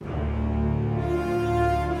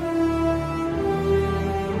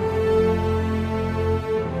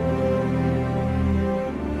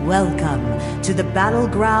Welcome to the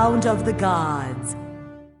battleground of the gods.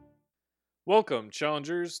 Welcome,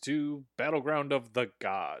 challengers, to Battleground of the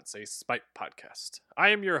Gods, a Smite podcast. I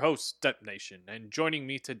am your host, Step Nation, and joining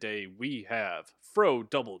me today we have Fro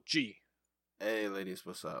Double G. Hey, ladies,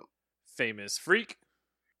 what's up? Famous Freak.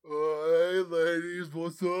 Hey, ladies,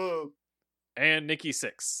 what's up? And Nikki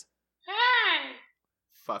Six. Hi!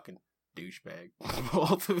 Fucking douchebag.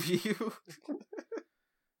 Both of you.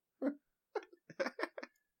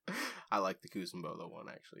 I like the Kuzumbola one,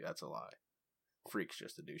 actually. That's a lie. Freak's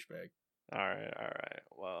just a douchebag. Alright.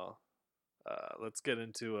 Well, let's get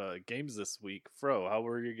into games this week. Fro, how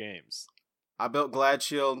were your games? I built Glad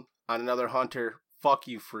Shield on another Hunter. Fuck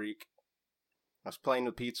you, Freak. I was playing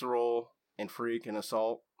with Pizza Roll and Freak and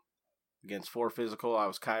Assault. Against 4 physical, I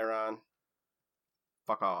was Chiron.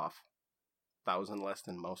 Fuck off. 1,000 less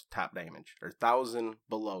than most top damage. Or 1,000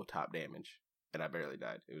 below top damage. And I barely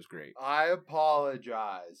died. It was great. I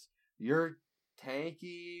apologize. Your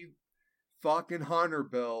tanky fucking hunter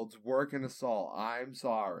builds work in assault. I'm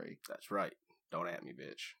sorry. That's right. Don't at me,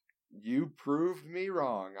 bitch. You proved me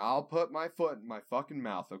wrong. I'll put my foot in my fucking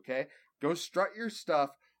mouth, okay? Go strut your stuff.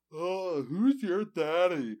 Oh, who's your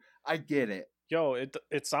daddy? I get it. Yo,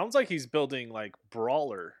 it sounds like he's building, like,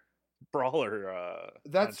 brawler,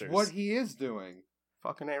 That's hunters. what he is doing.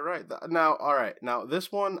 Fucking ain't right. Now, alright. Now,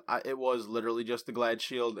 this one, it was literally just the Glad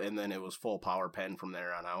Shield, and then it was full power pen from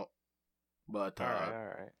there on out. But,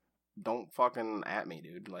 Alright. don't fucking at me,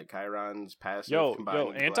 dude. Like, Chiron's passive Yo, combined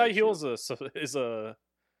with anti-heal Glad is a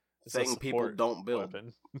thing people support don't build.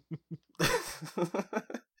 weapon.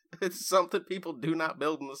 It's something people do not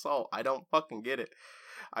build in Assault. I don't fucking get it.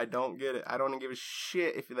 I don't get it. I don't even give a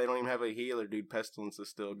shit if they don't even have a healer, dude. Pestilence is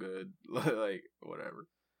still good. Like, whatever.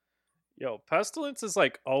 Yo, Pestilence is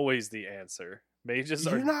like always the answer. Mages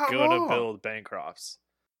You're are not gonna wrong. build Bancrofts.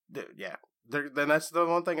 Yeah. Then that's the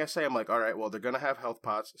one thing I say. I'm like, all right, well, they're going to have health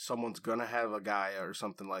pots. Someone's going to have a Gaia or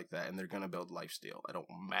something like that, and they're going to build lifesteal. It don't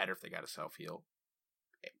matter if they got a self-heal.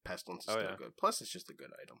 Pestilence is still good. Plus, it's just a good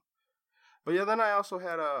item. But yeah, then I also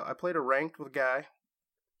had I played a ranked with a guy.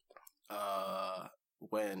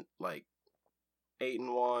 Went like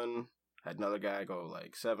 8-1. Had another guy go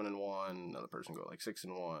like 7-1. Another person go like 6-1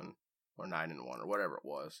 or 9-1 or whatever it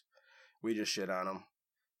was. We just shit on him.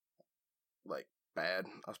 Like, bad.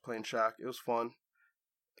 I was playing Shock. It was fun.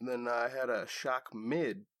 And then I had a Shock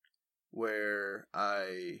mid where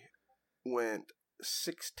I went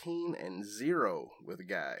 16-0 with a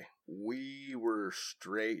guy. We were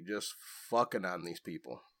straight just fucking on these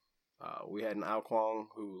people. We had an Ao Kuang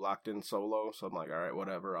who locked in solo, so I'm like, alright,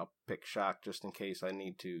 whatever. I'll pick Shock just in case I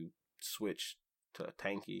need to switch to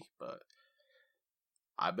tanky. But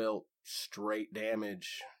I built straight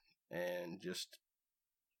damage and just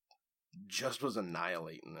was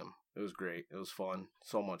annihilating them. It was great. It was fun.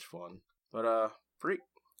 So much fun. But, Freak,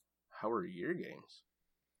 how were your games?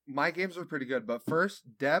 My games were pretty good, but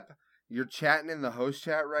first, Depp, you're chatting in the host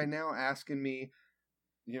chat right now, asking me,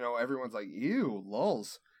 everyone's like, ew,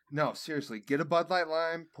 lulz. No, seriously, get a Bud Light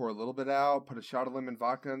Lime, pour a little bit out, put a shot of lemon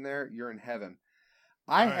vodka in there, you're in heaven.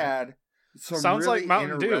 I had some Sounds really like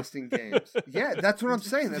Mountain Dew. interesting games. Yeah, that's what I'm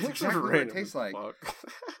saying. That's exactly what it tastes like.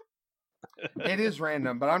 It is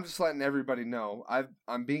random, but I'm just letting everybody know.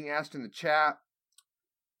 I'm being asked in the chat.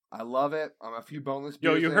 I love it. I'm a few boneless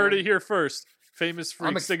Yo, beers you in. heard it here first. Famous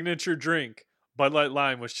Freak signature drink. Bud Light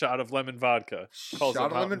Lime with shot of lemon vodka. Calls Shot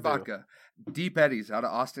it of lemon Mountain Dew. vodka. Deep Eddies out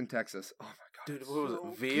of Austin, Texas. Oh my god. Dude, what was so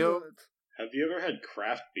it? Vio? good. Have you ever had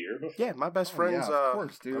craft beer before? Yeah, my best Oh, friend's yeah, of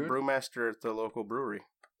course, a dude. brewmaster at the local brewery.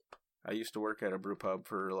 I used to work at a brew pub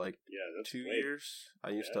for like Yeah, that's 2 great. years. I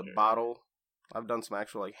used Yeah, to dude. bottle. I've done some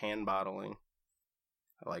actual like hand bottling.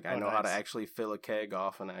 Like I Oh, know how to nice. actually fill a keg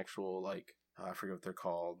off an actual like I forget what they're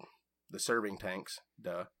called. The serving tanks.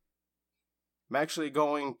 Duh. I'm actually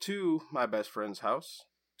going to my best friend's house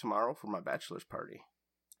tomorrow for my bachelor's party.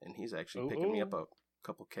 And he's actually picking me up a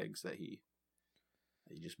couple kegs that he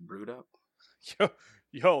just brewed up.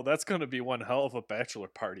 Yo, that's gonna be one hell of a bachelor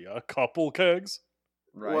party. A couple kegs.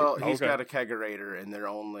 Right. Well, he's Okay. got a kegerator, and they're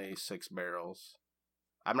only 6 barrels.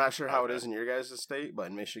 I'm not sure how it Okay. is in your guys' state, but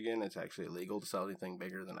in Michigan, it's actually illegal to sell anything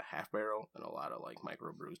bigger than a half barrel, and a lot of like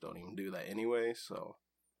microbrews don't even do that anyway. So,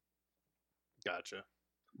 Gotcha.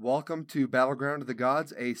 Welcome to Battleground of the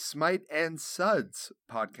Gods, a Smite and Suds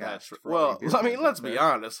podcast. that's for all well. you beer I mean, fans let's out be there.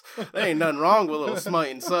 honest. There ain't nothing wrong with a little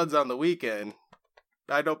smite and suds on the weekend.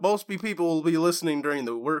 I don't. Most people will be listening during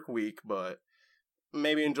the work week, but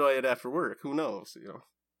maybe enjoy it after work. Who knows?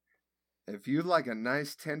 If you like a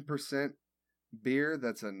nice 10% beer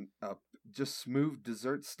that's a just smooth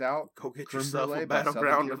dessert stout, Go get Creme yourself brulee a by Southern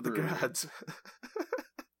Battleground Tier of the Brewery. Gods.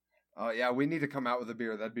 Oh, yeah, we need to come out with a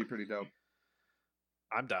beer. That'd be pretty dope.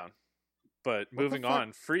 I'm down. But What the moving fuck?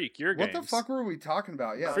 on, Freak, your What games. the fuck were we talking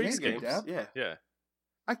about? Yeah, Freaks thank you, games. Deb. Yeah. Yeah.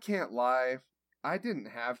 I can't lie. I didn't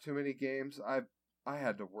have too many games. I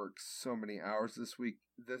had to work so many hours this week.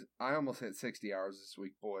 I almost hit 60 hours this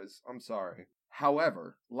week, boys. I'm sorry.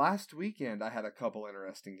 However, last weekend I had a couple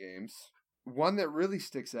interesting games. One that really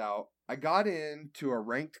sticks out, I got into a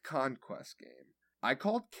ranked conquest game. I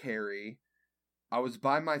called Carrie. I was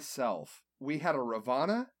by myself. We had a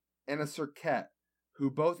Ravana and a Cirquette who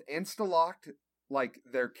both insta-locked like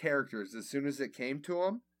their characters as soon as it came to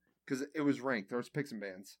them because it was ranked. There was picks and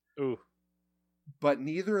bans. Ooh. But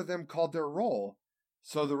neither of them called their roll.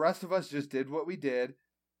 So the rest of us just did what we did.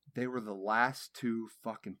 They were the last two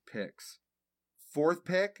fucking picks. Fourth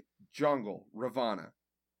pick, Jungle, Ravana.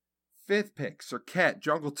 Fifth pick, Cirquette,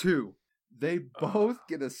 Jungle 2. They both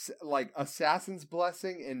get Assassin's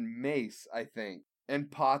Blessing and Mace, I think. And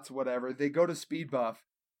Pots, whatever. They go to speed buff.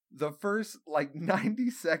 The first 90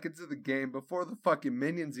 seconds of the game before the fucking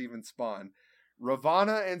minions even spawn.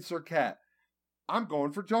 Ravana and Cirquette. I'm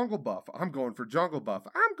going for jungle buff. I'm going for jungle buff.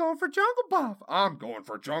 I'm going for jungle buff. I'm going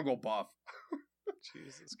for jungle buff.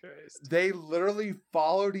 Jesus Christ. They literally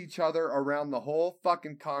followed each other around the whole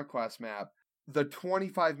fucking conquest map. The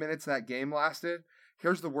 25 minutes that game lasted,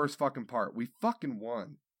 here's the worst fucking part. We fucking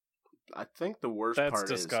won. I think the worst That's part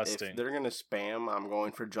disgusting. is if they're going to spam, I'm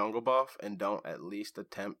going for jungle buff, and don't at least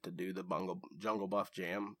attempt to do the jungle buff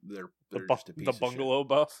jam. They're just a piece The of bungalow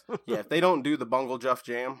buff? shit. Yeah, if they don't do the bungle juff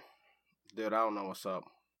jam, dude, I don't know what's up.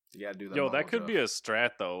 You gotta do that. Yo, that could be a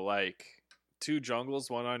strat, though. Like, 2 jungles,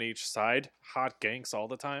 1 on each side. Hot ganks all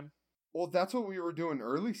the time. Well, that's what we were doing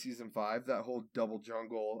early season 5, that whole double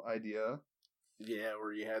jungle idea. Yeah,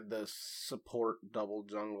 where you had the support double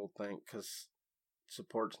jungle thing, because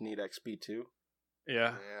supports need XP too.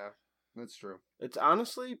 Yeah. Yeah, that's true. It's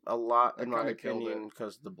honestly a lot, in That my kinda killed opinion, it.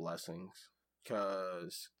 because the blessings.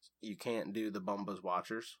 Because you can't do the Bumba's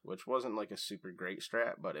Watchers, which wasn't like a super great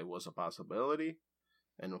strat, but it was a possibility.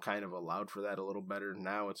 And kind of allowed for that a little better.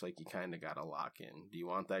 Now it's like you kind of got to lock in. Do you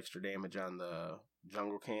want the extra damage on the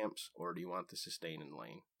jungle camps, or do you want the sustain in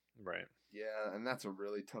lane? Right. Yeah, and that's a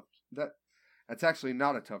really tough... That's actually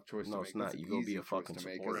not a tough choice to No, make. it's not. That's an You go be easy a choice fucking to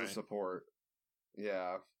make support. as a support.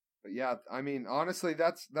 Yeah. But yeah, I mean, honestly,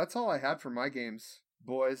 that's all I had for my games.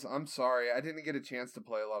 Boys, I'm sorry. I didn't get a chance to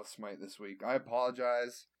play a lot of Smite this week. I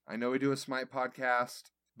apologize. I know we do a Smite podcast,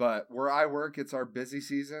 but where I work, it's our busy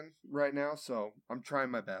season right now, so I'm trying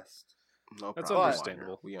my best. No That's problem.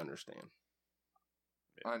 understandable. We understand.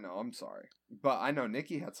 I know, I'm sorry. But I know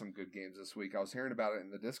Nikki had some good games this week. I was hearing about it in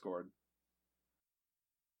the Discord.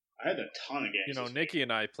 I had a ton of games. You know, this Nikki week.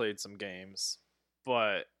 and I played some games,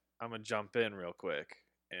 but I'm going to jump in real quick.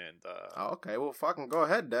 And, Okay, well, fucking go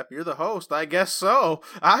ahead, Depp. You're the host. I guess so.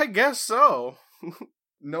 I guess so.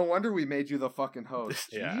 No wonder we made you the fucking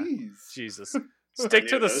host. Yeah. Jeez. Jesus. Stick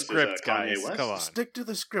to the This is, script, Kanye guys. West. Come on. Stick to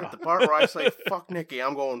the script. The part where I say, fuck Nikki,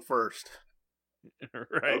 I'm going first.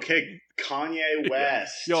 Right. Okay, Kanye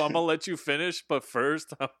West. Yo, I'm going to let you finish, but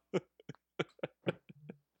first,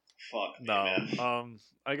 Fuck me, no. man.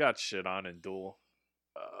 I got shit on in Duel.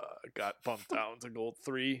 Got bumped down to gold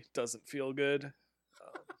 3. Doesn't feel good.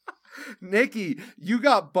 Nikki, you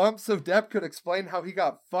got bumped so Depp could explain how he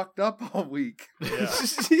got fucked up all week. Yeah.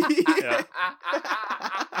 Yeah.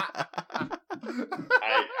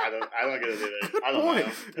 I don't get to do that. I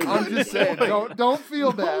don't know. I'm just saying, don't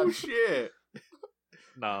feel bad. Oh, shit.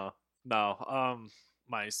 No.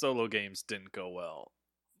 My solo games didn't go well.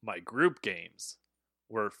 My group games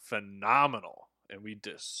were phenomenal, and we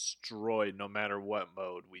destroyed no matter what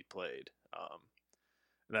mode we played.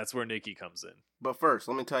 And that's where Nikki comes in. But first,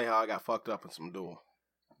 let me tell you how I got fucked up in some Duel.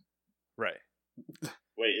 Right.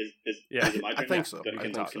 Wait, is Yeah, it my turn? I think now? so. Can, I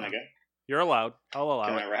can, think can so. I go? You're allowed. I'll allow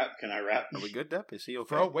Can it. I rap? Can I rap? Are we good, Depp? Is he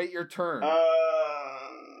okay? Bro, wait your turn. I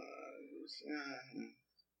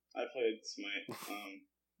played Smite.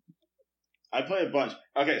 I played a bunch.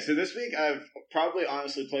 Okay, so this week I've probably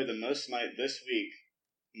honestly played the most Smite this week,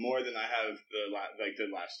 more than I have the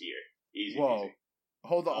last year. Easy. Whoa. Easy.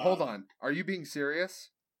 Hold on. Are you being serious?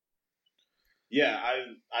 Yeah,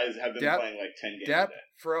 I have been Depp- playing like 10 games a Depp, day.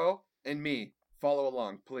 Fro, and me. Follow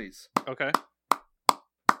along, please. Okay.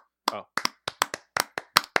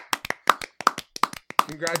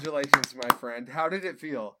 Congratulations, my friend. How did it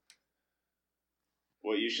feel?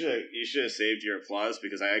 Well, you should have saved your applause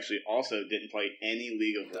because I actually also didn't play any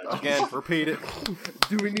League of Legends. Again, repeat it.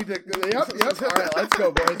 Do we need to... Yep. All right, let's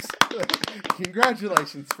go, boys.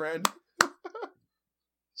 Congratulations, friend.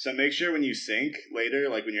 So make sure when you sync later,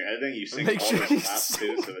 like when you're editing, you sync Make all sure the you claps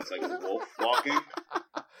sync. too, so it's like wolf walking.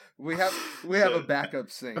 We have a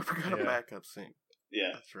backup sync. I forgot a backup sync.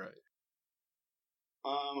 Yeah. That's right.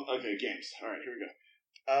 Okay, games. All right, here we go.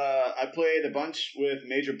 I played a bunch with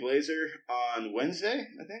Major Blazer on Wednesday,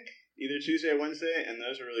 I think. Either Tuesday or Wednesday, and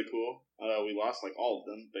those are really cool. We lost, like, all of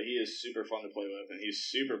them, but he is super fun to play with, and he's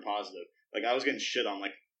super positive. Like, I was getting shit on,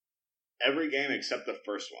 like, every game except the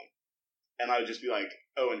first one. And I would just be like,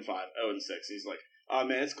 0-5, 0-6. He's like, oh,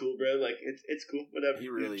 man, it's cool, bro. Like, it's cool. Whatever. He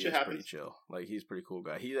really is shit happens. pretty chill. Like, he's a pretty cool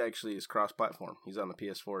guy. He actually is cross-platform. He's on the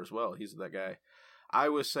PS4 as well. He's that guy. I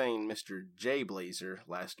was saying Mr. J Blazer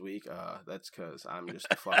last week. That's because I'm just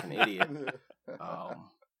a fucking idiot.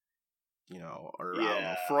 You know, or I don't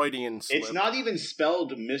know, Freudian slip. It's not even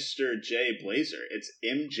spelled Mr. J Blazer. It's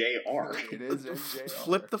MJR. It is MJR.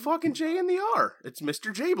 Flip the fucking J and the R. It's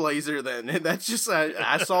Mr. J Blazer then. And that's just,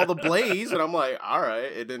 I saw the blaze and I'm like, all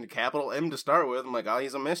right. And then capital M to start with. I'm like, oh,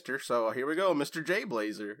 he's a Mr. So here we go, Mr. J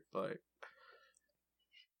Blazer. Like,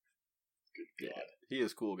 Good God. He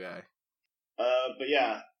is a cool guy. But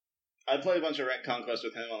yeah, I played a bunch of Rank Conquest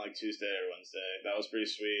with him on like Tuesday or Wednesday. That was pretty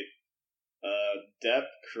sweet. Depp,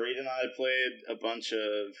 Creed, and I played a bunch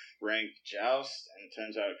of ranked Joust, and it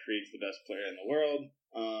turns out Creed's the best player in the world.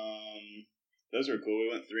 Those were cool.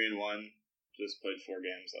 We went 3-1. Just played 4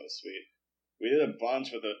 games. That was sweet. We did a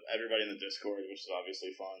bunch with everybody in the Discord, which is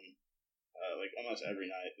obviously fun. Like almost every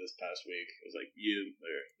night this past week. It was like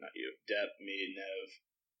not you, Depp, me, Nev,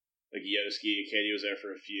 like Yoski, Katie was there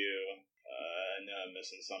for a few. I know I'm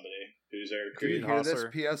missing somebody. Who's there? Do you hear this,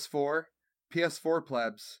 PS4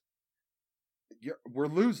 plebs? We're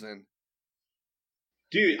losing.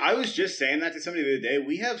 Dude, I was just saying that to somebody the other day.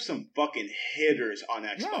 We have some fucking hitters on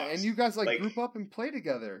Xbox. Yeah, and you guys like group up and play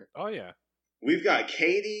together. Oh, yeah. We've got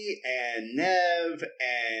Katie and Nev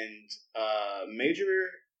and Major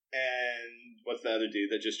and what's the other dude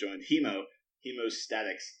that just joined? Hemo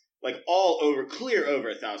Statics. Like all over, clear over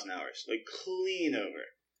 1,000 hours. Like clean over.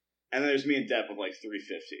 And then there's me and Depp with like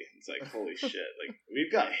 350. It's like, holy shit. Like, we've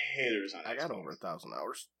got hitters on Xbox. I got over 1,000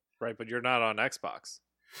 hours. Right, but you're not on Xbox.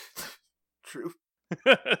 True.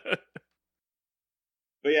 But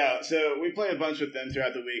yeah, so we play a bunch with them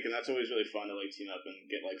throughout the week, and that's always really fun to like team up and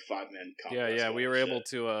get like 5-man conquest. Yeah, we were able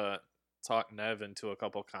to talk Nev into a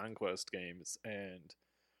couple Conquest games, and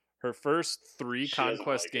her first 3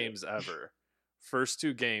 Conquest games ever, first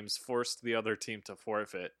 2 games forced the other team to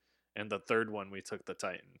forfeit, and the third one we took the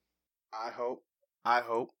Titan. I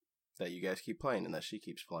hope that you guys keep playing and that she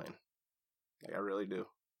keeps playing. Like, I really do.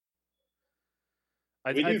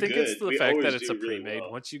 I think good. it's the We fact that always it's do a pre-made. really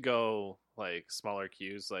well. Once you go like smaller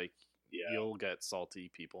queues, like you'll get salty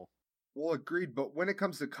people. Well, agreed. But when it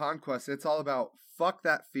comes to Conquest, it's all about fuck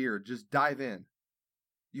that fear. Just dive in.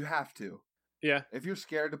 You have to. Yeah. If you're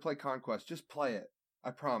scared to play Conquest, just play it. I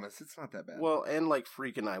promise, it's not that bad. Well, and like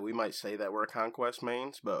Freak and I, we might say that we're Conquest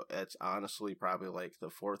mains, but it's honestly probably like the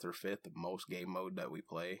 4th or 5th most game mode that we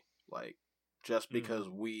play. Like, just because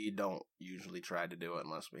we don't usually try to do it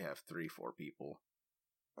unless we have 3-4 people,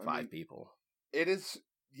 5 people. It is,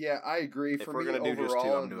 yeah, I agree. If For we're me, gonna do just 2,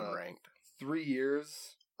 overall, I'm doing ranked. 3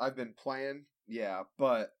 years I've been playing, yeah,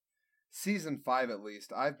 but season 5 at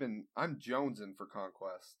least, I'm jonesing for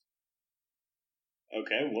Conquest.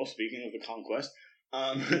 Okay, well, speaking of the Conquest,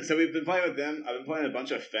 so we've been playing with them. I've been playing a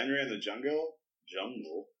bunch of Fenrir in the jungle,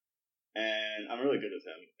 and I'm really good with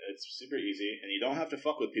him. It's super easy, and you don't have to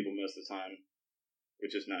fuck with people most of the time,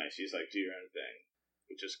 which is nice. He's like, do your own thing,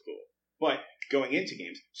 which is cool. But going into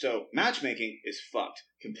games, so matchmaking is fucked,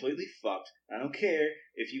 completely fucked. I don't care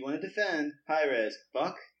if you want to defend high res.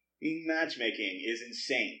 Fucking matchmaking is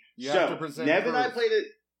insane. You have to present Nev and I proof. played it.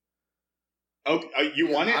 Oh, you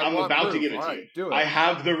want it? I'm want about proof. to give it All to right, you. do it. I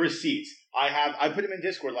have the receipts. I put him in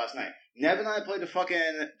Discord last night. Nev and I played a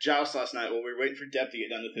fucking Joust last night while we were waiting for Depp to get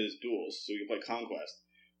done with his duels so we could play Conquest.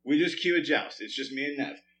 We just queue a Joust. It's just me and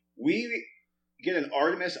Nev. We get an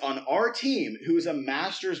Artemis on our team who is a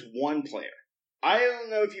Masters 1 player. I don't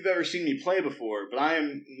know if you've ever seen me play before, but I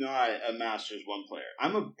am not a Masters 1 player.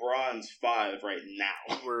 I'm a Bronze 5 right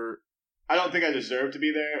now. I don't think I deserve to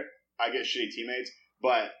be there. I get shitty teammates,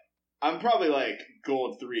 but I'm probably like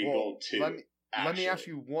Gold 3, Gold 2. Let me ask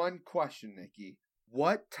you one question, Nikki.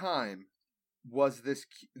 What time was this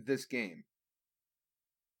game?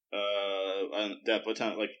 Depp, what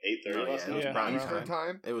time? Like 8:30 last it night? was prime Eastern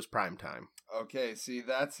time. It was prime time. Okay, see,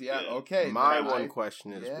 that's, Yeah. okay. My then one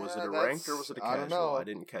question is, was it a ranked or was it a casual? I don't know. I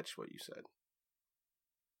didn't catch what you said.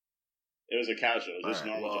 It was a casual. It was just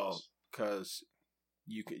Alright, normal well, Joust. because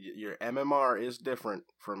your MMR is different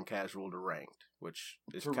from casual to ranked, which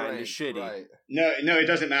is To kind of rank, shitty. Right. No, it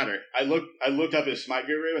doesn't matter. I looked up his Smite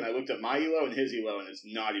Guru and I looked up my elo and his elo, and it's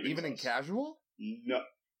not even Even in close. casual? No.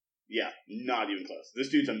 Yeah, not even close. This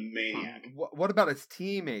dude's a maniac. What about his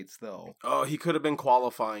teammates though? Oh, he could have been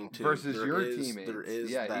qualifying too. Versus There your is- teammates. There is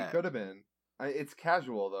yeah, that. he could have been. It's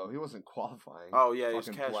casual though. He wasn't qualifying. Oh yeah, he's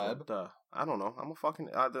Fucking casual. pleb. Duh. I don't know. I'm a fucking.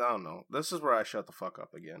 I don't know. This is where I shut the fuck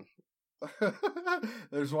up again.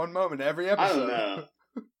 There's one moment every I episode. don't know.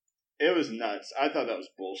 It was nuts. I thought that was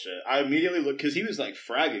bullshit. I immediately looked, because he was like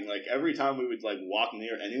fragging. Like every time we would like walk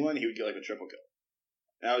near anyone, he would get like a triple kill.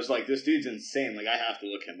 And I was like, this dude's insane. Like I have to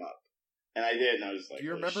look him up. And I did, and I was like, Do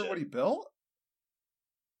you holy remember shit. what he built?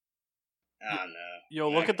 I don't know. Yo,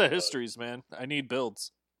 I'm look not at the gonna look. histories, man. I need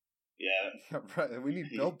builds. Yeah. Right, we need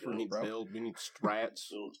build We proof, need bro. build. We need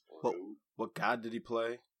strats. What god did he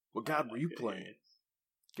play? What god were you playing?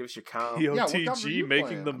 Give us your count. Yo, Yeah, what god were TG you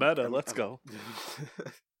making the playing? meta. Let's go.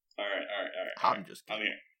 All right. I'm just I'm kidding.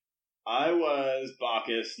 here. I was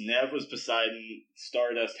Bacchus. Nev was Poseidon.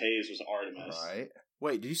 Stardust Haze was Artemis. Right.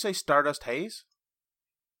 Wait, did you say Stardust Haze?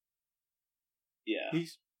 Yeah.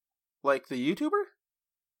 He's like the YouTuber?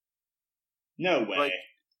 No way. Like-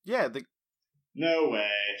 Yeah, the No way.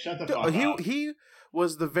 Shut the fuck up. he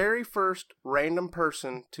was the very first random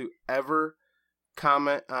person to ever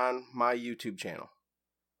comment on my YouTube channel.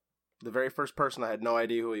 The very first person. I had no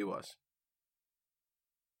idea who he was.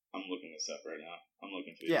 I'm looking this up right now. I'm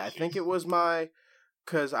looking for Yeah, I think it was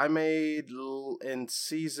because I made in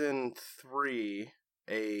season 3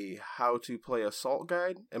 a how to play assault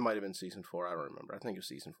guide. It might have been season 4. I don't remember. I think it was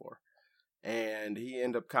season 4. And he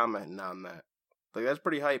ended up commenting on that. Like, that's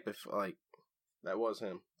pretty hype if, like, that was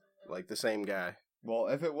him. Like, the same guy. Well,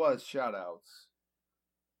 if it was, shout outs.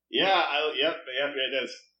 Yeah, yep, it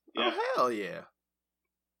is. Yeah. Oh, hell yeah.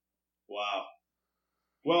 Wow.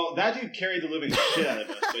 Well, that dude carried the living shit out of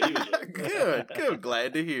us, but he was really Good.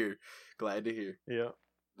 Glad to hear. Yeah.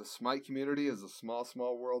 The Smite community is a small,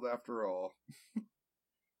 small world after all.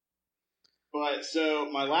 But, so,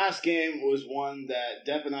 my last game was one that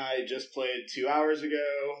Depp and I just played 2 hours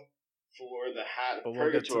ago for the Hat of But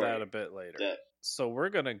we'll get to Purgatory. that a bit later. That- So we're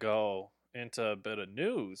going to go into a bit of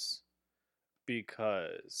news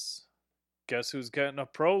because guess who's getting a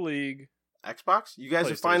Pro League? Xbox? You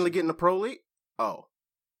guys are finally PlayStation. getting a Pro League? Oh,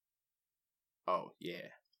 yeah.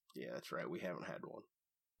 Yeah, that's right. We haven't had one.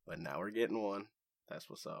 But now we're getting one. That's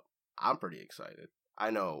what's up. I'm pretty excited. I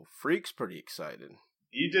know Freak's pretty excited.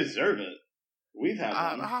 You deserve it. We've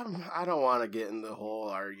had one. I don't want to get in the whole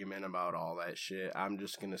argument about all that shit. I'm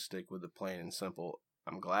just going to stick with the plain and simple.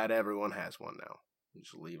 I'm glad everyone has one now.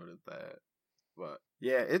 Just leave it at that. But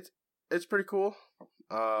yeah, it's pretty cool.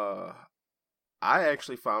 I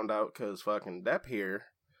actually found out because fucking Depp here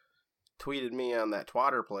tweeted me on that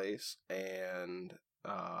Twitter place, and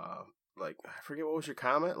like, I forget what was your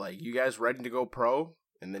comment. Like, you guys ready to go pro?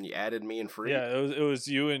 And then you added me and Freak. Yeah, it was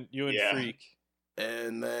you and Yeah. Freak.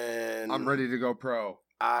 And then I'm ready to go pro.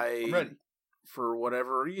 I'm ready. For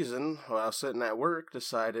whatever reason, while I was sitting at work,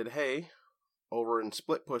 decided, hey, over in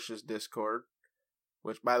Split Push's Discord,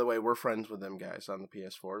 which, by the way, we're friends with them guys on the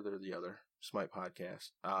PS4. They're the other Smite podcast.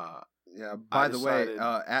 Yeah. By I the way,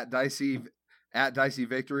 decided- at Dicey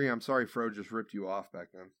Victory, I'm sorry, Fro just ripped you off back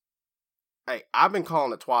then. Hey, I've been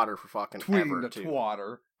calling it Twatter for fucking Tweeting ever, the too.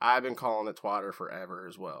 twatter. I've been calling it Twatter forever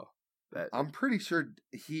as well. I'm pretty sure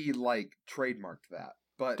he trademarked that.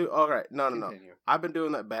 But Dude, all right, no. continue. I've been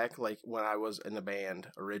doing that back like when I was in the band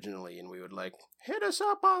originally, and we would like hit us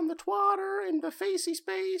up on the Twatter and the Facey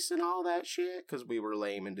Space and all that shit because we were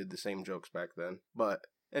lame and did the same jokes back then. But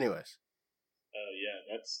anyways, Oh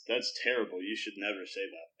yeah, that's terrible. You should never say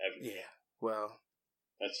that ever. yeah. Well,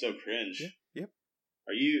 That's so cringe. Yeah, yep.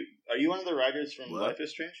 Are you one of the writers from What? Life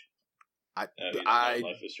is Strange? I you know I what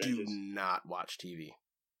Life is Strange do is? not watch TV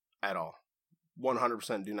at all.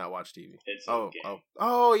 100% do not watch TV. It's a Oh, game.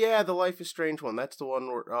 oh, yeah, the Life is Strange one. That's the one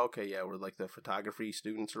where okay, yeah, we're like the photography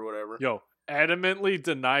students or whatever. Yo, adamantly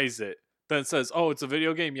denies it. Then says, "Oh, it's a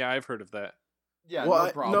video game." Yeah, I've heard of that. Yeah, well,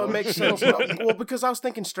 no problem. no, it makes sense. Well, because I was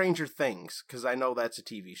thinking Stranger Things, because I know that's a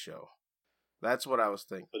TV show. That's what I was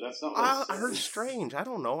thinking. But that's not. I heard Strange. I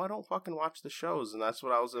don't know. I don't fucking watch the shows, and that's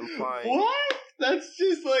what I was implying. What? That's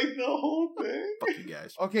just like the whole thing. Fuck you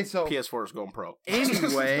guys. Okay, so PS4 is going pro.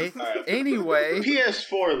 anyway, All right. anyway,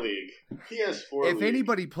 PS4 League. PS4 if League.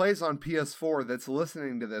 anybody plays on PS4 that's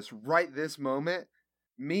listening to this right this moment,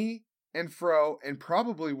 me and Fro and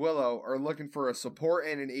probably Willow are looking for a support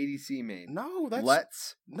and an ADC main. No, that's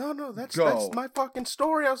Let's that's go. my fucking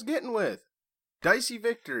story I was getting with. Dicey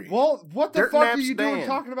Victory. Well, what the Dirt fuck are Naps you doing Dan.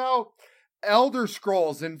 talking about Elder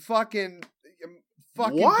Scrolls and fucking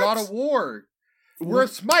What? God of War? We're a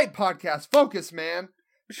Smite podcast. Focus, man.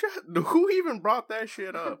 Who even brought that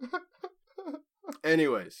shit up?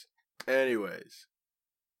 Anyways.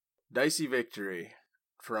 Dicey Victory.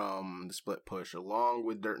 from the split push, along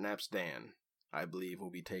with Dirt Naps Dan, I believe will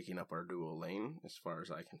be taking up our duo lane, as far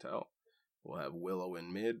as I can tell. We'll have Willow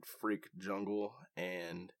in mid, Freak jungle,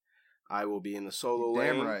 and I will be in the solo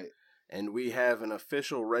lane. Damn right. And we have an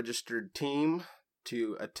official registered team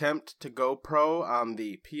to attempt to go pro on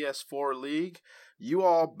the PS4 League. You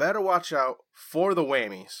all better watch out for the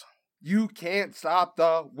whammies. You can't stop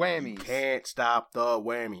the whammies. Can't stop the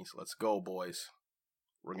whammies. Let's go, boys.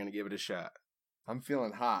 We're going to give it a shot. I'm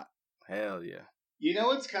feeling hot. Hell yeah. You know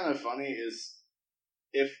what's kind of funny is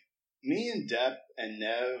if me and Depp and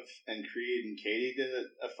Nev and Creed and Katie did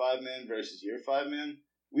a 5-man versus your 5-man,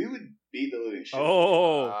 we would beat the living shit.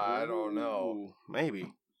 Oh, I don't know. Ooh,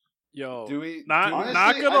 maybe. yo, Do we? not Honestly,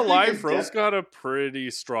 not I gonna think lie, it's Fro's Depp. got a pretty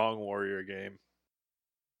strong warrior game.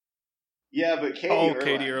 Yeah, but Katie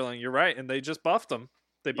Katie Erlang. Erlang, you're right, and they just buffed him.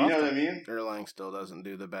 They You buffed know what I him. mean? Erlang still doesn't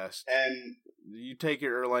do the best. And You take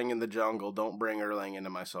your Erlang in the jungle. Don't bring Erlang into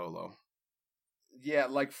my solo. Yeah,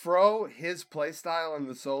 like Fro, his playstyle in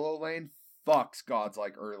the solo lane fucks gods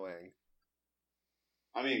like Erlang.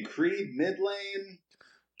 I mean, Creed mid lane.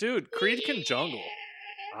 Dude, Creed can jungle.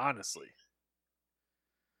 Honestly,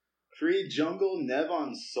 Creed jungle, Nev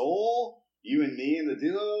on soul. You and me in the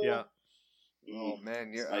duo. yeah. Oh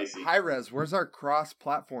man, you're Spicy. high res. Where's our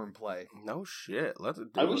cross-platform play? No shit. Let's do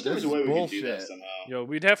I wish there was a This way is we could do that bullshit. somehow. Yo,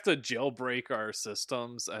 we'd have to jailbreak our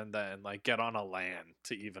systems and then like get on a LAN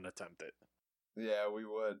to even attempt it. Yeah, we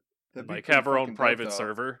would. That'd And, be like pretty have our own fucking dope, private though.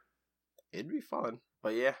 server. It'd be fun.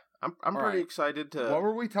 But yeah, I'm All pretty right. excited to. What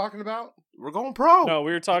were we talking about? We're going pro. No,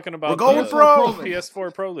 we were talking about We're going the pro.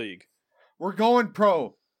 PS4 Pro League. We're going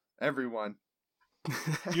pro, everyone.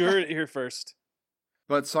 You heard it here first.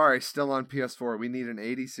 But sorry, still on PS4. We need an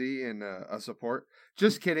ADC and a support.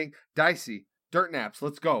 Just kidding. Dicey, Dirt Naps,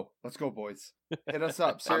 let's go. Let's go, boys. Hit us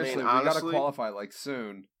up. I mean, Seriously, we gotta honestly- qualify like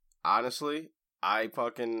soon. Honestly, I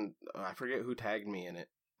forget who tagged me in it.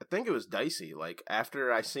 I think it was Dicey. Like,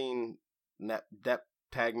 after I seen Depp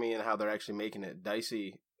tag me and how they're actually making it,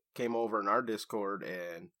 Dicey came over in our Discord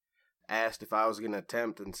and asked if I was going to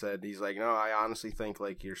attempt and said, he's like, no, I honestly think,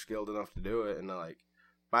 like, you're skilled enough to do it. And, like,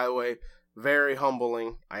 by the way, very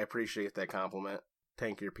humbling. I appreciate that compliment.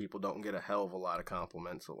 Tankier people don't get a hell of a lot of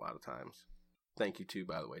compliments a lot of times. Thank you, too,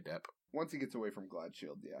 by the way, Depp. Once he gets away from Glad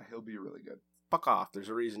Shield, yeah, he'll be really good. Fuck off. There's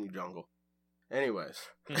a reason you jungle. Anyways.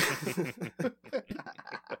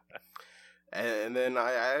 And then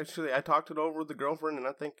I talked it over with the girlfriend, and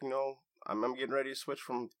I think, I'm getting ready to switch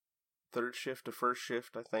from third shift to first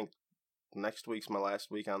shift. I think next week's my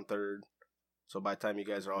last week on third. So by the time you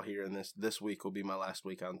guys are all hearing this week will be my last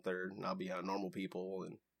week on third, and I'll be on normal people.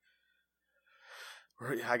 And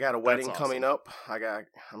I got a wedding That's coming awesome.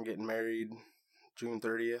 up. I'm getting married June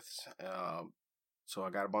 30th. So I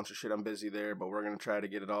got a bunch of shit I'm busy there, but we're gonna try to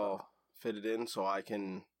get it all fitted in so I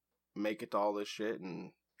can make it to all this shit,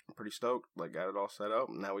 and I'm pretty stoked. Like, got it all set up,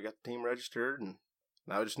 and now we got the team registered, and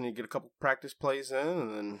now we just need to get a couple practice plays in,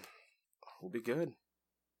 and then we'll be good.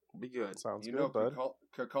 We'll be good. Sounds You good, know, bud.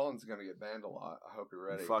 Cullen's gonna get banned a lot. I hope you're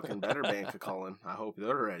ready. Fucking better ban Cullen. I hope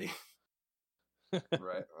they're ready.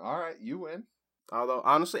 Right. All right, you win. Although,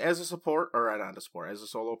 honestly, as a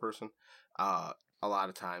solo person, a lot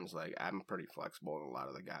of times, like, I'm pretty flexible in a lot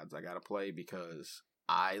of the gods I gotta play, because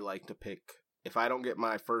I like to pick, if I don't get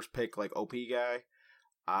my first pick, like, OP guy,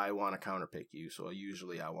 I want to counter pick you, so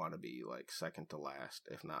usually I want to be, like, second to last,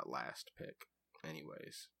 if not last pick,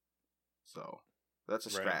 anyways. So, that's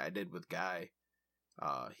a Right. strat I did with Guy.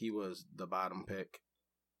 He was the bottom pick,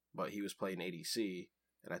 but he was playing ADC,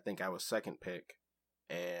 and I think I was second pick,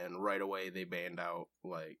 and right away they banned out,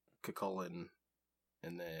 like, Kukulin,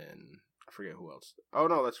 and then I forget who else. Oh,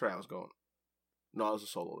 no, that's right, I was a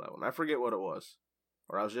solo that one. I forget what it was.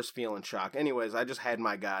 Or I was just feeling shocked. Anyways, I just had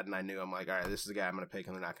my god, and I knew, I'm like, alright, this is the guy I'm going to pick,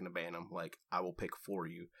 and they're not going to ban him. Like, I will pick for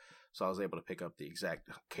you. So I was able to pick up the exact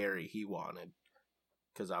carry he wanted.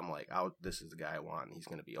 Because I'm like, this is the guy I want, and he's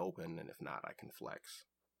going to be open, and if not, I can flex.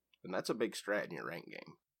 And that's a big strat in your rank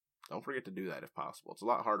game. Don't forget to do that if possible. It's a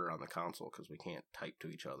lot harder on the console, because we can't type to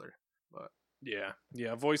each other. But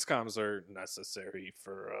Yeah. Voice comms are necessary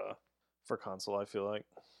for console. I feel like.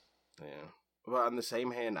 yeah. But on the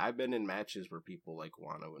same hand, I've been in matches where people, like,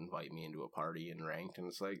 want to invite me into a party in ranked, and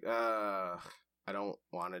it's like, I don't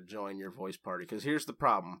want to join your voice party. Because here's the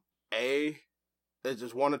problem. A, it's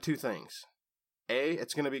just one of two things. A,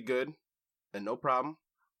 it's going to be good, and no problem,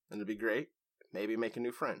 and it'll be great. Maybe make a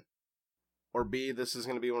new friend. Or B, this is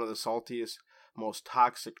going to be one of the saltiest, most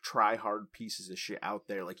toxic, try-hard pieces of shit out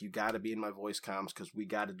there. Like, you got to be in my voice comms because we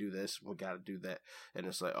got to do this, we got to do that. And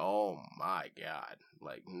it's like, oh my god.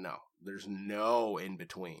 Like, no. There's no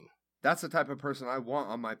in-between. That's the type of person I want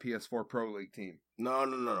on my PS4 Pro League team. No.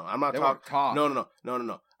 I'm not They talking. want talk.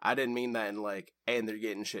 No. I didn't mean that in like, and they're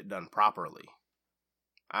getting shit done properly.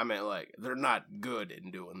 I meant like they're not good in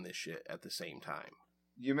doing this shit at the same time.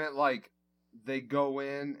 You meant like they go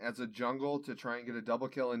in as a jungle to try and get a double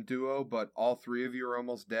kill in duo, but all three of you are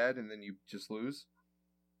almost dead, and then you just lose?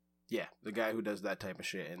 Yeah, the guy who does that type of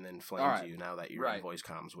shit and then flames Alright. you now that you're Right. in voice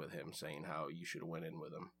comms with him saying how you should have went in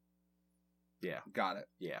with him. Yeah, Got it.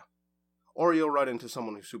 yeah. Or you'll run into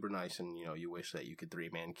someone who's super nice and, you know, you wish that you could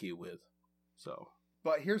 3-man queue with. So.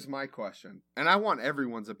 But here's my question, and I want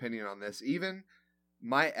everyone's opinion on this, even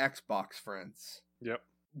my Xbox friends. Yep.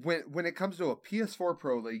 When it comes to a PS4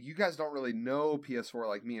 Pro League, you guys don't really know PS4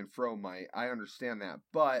 like me and Fro might. I understand that.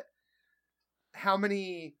 But how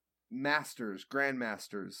many Masters,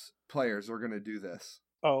 Grandmasters players are going to do this?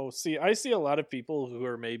 Oh, see, I see a lot of people who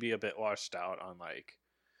are maybe a bit washed out on like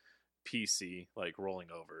PC, like rolling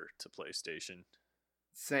over to PlayStation.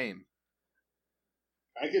 Same.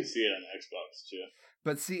 I could see it on Xbox too.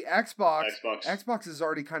 But see, Xbox is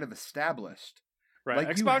already kind of established. Right,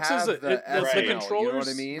 Like, you Xbox have is the the SNL, you know controllers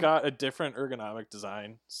what I mean? got a different ergonomic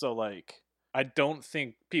design, so like I don't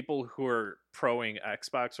think people who are proing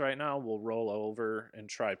Xbox right now will roll over and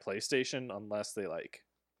try PlayStation unless they like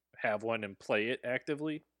have one and play it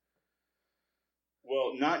actively.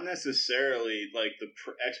 Well, not necessarily like the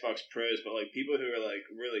Xbox pros, but like people who are like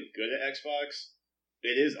really good at Xbox.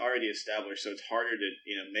 It is already established, so it's harder to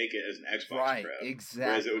make it as an Xbox Right, Pro.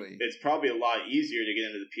 exactly. Whereas it's probably a lot easier to get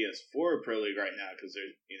into the PS4 Pro League right now because there's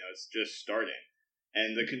it's just starting,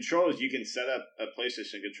 and the controls you can set up a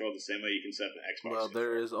PlayStation control the same way you can set up an Xbox. Well, control.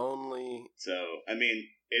 there is only. So I mean,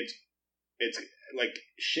 it's like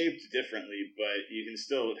shaped differently, but you can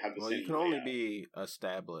still have the Well, same. you can only layout. be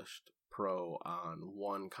established pro on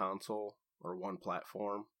one console or one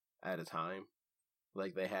platform at a time.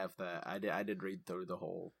 Like they have that. I did read through the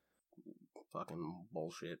whole fucking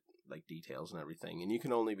bullshit, like details and everything, and you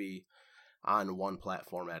can only be on one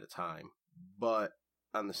platform at a time. But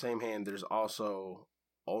on the same hand, there's also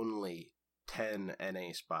only 10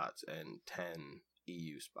 NA spots and 10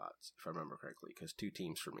 EU spots, if I remember correctly, because 2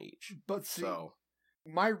 teams from each. But see, So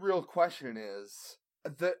my real question is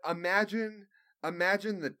imagine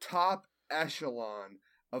the top echelon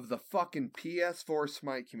of the fucking PS4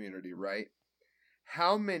 Smite community, right?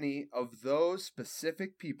 How many of those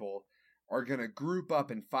specific people are going to group up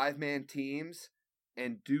in 5-man teams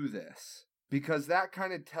and do this? Because that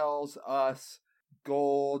kind of tells us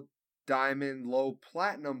gold, diamond, low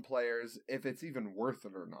platinum players if it's even worth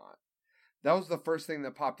it or not. That was the first thing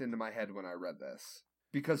that popped into my head when I read this.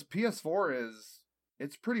 Because PS4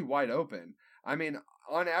 it's pretty wide open. I mean,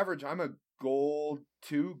 on average, I'm a gold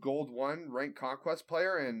 2, gold 1 ranked conquest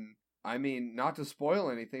player, and I mean, not to spoil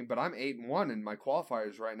anything, but I'm 8-1 in my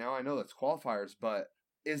qualifiers right now. I know that's qualifiers, but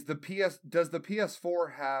does the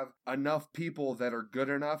PS4 have enough people that are good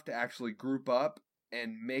enough to actually group up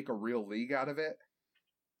and make a real league out of it?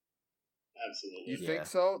 Absolutely. You Yeah. think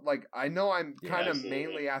so? Like, I know I'm Yeah, kind of absolutely.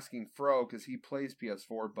 mainly asking Fro because he plays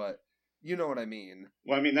PS4, but you know what I mean.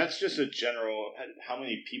 Well, I mean, that's just a general. How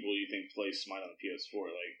many people do you think play Smite on the PS4?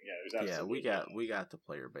 Like, yeah, there's yeah, absolutely we got the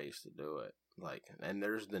player base to do it. Like, and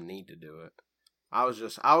there's the need to do it. I was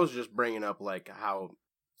just bringing up like how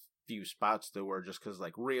few spots there were, just because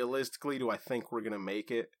like realistically, do I think we're gonna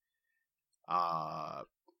make it?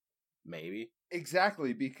 Maybe.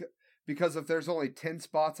 Exactly, because if there's only 10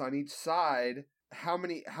 spots on each side, how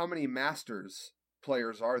many Masters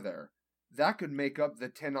players are there? That could make up the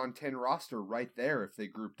 10-on-10 roster right there if they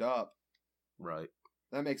grouped up. Right.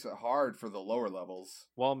 That makes it hard for the lower levels.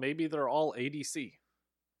 Well, maybe they're all ADC.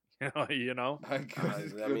 You know?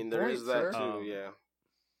 I mean, there is that too. Yeah.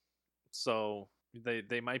 So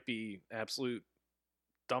they might be absolute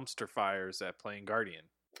dumpster fires at playing Guardian.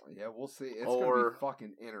 Yeah, we'll see. It's gonna be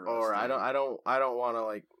fucking interesting. Or I don't want to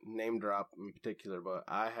like name drop in particular, but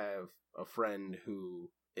I have a friend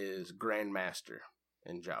who is Grandmaster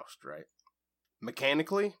in Joust, right?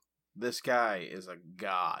 Mechanically, this guy is a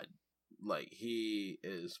god. Like, he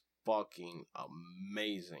is fucking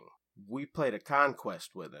amazing. We played a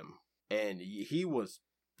conquest with him, and you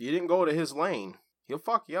didn't go to his lane. He'll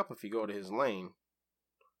fuck you up if you go to his lane.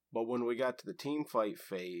 But when we got to the team fight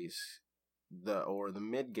phase, the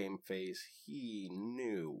mid game phase, he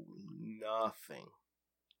knew nothing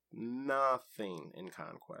in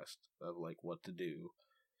Conquest of like what to do.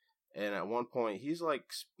 And at one point, he's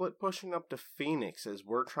like split pushing up to Phoenix as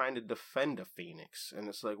we're trying to defend a Phoenix. And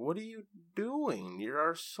it's like, what are you doing? You're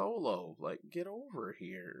our solo. Like, get over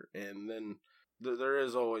here. And then there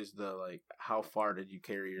is always the, like, how far did you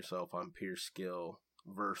carry yourself on pure skill?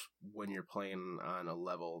 versus when you're playing on a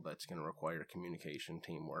level that's going to require communication,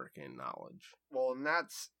 teamwork, and knowledge. Well, and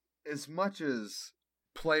that's as much as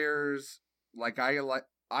players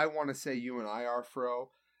I want to say you and I are,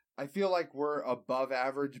 Fro. I feel like we're above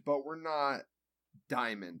average, but we're not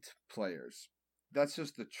diamond players. That's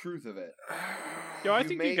just the truth of it. Yo, I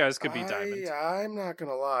think you guys could be diamond. I'm not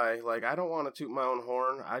gonna lie. Like, I don't want to toot my own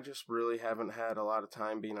horn. I just really haven't had a lot of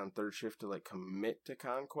time being on third shift to like commit to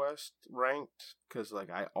Conquest ranked, because like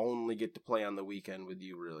I only get to play on the weekend with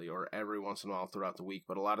you, really, or every once in a while throughout the week.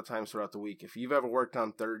 But a lot of times throughout the week, if you've ever worked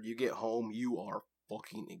on third, you get home, you are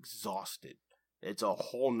fucking exhausted. It's a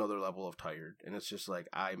whole nother level of tired, and it's just like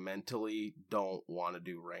I mentally don't want to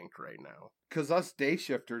do ranked right now. Because us day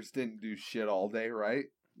shifters didn't do shit all day, right?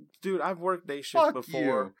 Dude, I've worked day shift Fuck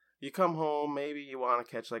before. You come home, maybe you want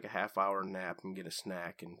to catch like a half-hour nap and get a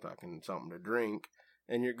snack and fucking something to drink,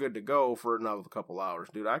 and you're good to go for another couple hours.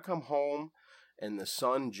 Dude, I come home, and the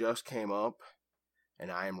sun just came up,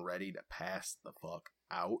 and I am ready to pass the fuck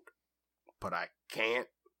out, but I can't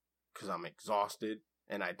because I'm exhausted.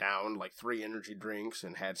 And I downed like 3 energy drinks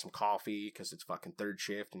and had some coffee because it's fucking third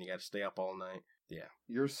shift and you got to stay up all night. Yeah.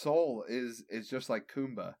 Your soul is just like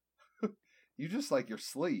Kumba. You just like your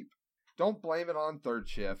sleep. Don't blame it on third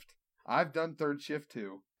shift. I've done third shift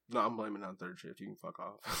too. No, I'm blaming it on third shift. You can fuck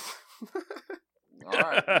off. All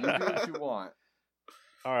right, you do what you want.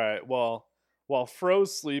 All right, well, while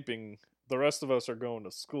Fro's sleeping, the rest of us are going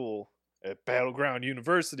to school at Battleground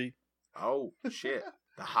University. Oh, shit.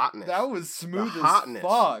 The hotness. That was smooth The as hotness.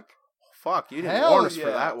 fuck. Fuck, you didn't Hell warn us yeah.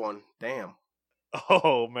 for that one. Damn.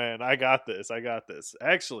 Oh, man, I got this.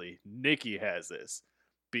 Actually, Nikki has this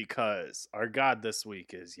because our god this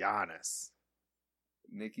week is Giannis.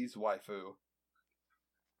 Nikki's waifu.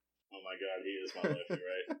 Oh my god, he is my life, you're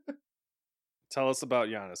right. Tell us about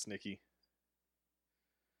Giannis, Nikki.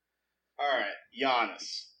 Alright,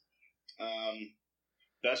 Giannis.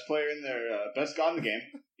 Best player in their, best god in the game,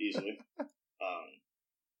 easily.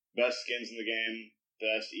 Best skins in the game,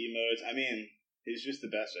 best emotes. I mean, he's just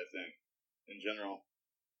the best, I think, in general.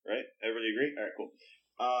 Right? Everybody agree? Alright, cool.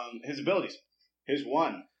 His abilities. His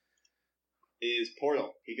one is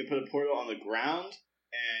Portal. He can put a portal on the ground,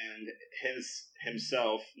 and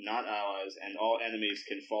himself, not allies, and all enemies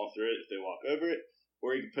can fall through it if they walk over it,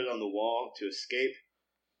 or you can put it on the wall to escape,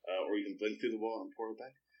 or you can blink through the wall and portal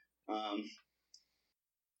back.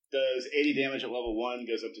 Does 80 damage at level 1,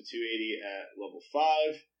 goes up to 280 at level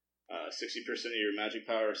 5. 60% of your magic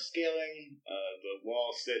power scaling. The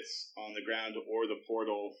wall sits on the ground or the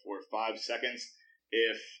portal for 5 seconds.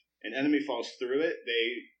 If an enemy falls through it,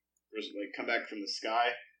 they come back from the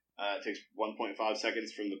sky. It takes 1.5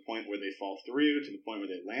 seconds from the point where they fall through to the point where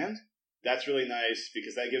they land. That's really nice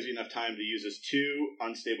because that gives you enough time to use his 2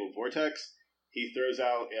 unstable vortex. He throws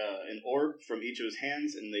out an orb from each of his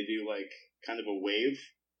hands, and they do like kind of a wave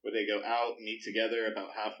where they go out, meet together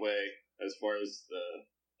about halfway as far as the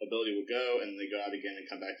ability will go, and they go out again and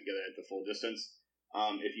come back together at the full distance.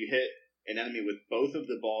 If you hit an enemy with both of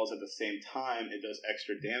the balls at the same time, it does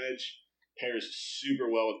extra damage. Pairs super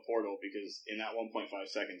well with Portal because in that 1.5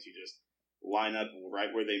 seconds, you just line up right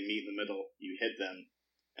where they meet in the middle, you hit them,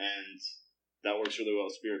 and that works really well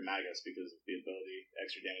with Spirit Magus because of the ability,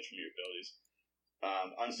 extra damage from your abilities.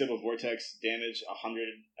 Unstable Vortex damage 100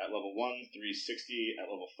 at level 1, 360 at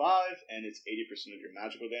level 5, and it's 80% of your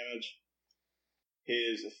magical damage.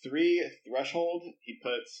 His 3 threshold, he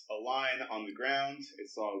puts a line on the ground.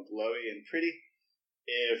 It's all glowy and pretty.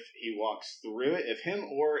 If he walks through it, if him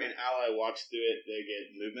or an ally walks through it, they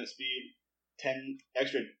get movement speed, 10%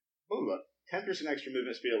 extra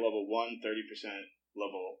movement speed at level 1, 30%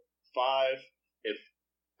 level 5. If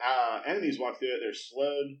enemies walk through it, they're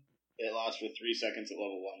slowed. It lasts for 3 seconds at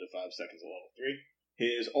level 1 to 5 seconds at level 3.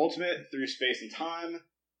 His ultimate, through space and time,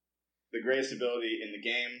 the greatest ability in the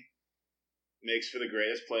game, makes for the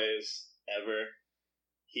greatest plays ever.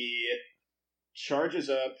 He charges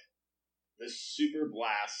up this super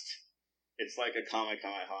blast. It's like a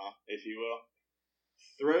Kamehameha, if you will.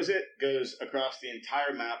 Throws it, goes across the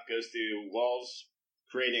entire map, goes through walls,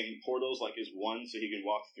 creating portals like his one so he can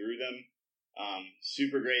walk through them.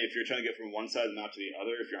 Super great if you're trying to get from one side of the map to the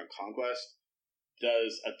other, if you're on Conquest.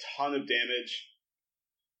 Does a ton of damage.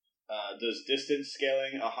 Does distance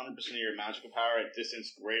scaling 100% of your magical power at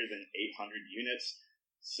distance greater than 800 units.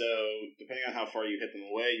 So, depending on how far you hit them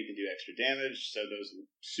away, you can do extra damage. So, those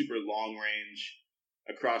super long range,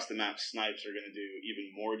 across the map snipes are going to do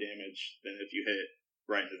even more damage than if you hit it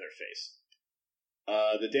right into their face.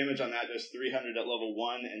 The damage on that does 300 at level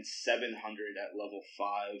 1 and 700 at level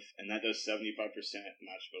 5, and that does 75%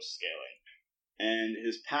 magical scaling. And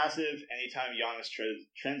his passive, anytime Giannis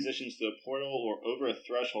transitions to a portal or over a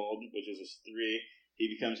threshold, which is a 3,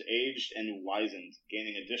 he becomes aged and wizened,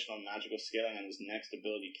 gaining additional magical scaling on his next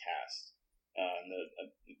ability cast. And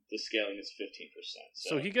the scaling is 15%.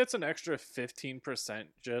 So he gets an extra 15%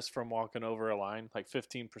 just from walking over a line, like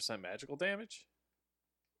 15% magical damage?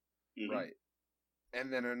 Mhm. Right.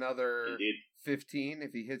 And then another Indeed. 15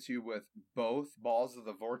 if he hits you with both balls of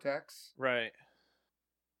the vortex. Right.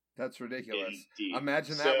 That's ridiculous. Indeed.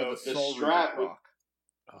 Imagine that So with the a soul strat rock.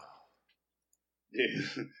 Oh.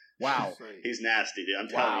 Dude, Wow. he's nasty, dude. I'm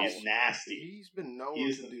telling you, Wow. he's nasty. He's been known He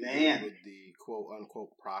is to the do man. that with the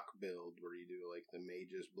quote-unquote proc build, where you do like the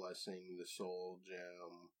Mage's Blessing, the Soul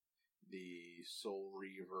Gem, the Soul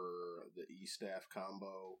Reaver, the E-Staff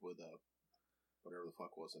combo with a whatever the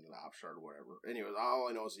fuck was it, an op shard or whatever. Anyways, all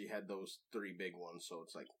I know is he had those 3 big ones, so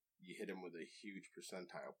it's like you hit him with a huge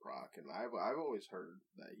percentile proc, and I've always heard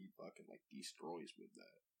that he fucking like destroys with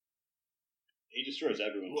that. He destroys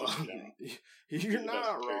everyone. Well, just in general. you're the best not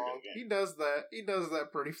character in wrong. the game. He does that. He does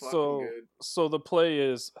that pretty fucking good. So the play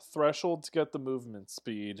is threshold to get the movement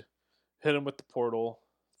speed, hit him with the portal,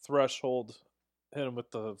 threshold, hit him with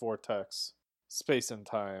the vortex, space and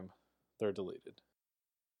time, they're deleted.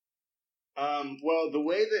 Well, the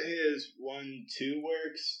way that his 1-2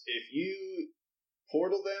 works, if you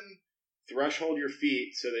portal them, threshold your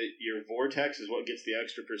feet so that your vortex is what gets the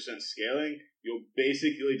extra percent scaling, you'll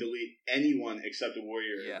basically delete anyone except a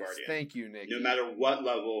warrior or Yes, guardian. thank you, Nick. No matter what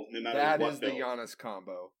level, no matter That what is the build. Giannis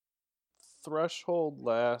combo. Threshold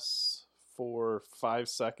lasts for 5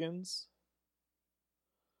 seconds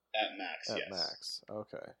At max, at yes. max.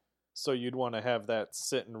 Okay. So you'd want to have that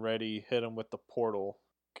sitting ready, hit him with the portal,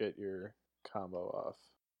 get your combo off.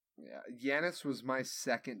 Yeah, Giannis was my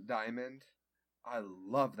second diamond. I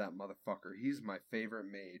love that motherfucker. He's my favorite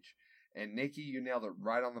mage. And Nikki, you nailed it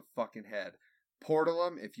right on the fucking head. Portal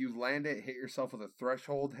him. If you land it, hit yourself with a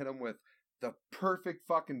threshold. Hit him with the perfect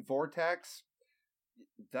fucking vortex.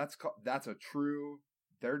 That's a true.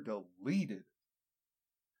 They're deleted.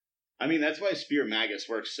 I mean, that's why Spear Magus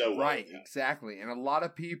works so well. Right, with him. exactly. And a lot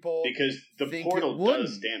of people Because the think portal it wouldn't.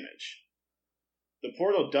 does damage. The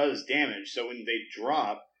portal does damage, so when they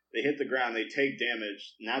drop, they hit the ground, they take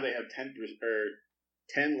damage. Now they have 10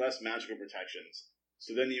 less magical protections.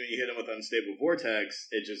 So then when you hit them with Unstable Vortex,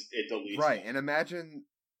 it deletes Right, them. and imagine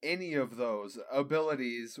any of those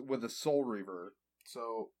abilities with a Soul Reaver.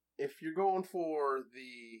 So if you're going for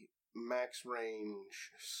the max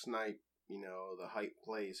range snipe, the height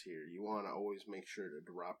plays here, you want to always make sure to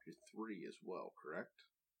drop your 3 as well, correct?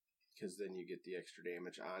 Because then you get the extra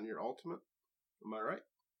damage on your ultimate. Am I right?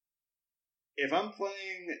 If I'm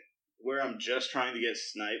playing where I'm just trying to get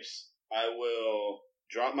snipes, I will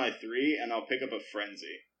drop my 3 and I'll pick up a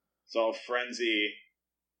Frenzy. So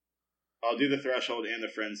I'll do the threshold and the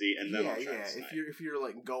Frenzy, and then I'll try and snipe. If you're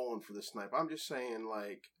like going for the snipe, I'm just saying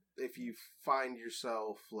like if you find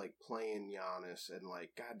yourself like playing Giannis and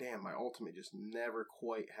like, goddamn, my ultimate just never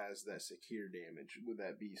quite has that secure damage. Would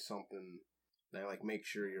that be something that like make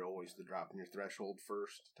sure you're always dropping your threshold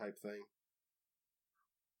first type thing?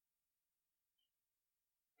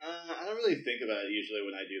 I don't really think about it usually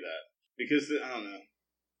when I do that because I don't know.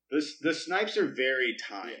 The snipes are very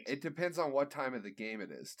timed. Yeah, it depends on what time of the game it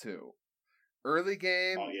is, too. Early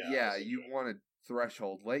game, Oh, yeah, that's you true. want a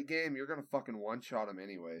threshold. Late game, you're going to fucking one-shot him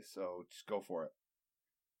anyway, so just go for it.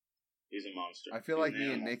 He's a monster. I feel He's like an me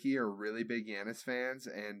and animal. Nikki are really big Giannis fans,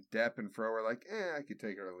 and Depp and Fro are like, I could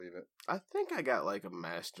take it or leave it. I think I got like a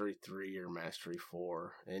Mastery 3 or Mastery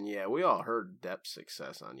 4. And yeah, we all heard Depp's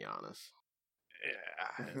success on Giannis.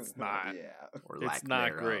 Yeah, it's not. Yeah. Or It's lack not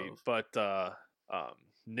thereof. great, but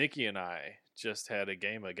Nikki and I just had a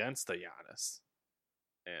game against the Giannis,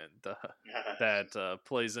 and that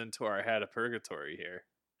plays into our hat of purgatory here.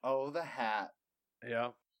 Oh, the hat. Yeah,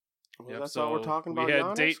 Well, Yep, that's all we're so talking we about. had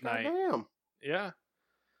Giannis? date night. Goddamn. yeah.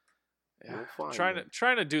 We'll find trying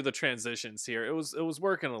it. to do the transitions here. It was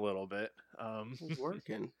working a little bit. It's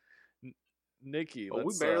working. Nikki, Well, we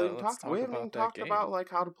let's, barely even let's talked. talk We haven't about even that talked game. about like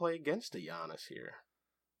how to play against a Giannis here.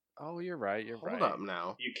 Oh, you're right. Hold up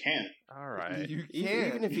now. You can't. All right. You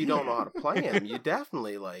Even can. if you don't know how to play him, you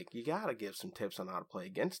definitely you gotta give some tips on how to play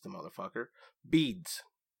against the motherfucker. Beads,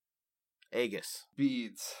 Aegis,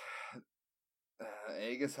 Beads.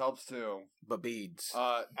 Aegis helps too. but beads.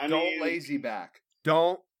 I Don't mean- lazy back.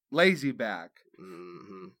 Don't lazy back.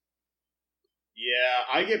 Mm-hmm. Yeah,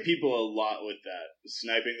 I get people a lot with that.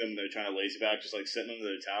 Sniping them, they're trying to lazy back, just like sitting them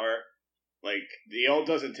to the tower. Like, the ult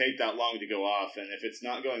doesn't take that long to go off, and if it's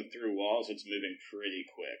not going through walls, it's moving pretty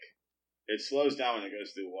quick. It slows down when it goes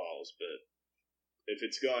through walls, but if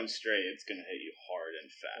it's going straight, it's going to hit you hard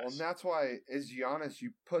and fast. Well, and that's why, as Giannis,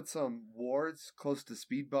 you put some wards close to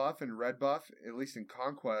speed buff and red buff, at least in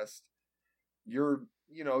Conquest, your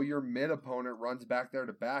mid opponent runs back there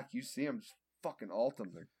to back. You see him just fucking ult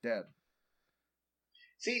them. They're dead.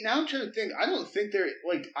 See, now I'm trying to think. I don't think they're,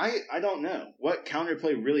 like, I don't know. What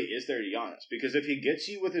counterplay really is there to Giannis? Because if he gets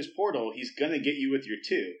you with his portal, he's going to get you with your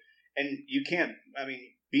 2. And you can't, I mean,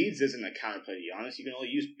 beads isn't a counterplay to Giannis. You can only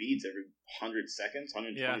use beads every 100 seconds,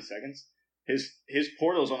 120 seconds. His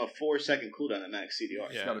portal's on a 4-second cooldown at max CDR.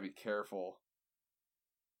 You just got to be careful.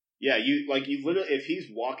 Yeah, you literally, if he's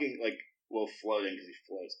walking, like, well, floating because he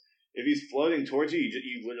floats. If he's floating towards you,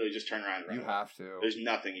 you literally just turn around and run. You have to. There's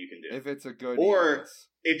nothing you can do. If it's a good Or Giannis.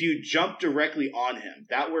 if you jump directly on him,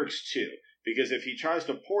 that works too. Because if he tries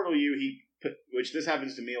to portal you, which this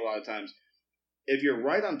happens to me a lot of times, if you're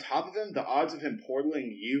right on top of him, the odds of him portaling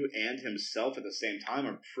you and himself at the same time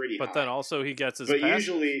are pretty high. But then also he gets his But passive.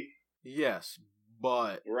 usually... Yes,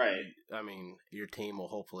 but Right. I mean, your team will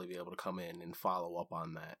hopefully be able to come in and follow up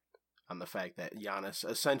on that. On the fact that Giannis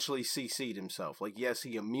essentially CC'd himself. Like, yes,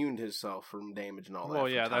 he immuned himself from damage and all that. Well, for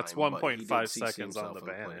yeah, that's time, but he did 1.5 CC seconds on himself the in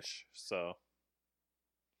play. banish. So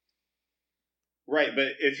Right, but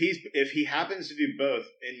if he happens to do both,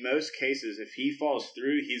 in most cases, if he falls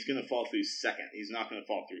through, he's going to fall through second. He's not going to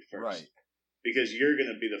fall through first. Right. Because you're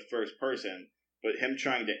going to be the first person, but him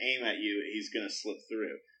trying to aim at you, he's going to slip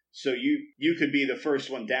through. So you could be the first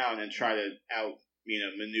one down and try to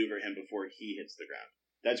maneuver him before he hits the ground.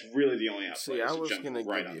 That's really the only outplay. See, I was going to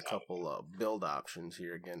give you a couple of build options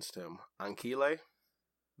here against him. Anquile,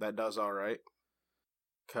 that does all right.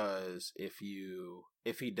 Because if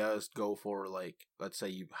he does go for, like, let's say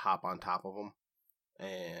you hop on top of him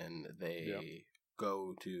and they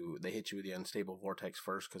they hit you with the unstable vortex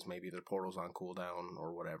first because maybe their portal's on cooldown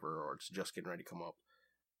or whatever, or it's just getting ready to come up.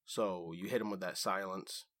 So you hit them with that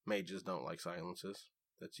silence. Mages don't like silences.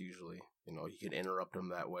 That's usually, you can interrupt them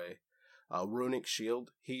that way. Runic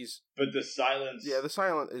Shield, But the silence... Yeah, the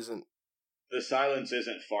silence isn't... The silence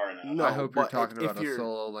isn't far enough. No, I hope you're but talking if about a you're-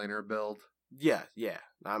 solo laner build. Yeah.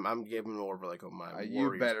 I'm giving over like my You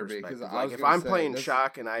warrior's better be, 'cause perspective. I Like was if gonna I'm say, playing this-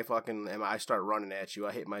 shock and I start running at you,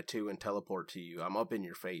 I hit my 2 and teleport to you. I'm up in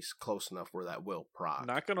your face, close enough where that will proc.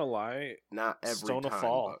 not gonna lie, Not every Stone of time,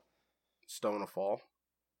 Fall. but Stone of Fall.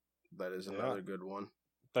 That is another good one.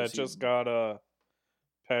 that 'Cause he- just got a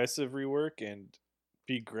passive rework and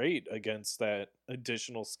be great against that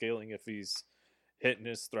additional scaling if he's hitting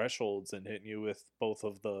his thresholds and hitting you with both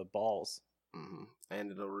of the balls. Mhm.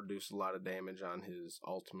 And it'll reduce a lot of damage on his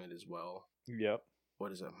ultimate as well. Yep.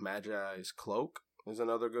 What is it? Magi's Cloak is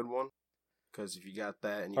another good one. Because if you got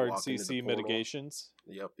that and you Hard walk into CC the portal, mitigations.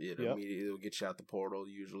 Yep, immediately will get you out the portal.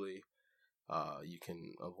 Usually, you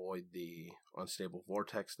can avoid the unstable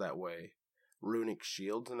vortex that way. Runic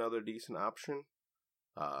Shield's another decent option.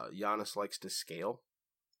 Giannis likes to scale.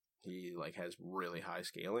 He has really high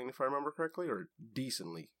scaling, if I remember correctly, or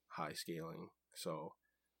decently high scaling. So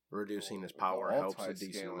reducing his power Alt's helps high a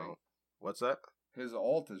decent scaling. amount. What's that? His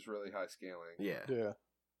ult is really high scaling. Yeah. Yeah.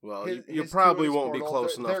 Well, His- you his probably two and his won't be portal,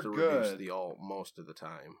 close enough they're to reduce good. the ult most of the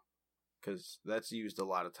time. Because that's used a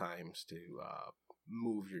lot of times to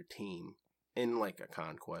move your team in a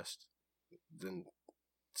conquest than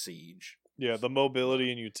siege. Yeah, the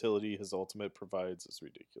mobility and utility his ultimate provides is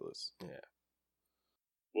ridiculous. Yeah.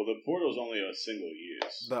 Well, the portal's only a single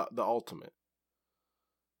use. The ultimate.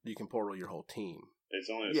 You can portal your whole team. It's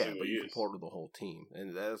only a Yeah, single but you use. can portal the whole team.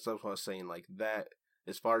 And that's what I was saying, that,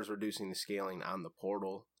 as far as reducing the scaling on the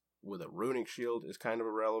portal with a runic shield is kind of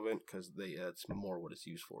irrelevant, because that's more what it's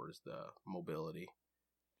used for, is the mobility.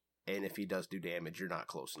 And if he does do damage, you're not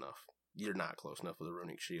close enough. You're not close enough with a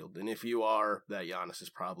runic shield. And if you are, that Giannis is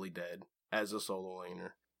probably dead as a solo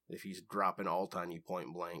laner. If he's dropping ult on you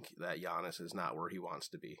point blank, that Giannis is not where he wants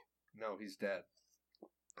to be. No, he's dead.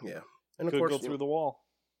 Yeah. And of Could course, go through the wall.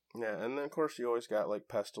 yeah, and then of course you always got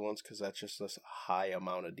Pestilence, because that's just this high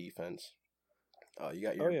amount of defense. You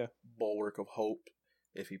got your Bulwark of Hope.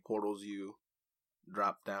 If he portals you,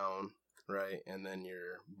 drop down, right, and then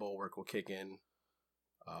your Bulwark will kick in.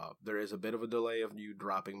 There is a bit of a delay of you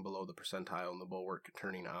dropping below the percentile and the Bulwark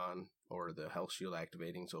turning on, or the Health Shield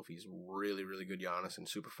activating. So if he's really, really good Giannis and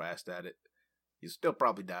super fast at it, he'll still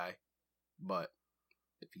probably die. But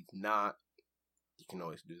if he's not, you can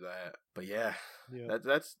always do that. But yeah.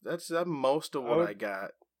 That's most of what I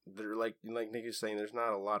got. They're like Nick is saying, there's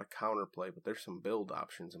not a lot of counterplay, but there's some build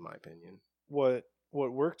options in my opinion. What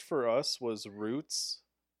worked for us was roots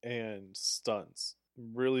and stuns.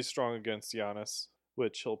 Really strong against Giannis,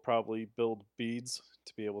 which he'll probably build beads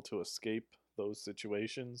to be able to escape those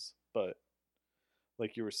situations. But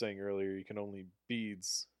like you were saying earlier, you can only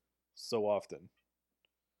beads so often.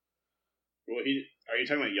 Well, are you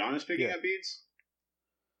talking about Giannis picking Yeah. up beats?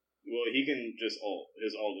 Well, he can just ult.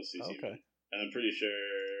 His ult is CC. Okay. And I'm pretty sure.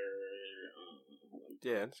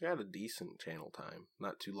 Yeah, it's got a decent channel time.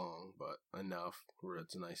 Not too long, but enough where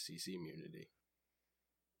it's a nice CC immunity.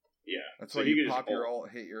 Yeah. That's So why he you can pop just your ult,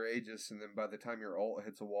 hit your Aegis, and then by the time your ult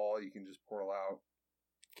hits a wall, you can just portal out.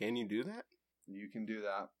 Can you do that? You can do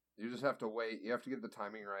that. You just have to wait. You have to get the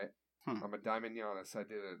timing right. I'm a Diamond Giannis. I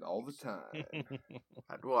did it all the time.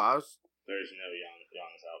 Well, I was. There's no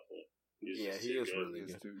Giannis output. He's Yeah, just he too is good.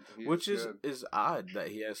 really He Which good. is odd that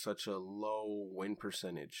he has such a low win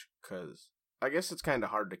percentage, because I guess it's kind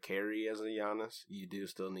of hard to carry as a Giannis. You do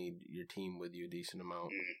still need your team with you a decent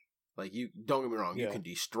amount. Like, you don't get me wrong, you Yeah. can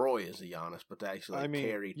destroy as a Giannis, but to actually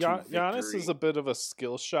carry to Giannis victory. is a bit of a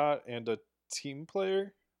skill shot and a team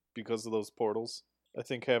player because of those portals. I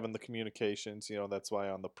think having the communications, that's why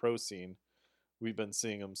on the pro scene, we've been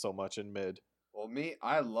seeing him so much in mid. Well,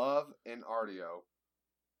 I love Inardio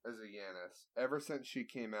as a Giannis. Ever since she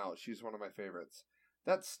came out, she's one of my favorites.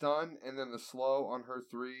 That stun and then the slow on her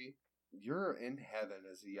 3, you're in heaven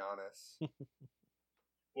as a Giannis.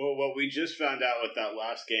 Well, what we just found out with that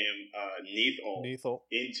last game, Neath ult Neathel.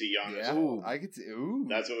 into Giannis. Yeah, Ooh. I get to. Ooh,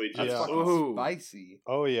 That's what we just that's Yeah. fucking Ooh. spicy.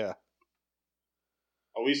 Oh, yeah.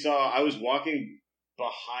 I was walking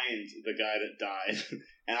behind the guy that died,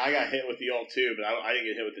 and I got hit with the ult too, but I didn't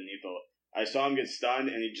get hit with the Neath ult. I saw him get stunned,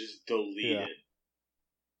 and he just deleted. Yeah.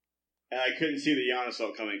 And I couldn't see the Giannis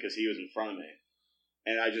ult coming because he was in front of me.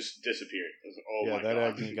 And I just disappeared. I was like, oh yeah, my that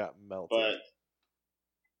god. Agni got melted. But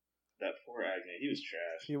that poor Agni, he was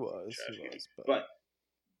trash. he was. Trash He game. was. But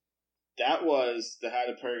that was the Hat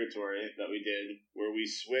of Purgatory that we did, where we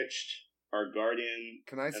switched our Guardian.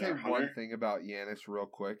 Can I and say our one Hunter. thing about Giannis real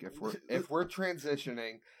quick? If we're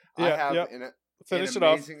transitioning, Yeah, I have yep. an Finish it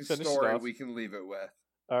off. amazing Finish story it off. we can leave it with.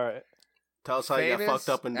 All right. Tell us how you got Famous fucked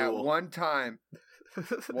up in at duel. one time.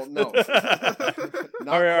 Well, no. all right,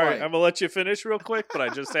 Not I'm quite. gonna let you finish real quick, but I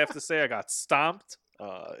just have to say I got stomped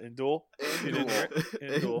in duel. In You didn't hear it?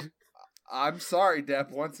 In duel. I'm sorry, Depp,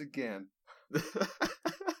 once again.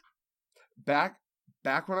 Back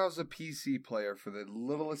when I was a PC player for the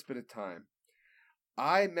littlest bit of time,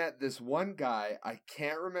 I met this one guy. I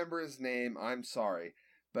can't remember his name. I'm sorry.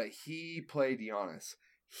 But he played Giannis.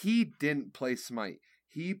 He didn't play Smite.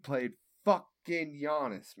 He played fucking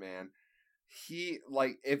Giannis, man.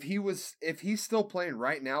 If he's still playing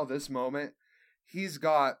right now, this moment, he's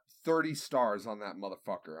got 30 stars on that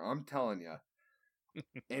motherfucker. I'm telling you.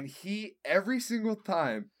 And every single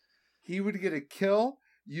time he would get a kill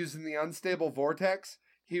using the unstable vortex,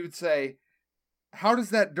 he would say, "How does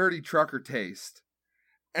that dirty trucker taste?"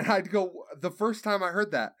 And I'd go, the first time I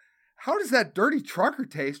heard that, "How does that dirty trucker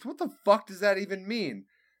taste? What the fuck does that even mean?"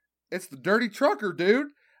 It's the dirty trucker,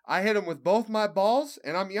 dude. I hit him with both my balls,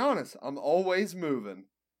 and I'm Giannis. I'm always moving.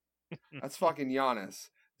 That's fucking Giannis,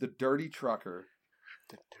 the dirty trucker.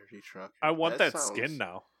 The dirty trucker. I want that sounds- skin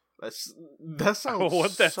now. That sounds I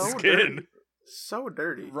want that so skin. dirty. So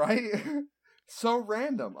dirty. Right? So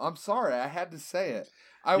random. I'm sorry. I had to say it.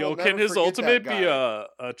 I will Can never his forget ultimate that be guy.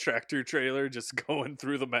 a tractor trailer just going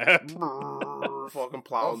through the map? Fucking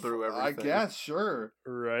plowing through everything. I guess, sure.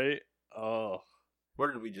 Right? Oh.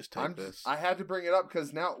 Where did we just take this? I had to bring it up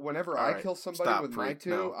because now, whenever All I right, kill somebody stop, with my freak. 2,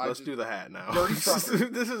 No, I let's just, do the hat now. Dirty trucker.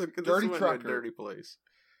 this is Dirty a trucker. dirty place.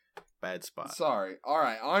 Bad spot. Sorry. All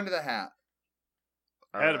right, on to the hat.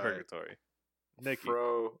 All Out of right. purgatory. Nikki.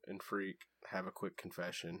 Fro and Freak have a quick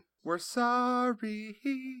confession. We're sorry.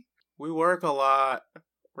 We work a lot.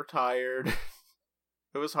 We're tired.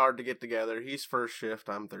 It was hard to get together. He's first shift.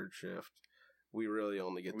 I'm third shift. We really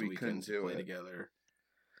only get the We couldn't weekends to do play it. together.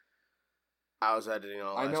 I was editing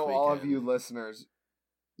all I last know weekend. all of you listeners,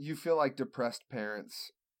 you feel like depressed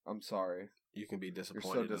parents. I'm sorry. You can be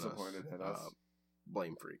disappointed. disappointed in us.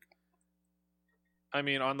 Blame Freak. I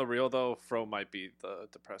mean, on the real though, Fro might be the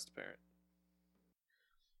depressed parent.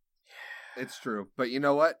 It's true. But you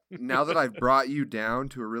know what? Now that I've brought you down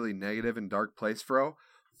to a really negative and dark place, Fro,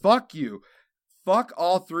 fuck you. Fuck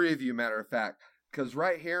all 3 of you, matter of fact. Because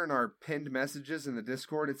right here in our pinned messages in the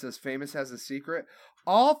Discord, it says Famous has a secret.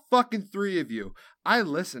 All fucking 3 of you. I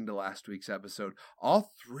listened to last week's episode. All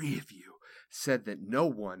 3 of you said that no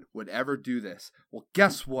one would ever do this. Well,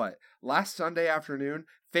 guess what? Last Sunday afternoon,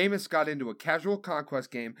 Famous got into a casual conquest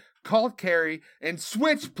game, called carry, and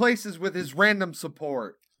switched places with his random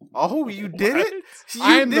support. Oh, you did it? You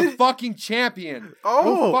I am did the it? fucking champion. Oh.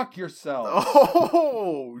 Go fuck yourself.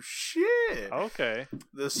 Oh, shit. Okay.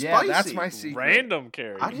 The spicy. Yeah, that's my secret. Random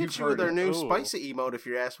carry. I'd You've hit you with heard their it. new Ooh. spicy emote if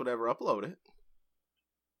your ass would ever upload it.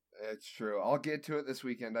 It's true. I'll get to it this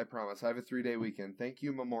weekend, I promise. I have a 3-day weekend. Thank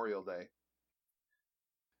you, Memorial Day.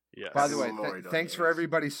 Yes. By the way, Memorial thanks Day. for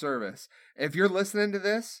everybody's service. If you're listening to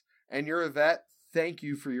this and you're a vet, thank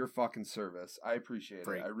you for your fucking service. I appreciate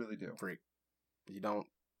Freak. it. I really do. Freak. You don't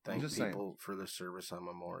thank just people for their service on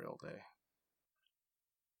Memorial Day.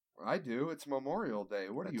 I do. It's Memorial Day.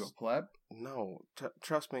 What are you, a That's- pleb? No,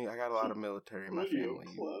 trust me, I got a lot of military in my What are you, family.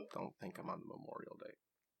 a You pleb? don't think I'm on Memorial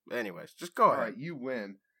Day. Anyways, just go All ahead. right, you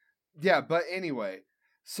win. Yeah, but anyway,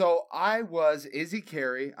 so I was Izzy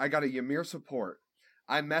Carey. I got a Ymir support.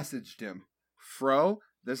 I messaged him, Fro,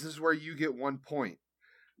 this is where you get 1 point.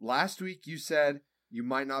 Last week you said you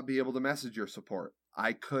might not be able to message your support.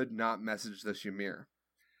 I could not message this Ymir.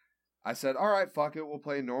 I said, all right, fuck it. We'll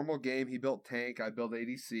play a normal game. He built tank. I built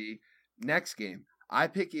ADC. Next game, I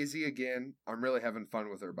pick Izzy again. I'm really having fun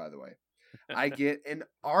with her, by the way. I get an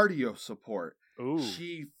Ardio support. Ooh.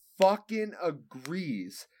 She fucking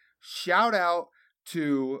agrees. Shout out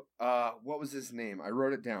to what was his name? I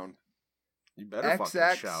wrote it down. You better fucking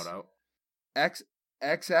XX. shout out.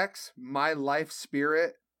 XX My Life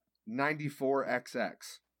Spirit 94XX.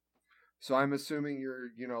 So I'm assuming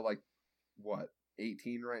you're like what,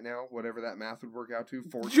 18 right now, whatever that math would work out to.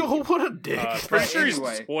 14. Yo, what a dick. Pretty sure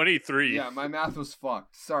anyway. he's 23. Yeah, my math was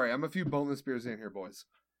fucked. Sorry, I'm a few boneless beers in here, boys.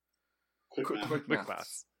 Quick math. Quick Quick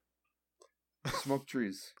maths. maths. Smoked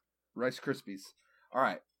trees, Rice Krispies. All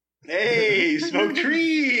right. Hey, smoke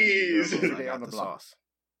trees! Those, I Stay got on the the block. sauce.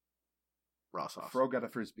 Raw sauce. Fro got a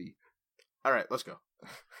frisbee. All right, let's go.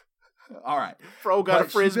 All right. Fro got But a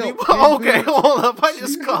she frisbee. built Okay, big hold up. I She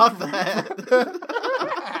just built- caught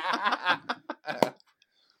that.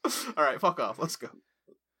 All right, fuck off. Let's go.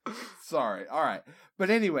 Sorry. All right. But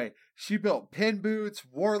anyway, she built pin boots,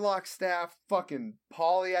 warlock staff, fucking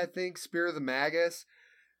Polly, I think, Spear of the Magus.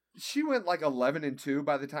 She went like 11-2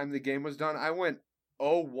 by the time the game was done. I went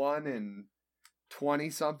 0-1 20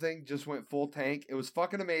 something, just went full tank. It was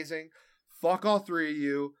fucking amazing. Fuck all three of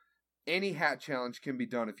you. Any hat challenge can be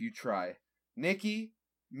done if you try. Nikki,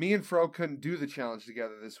 me and Fro couldn't do the challenge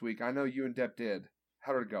together this week. I know you and Depp did.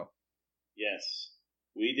 How did it go? Yes,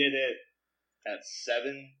 we did it at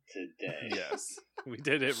 7 today. Yes. We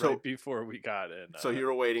did it So- right before we got in. So you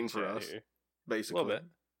were waiting for chat us, here. basically. A little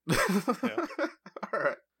bit. Yeah. All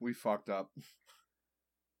right. We fucked up.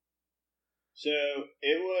 So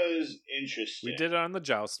it was interesting. We did it on the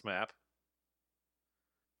joust map.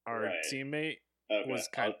 Our Right. teammate Okay, was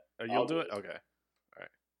kind I'll you'll do do it? it. Okay.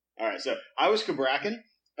 All right, so I was Kabrakan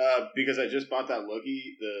because I just bought that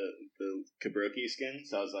Loki, the Kabroki skin.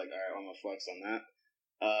 So I was like, all right, I'm gonna flex on that.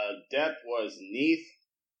 Depp was Neath,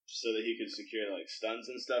 so that he could secure like stuns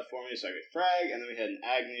and stuff for me, so I could frag. And then we had an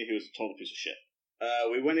Agni who was a total piece of shit.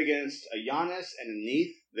 We went against a Giannis and a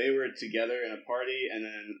Neath. They were together in a party, and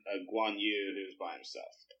then a Guan Yu who was by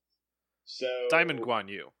himself. So Diamond Guan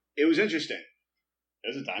Yu. It was interesting.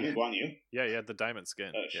 It was a Diamond Guan Yu. Yeah, you had the diamond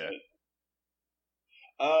skin. Oh yeah. shit.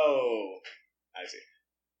 Oh, I see.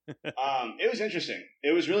 It was interesting.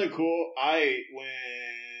 It was really cool. I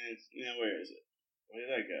went. Where is it? Where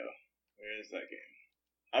did I go? Where is that game?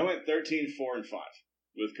 I went 13, 4, and 5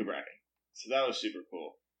 with Kabrakan. So that was super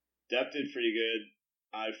cool. Depp did pretty good.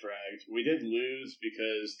 I fragged. We did lose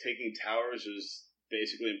because taking towers was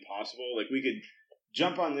basically impossible. Like, we could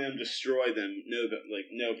jump on them, destroy them,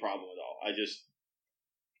 no problem at all. I just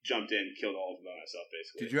jumped in, killed all of them by myself,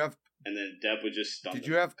 basically. Did you have And then Depp would just stun Did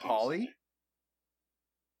them you have constantly. Polly?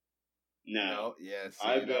 No. Yeah, see,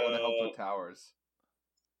 I that would have helped built- with towers.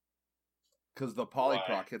 Because the poly Why?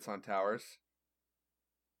 proc hits on towers.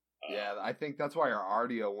 Uh, Yeah, I think that's why our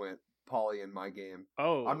Ardio went poly in my game.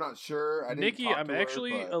 Oh. I'm not sure. I didn't Nikki, talk I'm to her,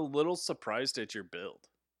 actually but- a little surprised at your build.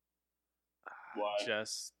 Why?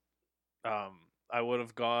 Just I would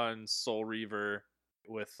have gone Soul Reaver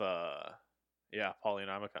with Polynomicon.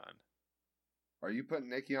 Are you putting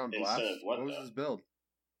Nikki on Instead blast? of what, was though? his build?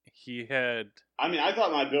 He had I mean, I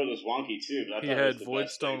thought my build was wonky too, but I he thought had it was the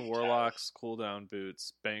best thing Voidstone for Warlocks, cooldown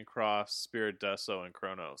boots, Bancroft, Spirit Deso, and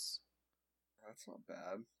Chronos. That's not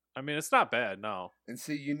bad. I mean, it's not bad, no. And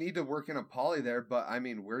see, you need to work in a poly there, but I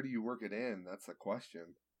mean, where do you work it in? That's the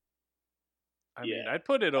question. I mean, Yeah. I'd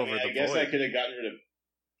put it I over mean, I the guess Void I could have gotten rid of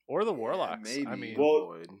or the Warlocks. I maybe. mean, Well,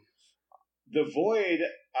 Void. the Void.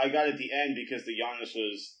 I got at the end because the Giannis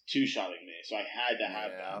was two-shotting me, so I had to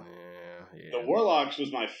have Yeah. that. Yeah. The Warlocks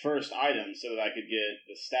was my first item so that I could get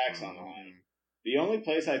the stacks on the line. The only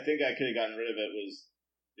place I think I could have gotten rid of it was,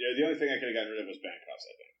 the only thing I could have gotten rid of was Bancrofts,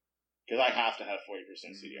 I think. Because I have to have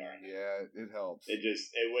 40% CDR. Yeah, it helps. It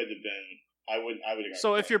wouldn't have been, I would have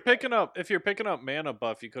so if you're picking up mana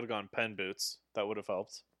buff, you could have gone Pen Boots. That would have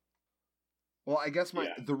helped. Well, I guess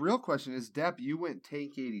Yeah. the real question is, Depp, you went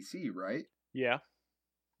tank ADC, right? Yeah.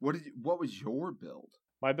 What was your build?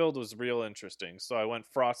 My build was real interesting. So I went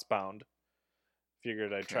Frostbound.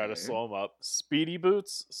 Figured I'd try to Okay. slow him up. Speedy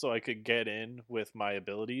Boots, so I could get in with my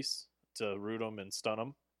abilities to root him and stun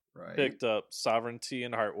him. Right. Picked up Sovereignty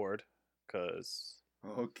and Heart Ward, because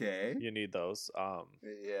Okay. you need those.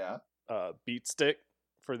 Yeah. Beat Stick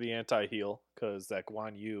for the anti-heal, because that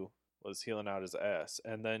Guan Yu was healing out his ass.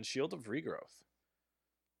 And then Shield of Regrowth.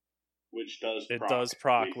 Which does It proc, does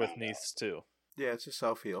proc we with found out. Neiths too. Yeah, it's a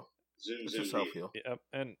self heal. Zoom, It's zoom, a self neat. heal. Yep,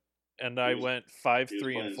 and I was- went 5, he was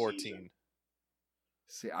 3, and playing 14. Zoom.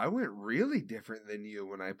 See, I went really different than you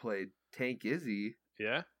when I played Tank Izzy,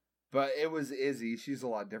 Yeah? but it was Izzy. She's a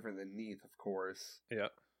lot different than Neith, of course. Yeah.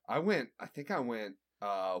 I think I went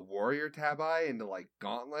Warrior Tabai into like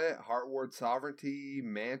Gauntlet, Heartward Sovereignty,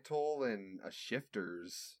 Mantle, and a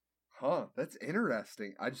Shifters. Huh, that's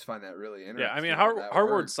interesting. I just find that really interesting. Yeah, I mean, that Heartward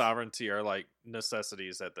works. Sovereignty are like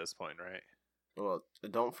necessities at this point, right? Well,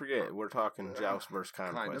 don't forget, we're talking Joust versus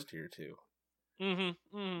kind Conquest of. here, too.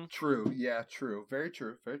 Mm-hmm. True, yeah, true. Very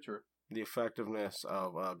true, very true. The effectiveness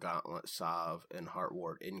of Gauntlet, Sov, and Heart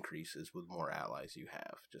Ward increases with more allies you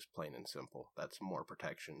have. Just plain and simple. That's more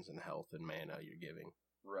protections and health and mana you're giving.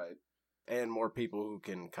 Right. And more people who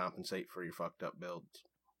can compensate for your fucked up builds.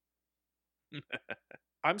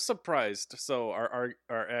 I'm surprised. So our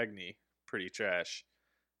Agni, pretty trash,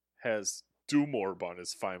 has Doomorb on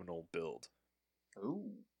his final build.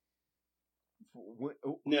 Ooh.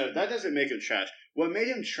 No, that doesn't make him trash. What made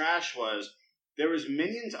him trash was there was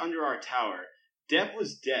minions under our tower. Depp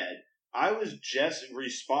was dead. I was just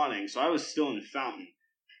respawning, so I was still in Fountain.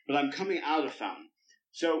 But I'm coming out of Fountain.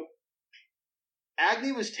 So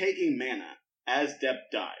Agni was taking mana as Depp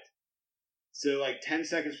died. So like 10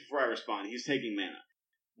 seconds before I respawn, he's taking mana.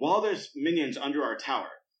 While there's minions under our tower,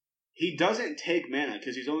 he doesn't take mana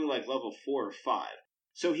because he's only like level 4 or 5.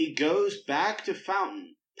 So he goes back to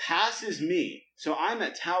Fountain, passes me, so I'm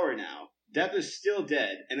at tower now. Depp is still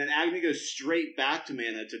dead, and then Agni goes straight back to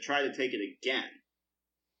mana to try to take it again.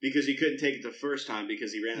 Because he couldn't take it the first time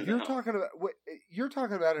because he ran out of health. You're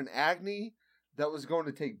talking about an Agni that was going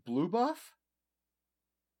to take blue buff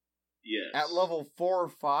Yes. at level 4 or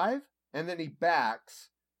 5, and then he backs.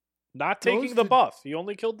 Not Goes taking the to- buff. He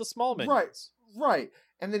only killed the small minions. Right.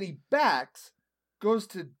 And then he backs, goes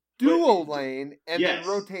to duo But- lane, and Yes.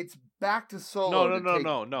 then rotates back to solo. to take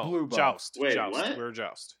No. Blue buff. Joust. Wait, Joust. what? We're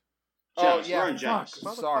Joust. Oh Joust, we're yeah, on fuck. Joust.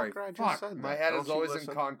 I'm sorry. Motherfucker, I just Fuck. said My that. head Don't is you always listen?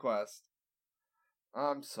 in Conquest.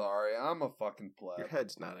 I'm sorry. I'm a fucking pleb. Your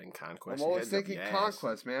head's not in Conquest. I'm your always head's up thinking your ass.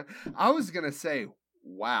 Conquest, man. I was gonna say,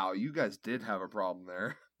 wow, you guys did have a problem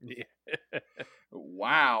there. Yeah.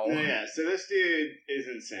 Wow. No, yeah, so this dude is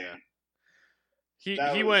insane. Yeah. He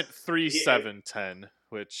That he was- went 3-7-10,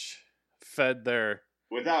 which fed their.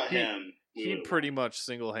 Without He- him, we He would've pretty won. much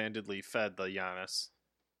single-handedly fed the Giannis.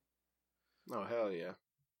 Oh, hell yeah.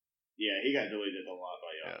 Yeah, he got deleted a lot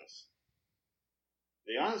by Yeah. Giannis.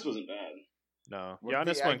 The Giannis wasn't bad. No, What did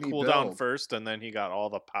Giannis the went Agni cooldown build? first, and then he got all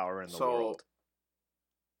the power in the So- world.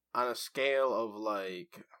 On a scale of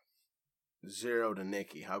like 0 to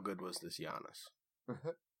Nikki, how good was this Giannis?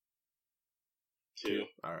 2.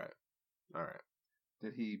 All right.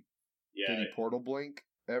 Did he Yeah. portal blink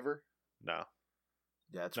ever? No,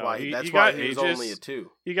 Yeah, that's No, why. he That's got why he was Aegis. only a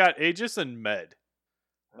 2. he got Aegis and Med.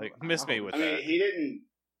 Like, miss me with I that. mean, he didn't.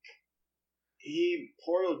 He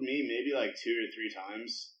portaled me maybe like 2 or 3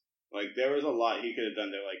 times. Like, there was a lot he could have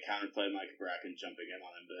done to like counterplay Mike Bracken jumping in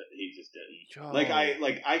on him, but he just didn't.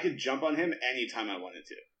 Yo. I could jump on him anytime I wanted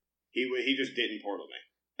to. He just didn't portal me.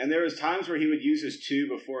 And there was times where he would use his 2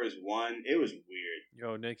 before his 1. It was weird.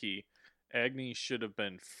 Yo, Nikki, Agni should have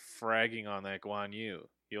been fragging on that Guan Yu.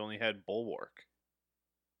 He only had Bulwark.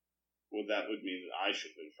 Well, that would mean that I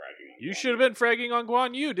should have been fragging on You Guan should have been fragging on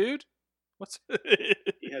Guan Yu, dude. What's?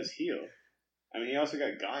 He has heal. I mean, he also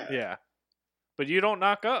got Gaia. Yeah, but you don't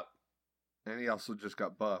knock up. And he also just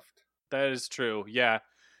got buffed. That is true. Yeah,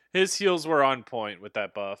 his heals were on point with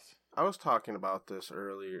that buff. I was talking about this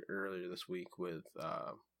earlier this week with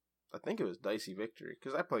I think it was Dicey Victory,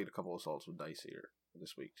 because I played a couple assaults with Dicey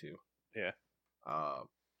this week too. Yeah.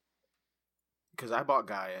 Because I bought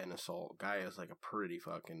Gaia in Assault. Gaia is like a pretty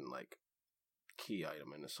fucking like key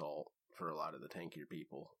item in Assault for a lot of the tankier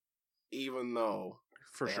people, even though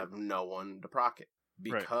For they sure. have no one to proc it,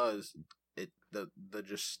 Right. because the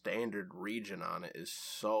just standard region on it is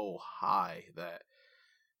so high that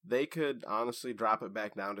they could honestly drop it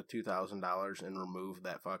back down to $2,000 and remove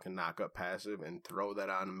that fucking knockup passive and throw that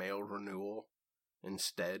on mail renewal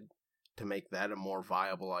instead to make that a more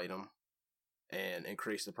viable item and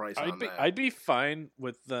increase the price on that. I'd be fine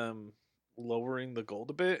with them lowering the gold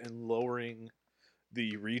a bit and lowering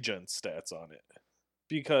the regen stats on it,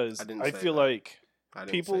 because I didn't I say feel that. like I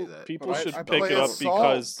didn't say that. People But should I pick play it up assault.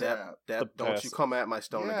 because Dep, the don't you passive. come at my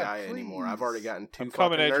Stone Yeah, Guy anymore. I've already please. gotten 2 I'm fucking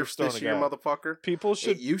coming at your nerfs this Stone year, Guy. motherfucker. people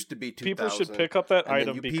should It used to be 2,000. people should pick up that and then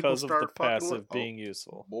item you people because of the start fucking passive with- being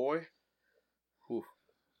useful. Boy. Whew.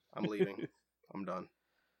 I'm leaving. I'm done.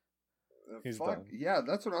 He's Fuck. done. Yeah,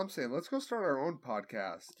 that's what I'm saying. Let's go start our own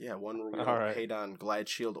podcast. Yeah, one where we All don't right. hate on Glide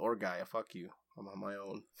Shield or Gaia. Fuck you. I'm on my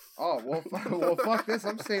own. Oh, well, well, fuck this.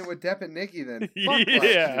 I'm staying with Depp and Nikki then. Fuck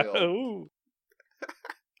Yeah. Blackfield. Ooh.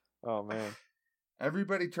 Oh man.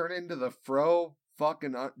 Everybody turn into the Fro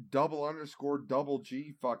fucking double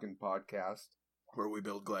G fucking podcast. Where we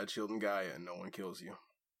build Glad Shield and Gaia and no one kills you.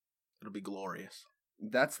 It'll be glorious.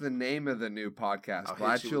 That's the name of the new podcast. I'll hit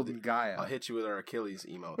Glad you Shield with and Gaia. I'll hit you with our Achilles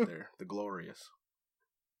emote there. The glorious.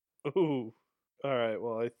 Ooh. All right.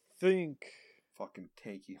 Well, I think Fucking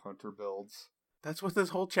tanky hunter builds. That's what this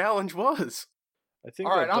whole challenge was. All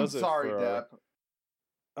All right, that I'm does it sorry, for our- Depp.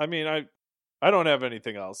 I mean, I don't have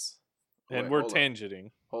anything else, and Wait, we're hold up.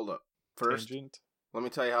 tangenting. Hold up. First, Tangent. let me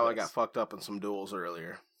tell you how I Yes. got fucked up in some duels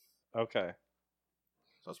earlier. Okay.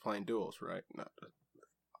 So I was playing duels, right? No,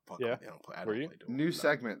 fuck, Yeah. I don't play, I Were don't you? play duels. New No.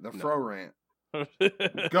 segment, the No. Fro rant.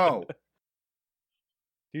 Go.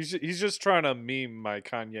 He's just trying to meme my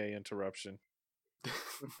Kanye interruption.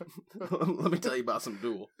 Let me tell you about some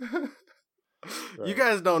duel. You Right.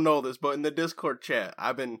 guys don't know this, but in the Discord chat,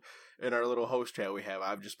 I've been in our little host chat we have.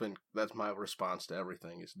 I've just been. That's my response to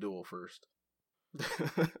everything. It's duel first.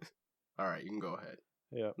 All right, you can go ahead.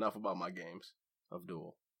 Yeah. Enough about my games of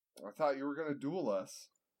duel. I thought you were gonna duel us.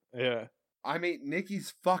 Yeah. I mean,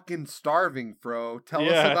 Nikki's fucking starving, Fro. Tell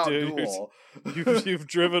Yeah, us about dude. duel. You've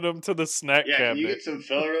driven him to the snack Yeah, can cabinet. you get some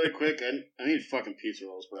filler really quick? I need fucking pizza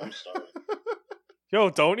rolls, bro. I'm starving. Yo,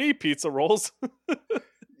 don't eat pizza rolls.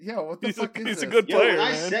 Yeah, what the He's a- fuck is he's a this? good Yo, player, when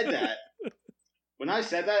I man.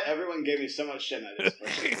 said that, everyone gave me so much shit. And I just,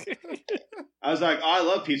 I was like, "Oh, I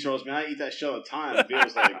love pizza rolls, man. I eat that shit all the time." And Bill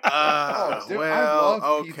was like, Oh, dude, I well,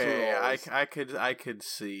 love pizza okay. rolls. I could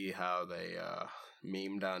see how they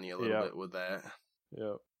memed on you a little Yeah. bit with that.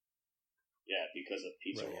 Yep. "Yeah, because of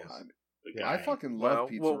pizza Right, rolls." The Yeah. I guy. fucking Well, love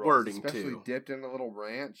pizza well, rolls, wording, especially too. dipped in a little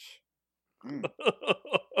ranch.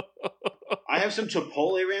 I have some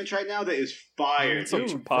Chipotle ranch right now that is fire. Some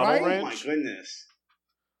dude. Chipotle right? Oh my ranch? goodness.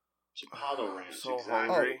 Chipotle ranch. So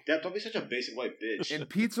exactly. hungry. Dep, don't be such a basic white bitch. And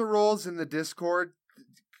pizza rolls in the Discord.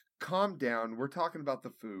 Calm down. We're talking about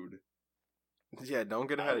the food. Yeah, don't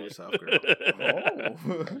get ahead of yourself, girl.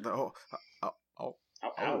 Oh. Oh, oh,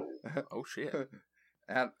 Ow. oh, shit.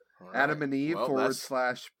 At All Adam right. and Eve Well,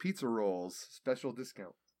 / pizza rolls special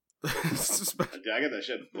discount. that's- Dude, I got that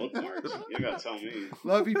shit bookmarked. You gotta tell me.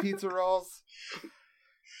 Love you, pizza rolls.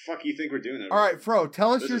 Fuck you think we're doing it? All right, Fro,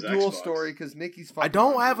 tell us This your is duel Xbox. story because Nikki's fucking. I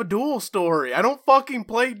don't have a duel story. I don't fucking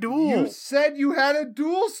play duel. You said you had a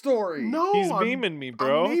duel story. No, He's I'm, memeing me,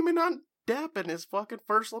 bro. I'm memeing on Depp and his fucking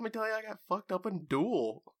first. Let me tell you, I got fucked up in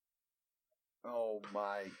duel. Oh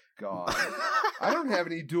my god. I don't have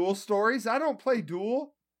any duel stories. I don't play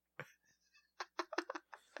duel.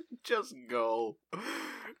 Just go.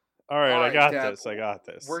 All right, All I right, got Deb, this. I got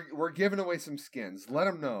this. We're giving away some skins. Let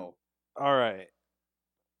them know. All right.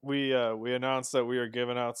 We announced that we are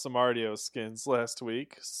giving out some Artio skins last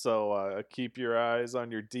week, so keep your eyes on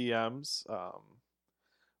your DMs.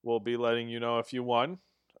 We'll be letting you know if you won.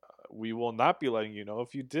 We will not be letting you know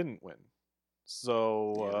if you didn't win.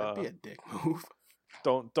 So Yeah, that'd be a dick move.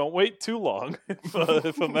 don't wait too long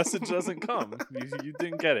if a message doesn't come. You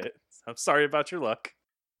didn't get it. I'm sorry about your luck.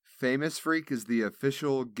 Famous Freak is the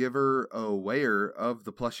official giver awayer of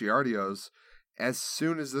the plushie Artios. As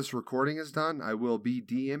soon as this recording is done, I will be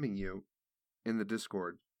DMing you in the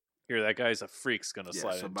Discord. Here, that guy's a freak's gonna Yeah,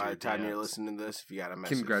 slide so into by your the time you're DMs. listening to this, if you got a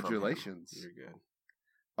message, from him, Congratulations. you're good.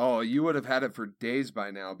 Oh, you would have had it for days by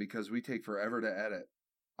now because we take forever to edit.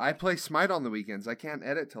 I play Smite on the weekends. I can't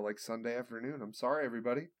edit till like Sunday afternoon. I'm sorry,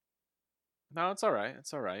 everybody. No, it's all right.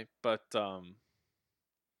 It's all right. But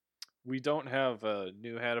we don't have a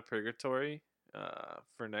new Hat of Purgatory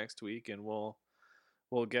for next week, and we'll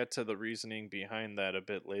get to the reasoning behind that a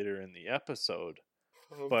bit later in the episode.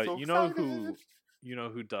 But so you know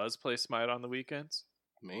excited. who does play Smite on the weekends?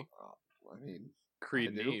 Me? I mean, Creed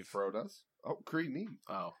I and do. Eve. Fro does. Oh, Creed and Eve.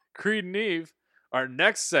 Oh. Creed and Eve. Our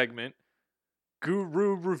next segment,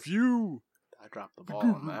 Guru Review. I dropped the ball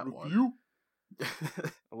on that one. You.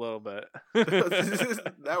 A little bit.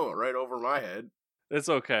 That went right over my head. It's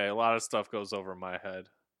okay. A lot of stuff goes over my head.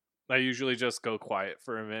 I usually just go quiet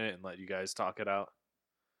for a minute and let you guys talk it out.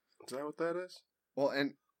 Is that what that is? Well,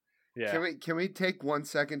 and Yeah. can we take 1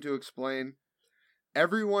 second to explain?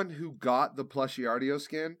 Everyone who got the plushie Artio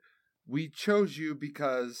skin, we chose you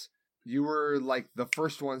because you were like the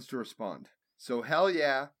first ones to respond. So hell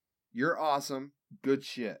yeah, you're awesome. Good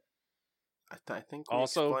shit. I think we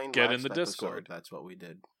Also, explained get in last the episode Discord. That's what we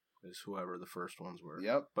did. Is whoever the first ones were.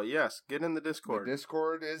 Yep. But yes, get in the Discord. The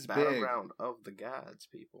Discord is big. Battleground of the Gods,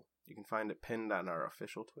 people. You can find it pinned on our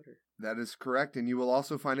official Twitter. That is correct, and you will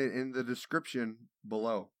also find it in the description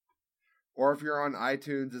below. Or if you're on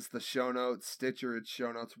iTunes, it's the show notes, Stitcher, it's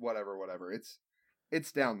show notes, whatever.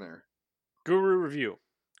 It's down there. Guru Review.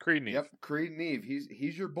 Creed Neve. Yep, Creed Neve.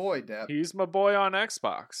 He's your boy, Depp. He's my boy on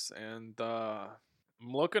Xbox, and I'm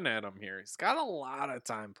looking at him here. He's got a lot of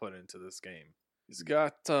time put into this game. He's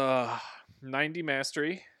got 90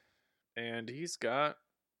 mastery, and he's got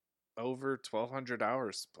over 1,200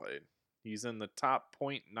 hours played. He's in the top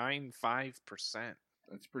 0.95%.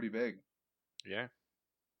 That's pretty big. Yeah.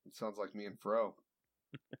 It sounds like me and Fro.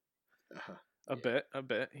 A bit.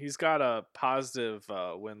 He's got a positive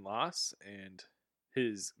win-loss, and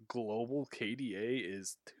his global KDA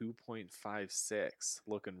is 2.56,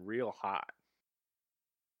 looking real hot.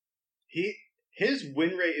 His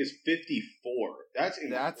win rate is 54. That's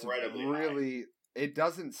incredibly high. Really. It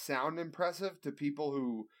doesn't sound impressive to people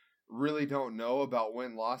who really don't know about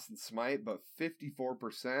win-loss and Smite, but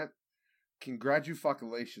 54%.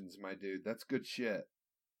 Congratulations, my dude. That's good shit.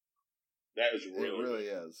 That is It really really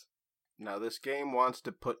good. is. Now, this game wants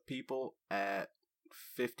to put people at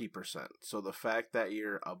 50%. So the fact that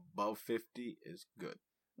you're above 50 is good.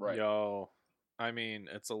 Right. Yo, I mean,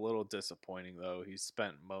 it's a little disappointing, though. He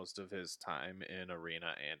spent most of his time in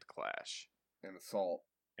Arena and Clash. And Assault.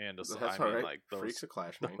 And That's I all mean, right. like, Freaks of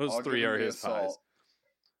Clash, man. those I'll three give him are the his pies. Assault.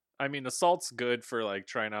 I mean, Assault's good for, like,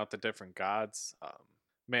 trying out the different gods.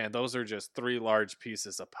 Man, those are just three large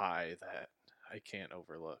pieces of pie that I can't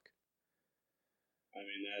overlook. I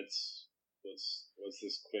mean, that's what's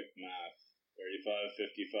this quick math? 35,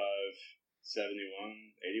 55, 71,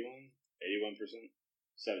 81, 81%,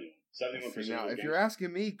 71, 71%. Now, if of you're games.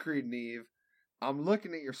 asking me, Creed Neve, I'm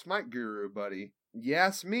looking at your Smite Guru, buddy. You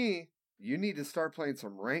ask me, you need to start playing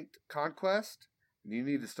some ranked Conquest, and you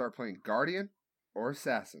need to start playing Guardian or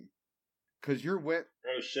Assassin. Because your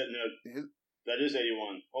Oh shit, no, that is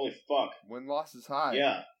 81. Holy fuck. win-loss is high.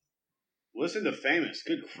 Yeah. Listen to Famous.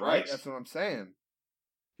 Good Christ. Right? That's what I'm saying.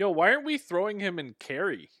 Yo, why aren't we throwing him in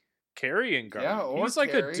carry? Carry and guard. Yeah, or He's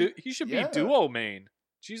like carry. he should Yeah. be duo main.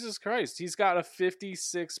 Jesus Christ. He's got a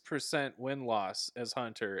 56% win-loss as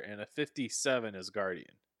Hunter and a 57 as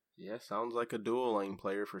Guardian. Yeah, sounds like a dual lane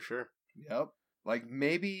player for sure. Yep. Like,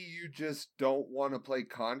 maybe you just don't want to play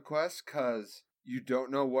Conquest because you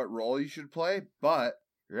don't know what role you should play, but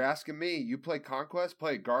you're asking me, you play Conquest,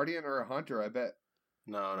 play a Guardian or a Hunter, I bet.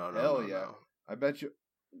 No. Hell yeah. No. I bet you.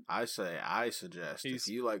 I suggest He's- if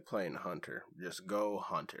you like playing Hunter, just go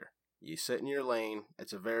Hunter. You sit in your lane.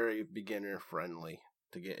 It's a very beginner friendly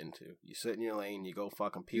to get into. You sit in your lane, you go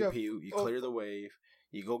fucking pew Yeah. pew, you clear the wave,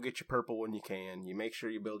 you go get your purple when you can, you make sure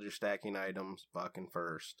you build your stacking items fucking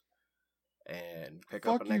first, and pick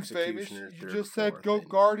up Fuck an you, Famous. executioner. You third or just said fourth, go and-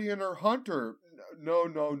 Guardian or Hunter.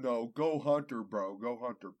 No. Go Hunter, bro. Go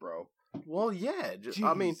Hunter, bro. Well, yeah.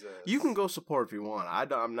 I mean, Jesus. you can go support if you want.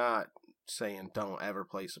 I'm not saying don't ever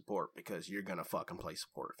play support because you're gonna fucking play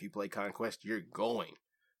support. If you play Conquest, you're going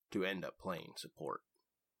to end up playing support.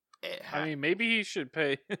 I mean, maybe he should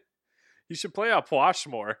pay. He should play Apwash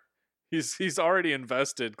more. He's already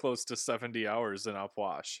invested close to 70 hours in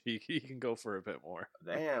Apwash. He can go for a bit more.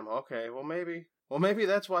 damn. Okay. Well, maybe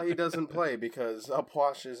that's why he doesn't play because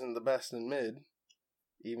Upwash isn't the best in mid,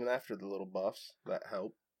 even after the little buffs that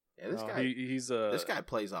help. Yeah, this No, guy. This guy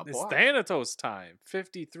plays It's Upwash. Thanatos time.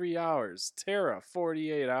 53 hours. Terra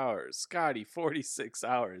 48 hours. Scotty 46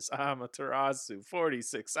 hours. Amaterasu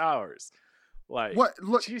 46 hours. Like What?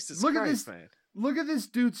 Look, Jesus look Christ, at this. man. Look at this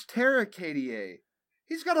dude's Terra KDA.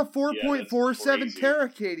 He's got a Yeah, 4.47 that's crazy. Terra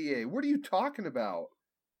KDA. What are you talking about?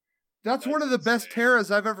 That's one That's of the best insane.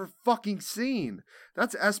 Terras I've ever fucking seen.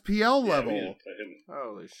 That's SPL Yeah, level. we need to put him.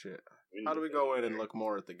 Holy shit. We need How do to we put go him in and there. look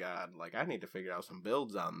more at the god? Like, I need to figure out some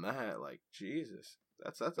builds on that. Like, Jesus.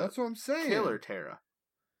 That's That's what I'm saying. killer Terra.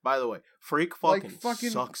 By the way, Freak Like fucking, fucking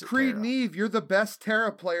sucks at Creed Terra. Neve, you're the best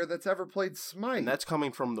Terra player that's ever played Smite. And that's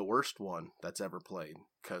coming from the worst one that's ever played.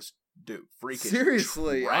 Because, dude, Freak is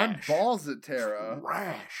Seriously, I'm trash. balls at Terra.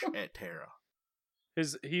 Trash at Terra.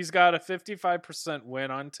 He's got a 55% win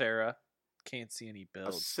on Terra. Can't see any A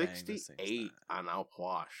builds. Dang, this thing's 68 not- on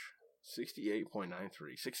Outwash.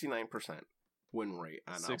 68.93. 69% win rate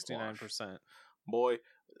on 69%. Boy,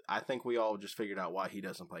 I think we all just figured out why he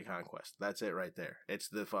doesn't play Conquest. That's it right there. It's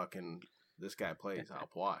the fucking... This guy plays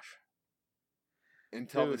Outwash.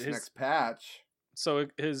 Until Dude, this his- next patch. So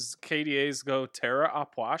his KDAs go Terra,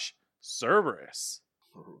 Apwash, Cerberus.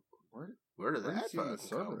 Where did Where do you that see him in fucking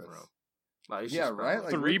come Cerberus? from? No, he's Yeah, just right?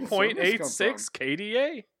 balance. Like, where'd the service 3.86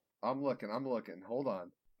 KDA? I'm looking. Hold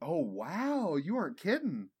on. Oh, wow. You weren't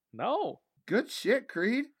kidding. No. Good shit,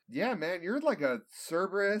 Creed. Yeah, man. You're like a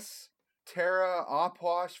Cerberus, Terra,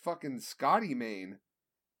 Opwash, fucking Scotty main.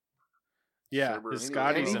 Yeah, Cerberus. his And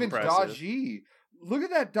Scotty's and even impressive. Daji. Look at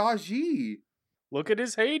that Daji. Look at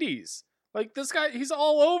his Hades. Like, this guy, he's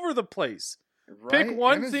all over the place. Right? Pick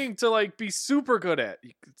one And his- thing to, like, be super good at.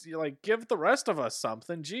 You like, give the rest of us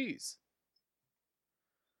something. Jeez.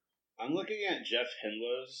 I'm looking at Jeff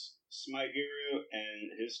Hindlow's Smite Guru,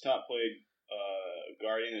 and his top played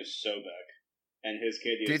Guardian is Sobek, and his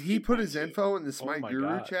KD. Did is he put his 2.2. info in the Smite my Guru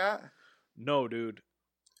God. chat? No, dude.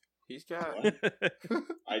 He's got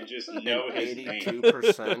I just an know his name.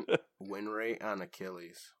 82% win rate on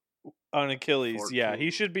Achilles. On Achilles, yeah. He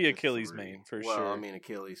 14 should be to Achilles 3. main, for well, sure. I mean,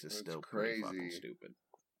 Achilles is That's still pretty fucking crazy. stupid.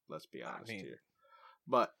 Let's be honest mean- here.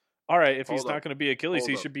 But All right, if he's Hold not up. going to be Achilles, Hold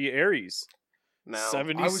he up. should be Ares. now,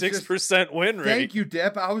 76% win rate. Thank you,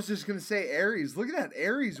 Depp. I was just going to say Ares. Look at that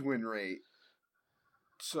Ares win rate.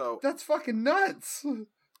 so That's fucking nuts.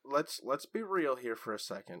 let's be real here for a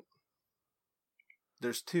second.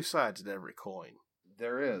 There's two sides to every coin.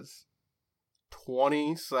 There is.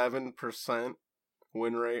 27%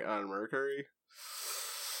 win rate on Mercury.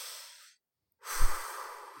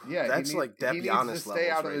 Yeah, That's he like Depp he needs Giannis to stay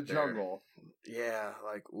out of levels the right there. jungle. Yeah,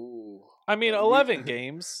 like ooh. I mean, 11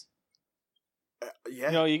 games. Yeah,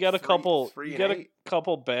 You know, you got a couple. three You and got a eight.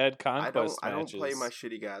 couple bad I conquest don't matches. play my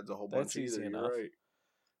shitty gods a whole That's bunch easy either. enough. You're right.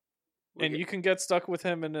 Look And at you can get stuck with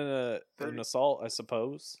him in an 30 assault, I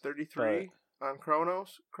suppose. 33 on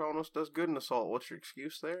Kronos. Kronos does good in assault. What's your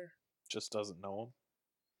excuse there? Just doesn't know him.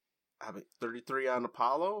 I mean, 33 on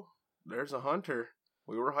Apollo. There's a hunter.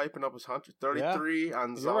 We were hyping up his hunter. 33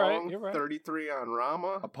 on You're right, Zong. you're right. 33 on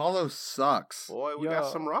Rama. Apollo sucks. Boy, we Yeah,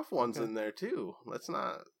 got some rough ones okay. in there too. Let's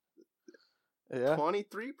not. Yeah.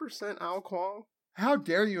 23% Ao Kwang. How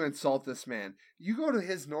dare you insult this man? You go to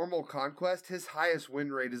his normal conquest, his highest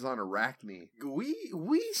win rate is on Arachne. We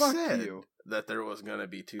Fuck said you. that there was gonna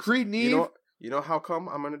be two. Creed You Neve, know how come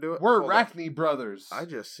I'm gonna do it? we're Hold on. Arachne brothers. I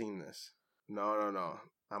just seen this. No.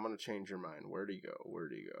 I'm gonna change your mind. Where'd he go? Where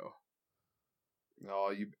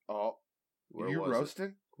you was it?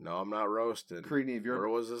 roasting? No, I'm not roasted. Creed Neve, Where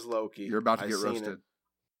was his Loki? you're about to I get seen roasted. it.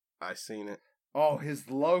 I seen it. Oh, his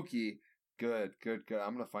Loki. Good.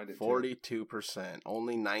 I'm gonna find it. 42%.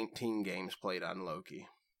 Only 19 games played on Loki.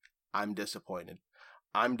 I'm disappointed.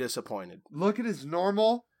 Look at his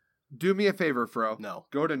normal. Do me a favor, Fro. No.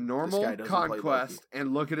 Go to normal guy doesn't play conquest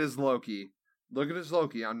and look at his Loki. Look at his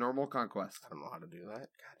Loki on normal conquest. I don't know how to do that.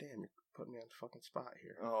 God damn, you're putting me on the fucking spot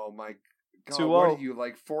here. Oh my god, 2-0. what are you,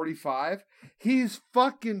 like 45? He's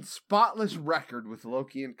fucking spotless record with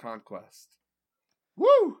Loki and Conquest.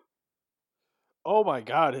 Woo! Oh my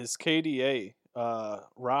god, his KDA.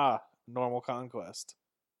 Ra, normal conquest.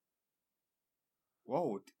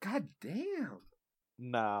 Whoa, god damn.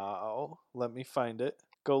 Now, let me find it.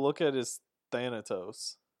 Go look at his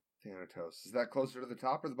Thanatos. Thanatos. Is that closer to the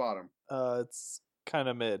top or the bottom? It's kind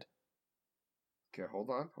of mid. Okay, hold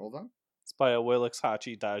on. It's by a Willix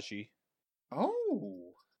Hachi Daji.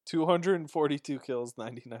 Oh. 242 kills,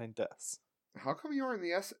 99 deaths. How come you aren't in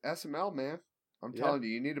the SML, man? I'm Yeah. telling you,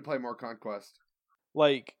 you need to play more Conquest.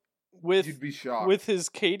 Like, You'd with be shocked. with his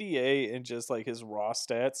KDA and just like his raw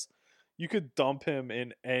stats, you could dump him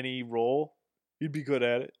in any role. He'd be good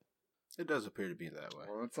at it. It does appear to be that way.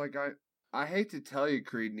 Well, it's like I hate to tell you,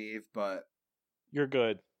 Creed Neve, but You're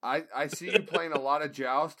good. I see you playing a lot of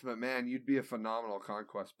Joust, but man, you'd be a phenomenal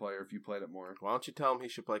Conquest player if you played it more. Why don't you tell him he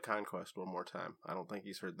should play Conquest one more time? I don't think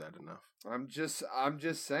he's heard that enough. I'm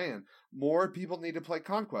just saying, more people need to play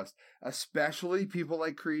Conquest, especially people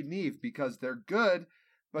like Creed Neve, because they're good,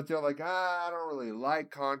 but they're like, I don't really like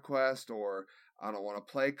Conquest, or I don't want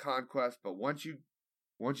to play Conquest. But once you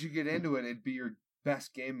get into it, it'd be your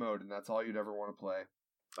best game mode, and that's all you'd ever want to play.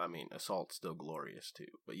 I mean, Assault's still glorious too,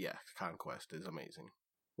 but yeah, Conquest is amazing.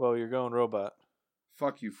 Well, you're going robot.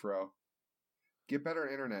 Fuck you, Fro. Get better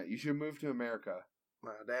internet. You should move to America.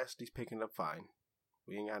 My Audacity's picking up fine.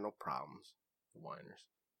 We ain't got no problems. The whiners.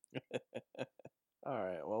 All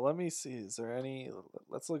right. Well, let me see. Is there any?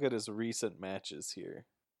 Let's look at his recent matches here.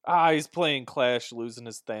 He's playing Clash, losing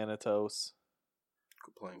his Thanatos.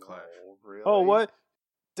 Quit playing Clash. Oh, really? Oh, what?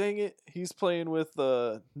 Dang it! He's playing with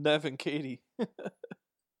Nev and Katie. Yeah,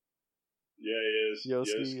 he is.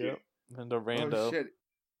 Yoski, yep. And a rando. Oh shit!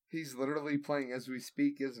 He's literally playing as we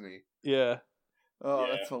speak, isn't he? Yeah. Oh,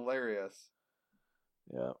 Yeah. that's hilarious.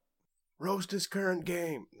 Yeah. Roast his current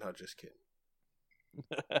game. No, just kidding.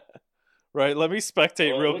 Right. Let me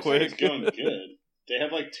spectate Well, it real looks like quick. it's going good. They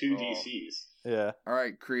have like 2 Oh. DCs. Yeah. All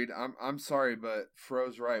right, Creed. I'm sorry, but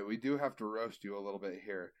Fro's right. We do have to roast you a little bit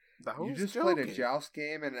here. You just played a Joust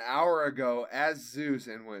game an hour ago as Zeus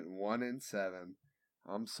and went 1-7.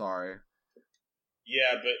 I'm sorry.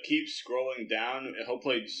 Yeah, but keep scrolling down, and he'll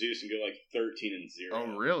play Zeus and go like 13-0.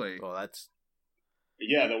 Oh, really? Well, that's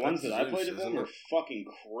Yeah, the ones that That's I played Zeus, with him isn't are fucking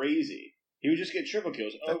crazy. He would just get triple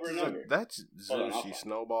kills over and over. That's Hold on, Zeus. I'll You find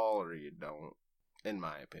snowball or you don't, in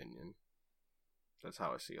my opinion. That's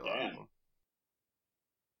how I see a lot of Damn. them.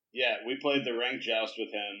 Yeah, we played the ranked joust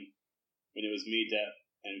with him when it was me, Depp,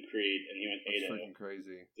 and Creed, and he went That's 8-0. freaking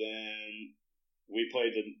crazy. Then we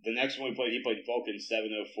played the next one we played. He played Vulcan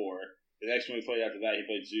 7-0-4. The next one we played after that, he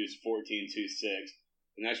played Zeus 14-2-6.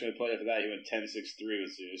 The next one we played after that, he went 10-6-3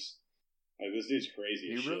 with Zeus. Like, this dude's crazy.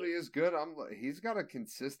 He as shit. really is good. He's got a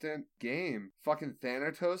consistent game. Fucking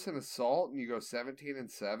Thanatos and Assault, and you go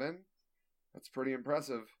 17-7. That's pretty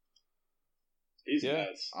impressive. He's Yeah.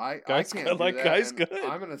 nuts. I Guy's can't good, do like, that, guy's and good.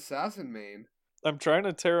 I'm an assassin main. I'm trying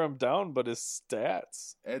to tear him down, but his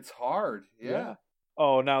stats. It's hard. Yeah.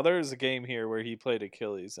 Oh, now there's a game here where he played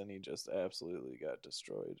Achilles and he just absolutely got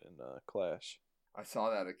destroyed in Clash. I saw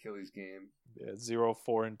that Achilles game. Yeah,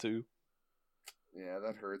 0-4-2. Yeah,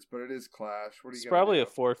 that hurts, but it is Clash. What are It's you gonna probably do? a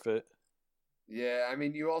forfeit. Yeah, I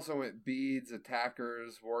mean, you also went Beads,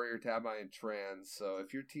 Attackers, Warrior, Tabi, and Trans, so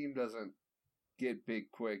if your team doesn't get big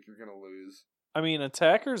quick, you're gonna lose. I mean,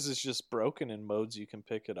 Attackers is just broken in modes you can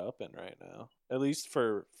pick it up in right now. At least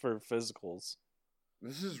for physicals.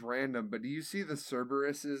 This is random, but do you see the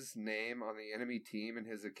Cerberus's name on the enemy team in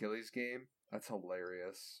his Achilles game? That's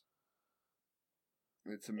hilarious.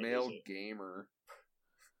 It's a What male is it? gamer.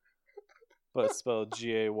 But spelled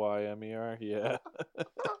Gaymer, yeah.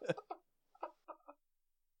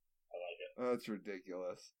 I like it. That's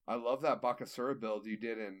ridiculous. I love that Bakasura build you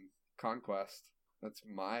did in Conquest. That's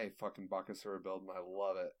my fucking Bakasura build, and I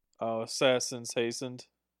love it. Oh, Assassins Hastened.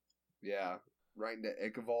 Yeah, right into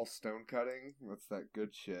Ichabal stone cutting. That's that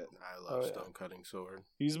good shit. I love Oh, yeah. stone cutting sword.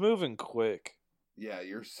 He's moving quick. Yeah,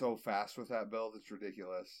 you're so fast with that build. It's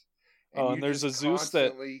ridiculous. Oh, and you there's just a Zeus that-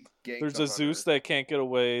 constantly gank There's the a Zeus hunter. that can't get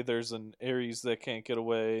away. There's an Ares that can't get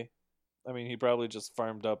away. I mean, he probably just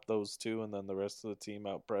farmed up those two, and then the rest of the team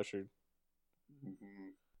out pressured.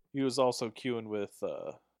 Mhm. He was also queuing with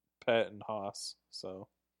Pat and Haas, so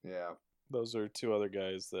Yeah. those are two other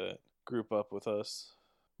guys that group up with us.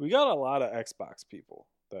 We got a lot of Xbox people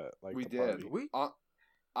that like We to did. party.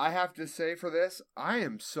 I have to say for this, I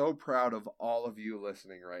am so proud of all of you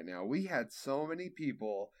listening right now. We had so many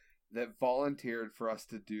people that volunteered for us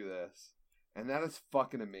to do this, and that is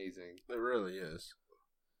fucking amazing. It really is.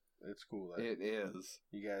 It's cool that It is.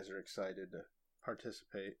 you guys are excited to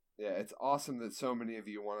participate. Yeah, it's awesome that so many of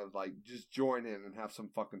you want to like just join in and have some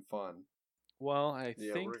fucking fun. Well, I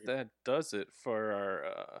Yeah, think we're- that does it for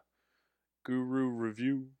our Guru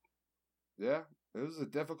review. Yeah, it was a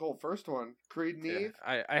difficult first one. Creed Yeah, Neve.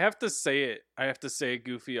 I have to say it. I have to say it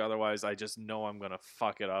goofy, otherwise I just know I'm gonna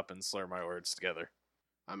fuck it up and slur my words together.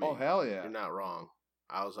 I mean, Oh hell yeah! you're not wrong.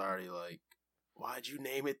 I was already like, why'd you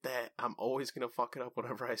name it that? I'm always going to fuck it up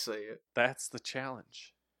whenever I say it. That's the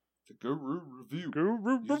challenge. The Guru review.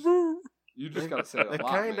 Guru You just- review. You just gotta say it a It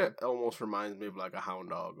lot, kind man. of almost reminds me of like a hound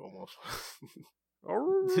dog, almost.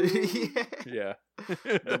 Yeah.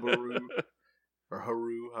 The Baru. Or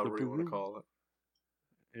Haru, however you want Baru. to call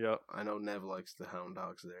it. Yep. I know Nev likes the hound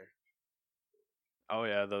dogs there. Oh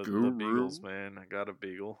yeah, the Guru. beagles, man. I got a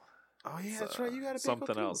beagle. Oh yeah, It's, that's right. You got a something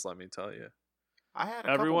beagle, too. else. Let me tell you. I had a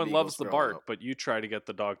couple Everyone loves beagles the growing bark, up. but you try to get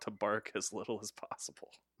the dog to bark as little as possible.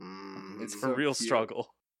 Mhm. It's It's so a real cute.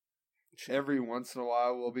 struggle. Every once in a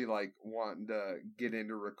while, we'll be like wanting to get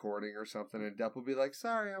into recording or something, and Depp will be like,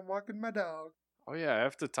 "Sorry, I'm walking my dog." Oh yeah, I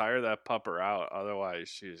have to tire that pupper out, otherwise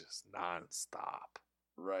she's just nonstop.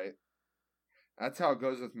 Right. That's how it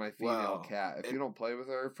goes with my female Well, cat. If it- you don't play with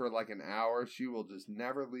her for like an hour, she will just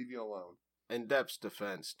never leave you alone. In Depp's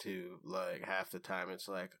defense, too, like half the time it's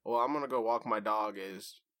like, well, I'm gonna go walk my dog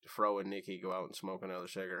as Fro and Nikki go out and smoke another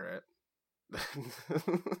cigarette.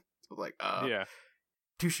 Like, Yeah.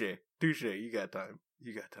 touche, you got time.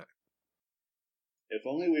 If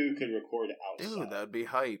only we could record outside. Dude, that'd be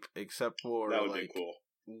hype, except for, that would like, be cool.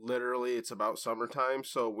 literally it's about summertime,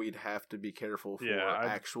 so we'd have to be careful for Yeah, I'd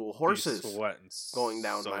actual Be horses sweating going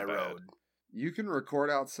down so my bad. road. You can record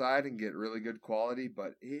outside and get really good quality,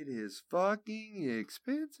 but it is fucking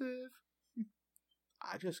expensive.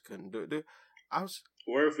 I just couldn't do it, dude. I was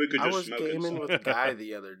Or if we could I just was smoke gaming inside. with a guy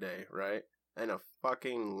the other day, right? And a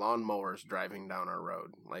fucking lawnmower's driving down our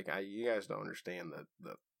road. Like, you guys don't understand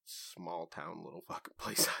the small town little fucking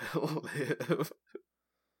place I live.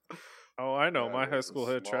 Oh, I know. Yeah, my it high is a school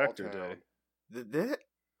had small tractor town. day.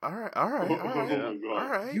 All right. Oh my God. All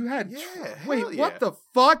right. You had hell wait, yeah. what the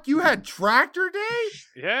fuck? You had tractor day?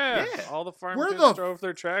 Yeah, Yeah. all the farm Where kids the- drove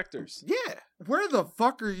their tractors. Yeah. Where the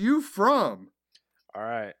fuck are you from? All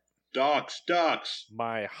right. Ducks.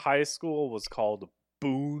 My high school was called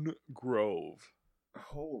Boone Grove.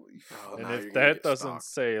 Holy Oh, fuck. And now you're if gonna that get doesn't stalked.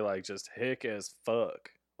 say like just hick as fuck,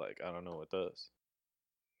 like I don't know what does.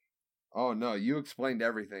 Oh no, you explained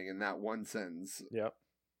everything in that one sentence. Yep.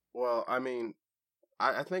 Well, I mean,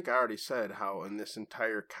 I think I already said how in this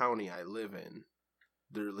entire county I live in,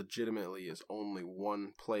 there legitimately is only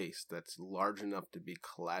one place that's large enough to be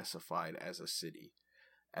classified as a city.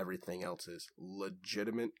 Everything else is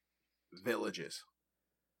legitimate villages.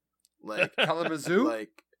 Like Kalamazoo?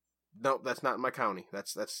 like no, that's not in my county.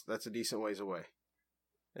 That's a decent ways away.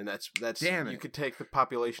 And that's Damn it. you could take the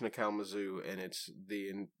population of Kalamazoo and it's the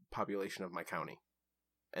population of my county.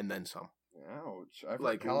 And then some. Ouch. I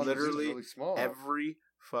Like, Kalamazoo's literally really small. Every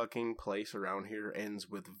fucking place around here ends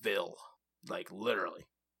with "ville," like literally,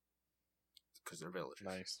 because they're villages.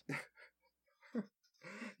 Nice.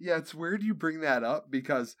 Yeah, it's weird you bring that up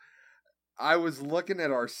because I was looking at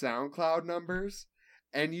our SoundCloud numbers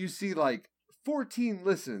and you see like 14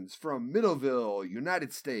 listens from Middleville,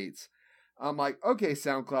 United States. I'm like, okay,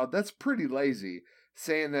 SoundCloud, that's pretty lazy.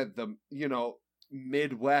 Saying that the,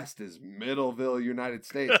 Midwest is Middleville, United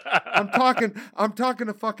States. I'm talking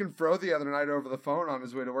to fucking Fro the other night over the phone on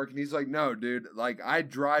his way to work, and he's like, no, dude, like I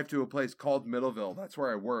drive to a place called Middleville. That's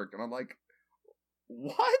where I work. And I'm like,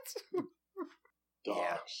 what?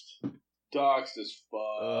 Doxed. Doxed as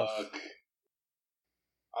fuck.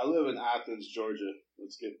 I live in Athens, Georgia.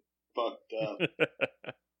 Let's get fucked up.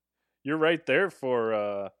 You're right there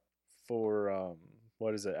for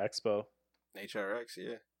what is it, Expo? HRX,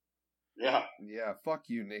 yeah. Yeah. Yeah, fuck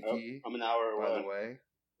you, Nikki. I'm an hour away. By the way.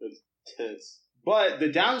 It's tits. But the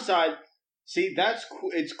downside, see, that's cool.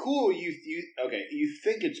 It's cool. You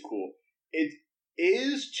think it's cool. It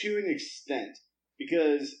is to an extent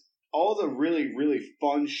because all the really, really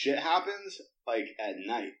fun shit happens like at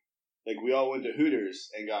night. Like we all went to Hooters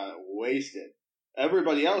and got wasted.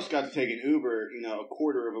 Everybody else got to take an Uber, a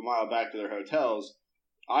quarter of a mile back to their hotels.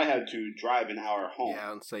 I had to drive an hour home.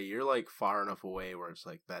 Yeah, and say you're like far enough away where it's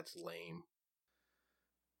like that's lame.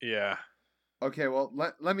 Yeah. Okay, well,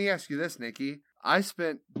 let me ask you this, Nikki. I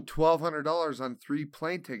spent $1,200 on 3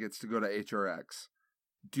 plane tickets to go to HRX.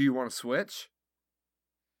 Do you want to switch?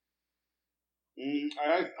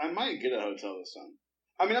 I might get a hotel this time.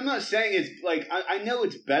 I mean, I'm not saying it's like I know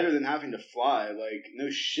it's better than having to fly. Like, no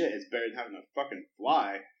shit, it's better than having to fucking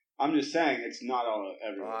fly. I'm just saying it's not all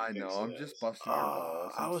everyone. I know. I'm just busting your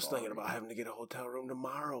balls. I I'm was sorry. thinking about having to get a hotel room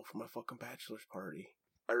tomorrow for my fucking bachelor's party.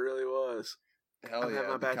 I really was. Hell I've yeah, had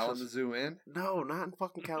my the bachelor's- Kalamazoo Inn. No, not in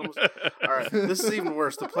fucking Kalamazoo. All right, this is even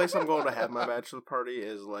worse. The place I'm going to have my bachelor party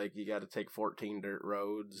is like you got to take 14 dirt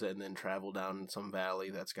roads and then travel down some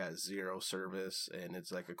valley that's got 0 service, and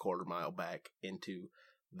it's like a quarter mile back into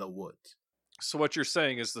the woods, So what you're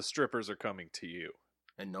saying is the strippers are coming to you.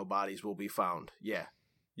 and no bodies will be found. Yeah,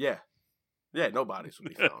 no bodies will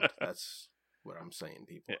be found. That's what I'm saying,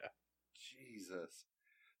 people. Yeah. Jesus.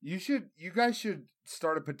 You guys should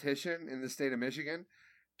start a petition in the state of Michigan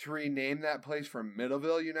to rename that place from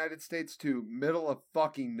Middleville, United States to Middle of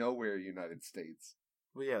fucking Nowhere, United States.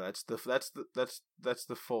 Well, yeah, that's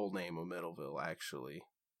the full name of Middleville, actually.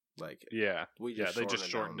 Like, Yeah. we Yeah, just they just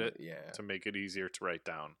shortened shortened it Yeah, to make it easier to write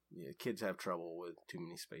down. yeah. Kids have trouble with too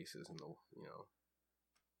many spaces, and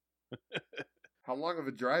How long of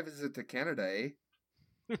a drive is it to Canada,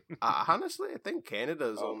 eh? honestly, I think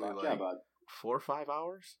Canada's only fuck like yeah, bud. 4 or 5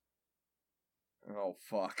 hours. Oh,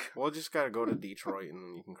 fuck. Well, just gotta go to Detroit and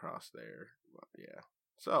then you can cross there. But, yeah.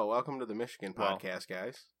 So, welcome to the Michigan Well, podcast,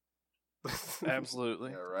 guys.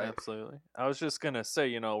 Absolutely. Yeah, right. Absolutely. I was just going to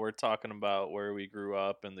say, we're talking about where we grew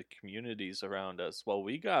up and the communities around us. Well,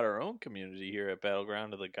 we got our own community here at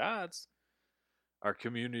Battleground of the Gods, our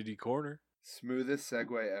community corner. Smoothest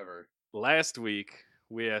segue ever. Last week,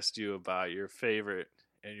 we asked you about your favorite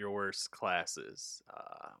and your worst classes.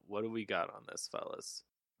 What do we got on this, fellas?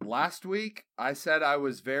 Last week, I said I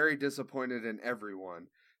was very disappointed in everyone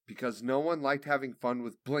because no one liked having fun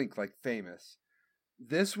with Blink like Famous.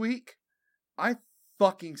 This week, I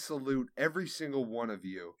fucking salute every single one of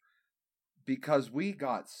you because we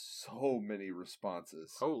got so many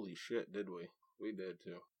responses. Holy shit, did we? We did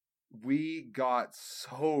too. We got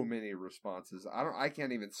so many responses. I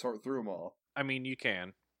can't even sort through them all. I mean, you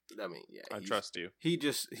can. I mean, yeah. I trust you.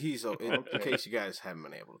 He's, in Okay. case you guys haven't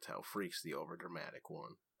been able to tell, Freak's the overdramatic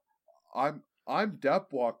one. I'm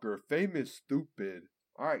Depp Walker, Famous stupid.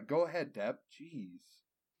 All right, go ahead, Depp.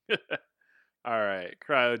 Jeez. All right,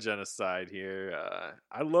 cryogenocide here.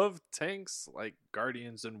 I love tanks like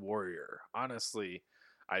Guardians and Warrior. Honestly,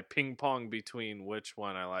 I ping pong between which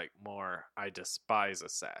one I like more. I despise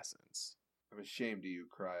assassins. I'm ashamed of you,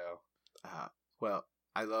 Cryo. Well,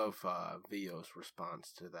 I love Vio's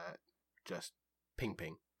response to that. Just ping,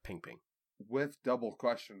 ping, ping, ping. With double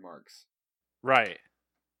question marks. Right,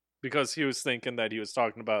 because he was thinking that he was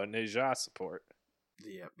talking about Neja support.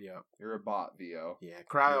 Yep. You're a bot, Vio. Yeah,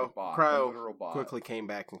 You're a bot, a literal Cryo bot. quickly came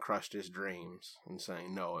back and crushed his dreams and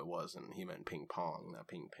saying, no, it wasn't. He meant ping pong, not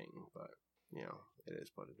ping ping. But, it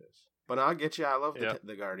is what it is. But I'll get you. I love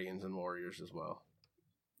the Guardians and Warriors as well.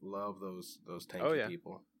 Love those tanky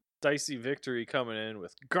people. Dicey Victory coming in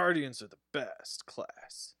with Guardians are the best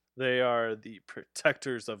class. They are the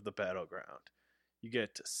protectors of the battleground. You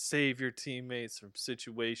get to save your teammates from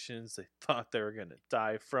situations they thought they were going to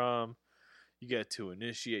die from. You get to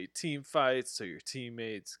initiate team fights so your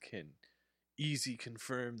teammates can easy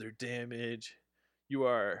confirm their damage. You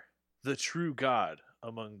are the true god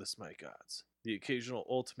among the Smite gods. The occasional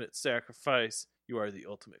ultimate sacrifice. You are the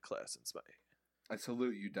ultimate class in Smite. I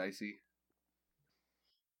salute you, Dicey.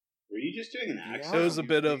 Were you just doing an accent? It was a you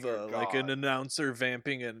bit being of your like an god. announcer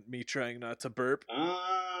vamping and me trying not to burp.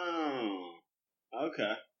 Oh,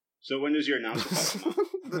 okay. So when does your announcer pack come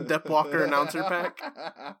out? The Depp Walker announcer pack.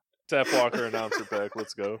 Tap Walker announcer pack.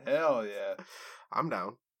 Let's go. Hell yeah. I'm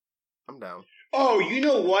down. Oh, you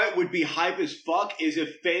know what would be hype as fuck is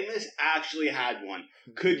if Famous actually had one.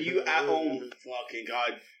 Could you? Oh fucking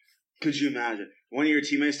god! Could you imagine one of your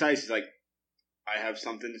teammates dies? He's like, "I have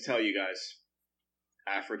something to tell you guys.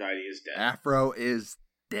 Aphrodite is dead." Afro is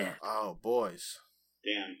dead. Oh, boys.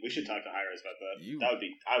 Damn, we should talk to Hi-Rez about that. You- That would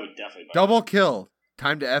be. I would definitely. Buy Double kill.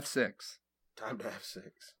 Time to F6. Time to have 6.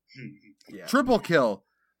 that. Yeah. Triple kill.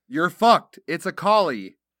 You're fucked. It's a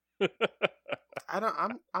collie.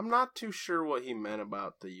 I'm not too sure what he meant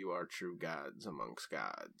about the you are true gods amongst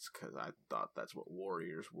gods, because I thought that's what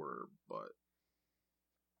warriors were, but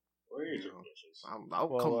Warriors are you know, bitches. I'll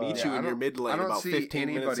Well, come meet you I in your don't- mid I lane don't about see 15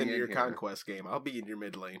 minutes anybody into in your here. conquest game. I'll be in your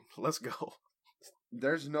mid lane. Let's go.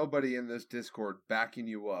 There's nobody in this Discord backing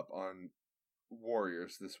you up on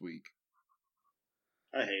Warriors this week.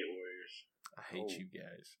 I hate Warriors. I hate Oh. you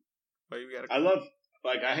guys. But you gotta. I love.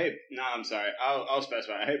 Like I hate. No, I'm sorry. I'll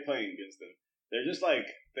specify. I hate playing against them. They're just like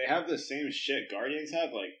they have the same shit Guardians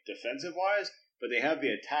have, like defensive wise, but they have the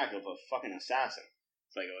attack of a fucking assassin.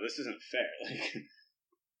 It's like, oh, this isn't fair.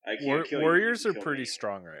 Like, I can't kill you, Warriors you are can kill pretty me.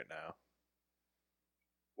 strong right now.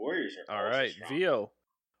 Warriors are All also right, strong. Vio,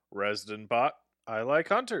 Resident Bot. I like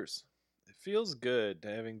hunters. It feels good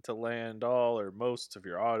having to land all or most of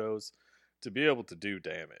your autos to be able to do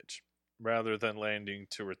damage, rather than landing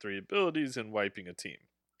 2 or 3 abilities and wiping a team.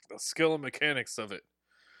 The skill and mechanics of it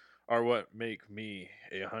are what make me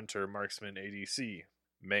a hunter marksman ADC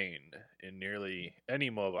main in nearly any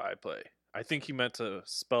MOBA I play. I think he meant to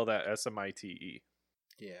spell that SMITE.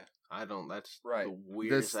 Yeah, I don't. That's Right. the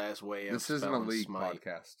weirdest ass way of This isn't a spelling league Smite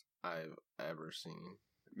podcast. I've ever seen.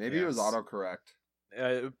 Maybe it was Yes. autocorrect.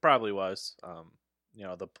 It probably was,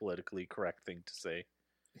 the politically correct thing to say.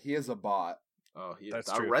 He is a bot. Oh, he's That's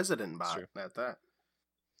a true. resident That's bot true. at that.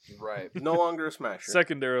 Right. No longer a smasher.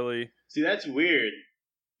 Secondarily, See, that's weird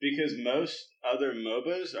because most other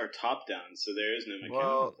MOBAs are top down, so there is no mechanical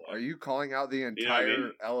Well, play. Are you calling out the know what I entire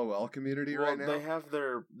mean? LOL community Well, right now? they have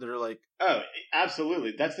they're like, Oh,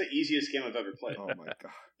 absolutely. That's the easiest game I've ever played. Oh my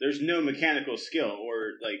god. There's no mechanical skill,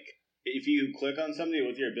 or like if you click on somebody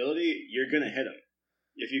with your ability, you're gonna hit them.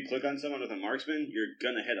 If you click on someone with a marksman, you're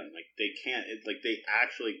gonna hit them. Like they can't. It's like they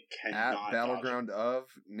actually At cannot. dodge. Battleground of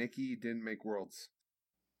Nikki didn't make worlds.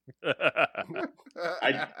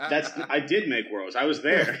 I did make worlds. I was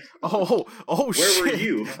there. oh Where shit. were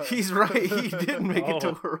you? He's right. He didn't make it to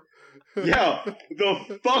Oh. work. Yo,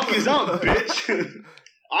 the fuck is up, bitch?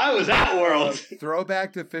 I was at Worlds.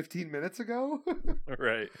 Throwback to 15 minutes ago?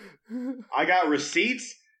 right. I got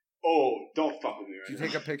receipts. Oh, don't fuck with me right Did you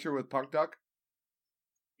now. take a picture with Punk Duck?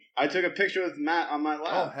 I took a picture with Matt on my Oh,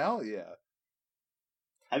 lap. hell yeah.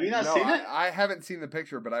 Have you not No, seen it? I haven't seen the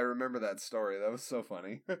picture, but I remember that story. That was so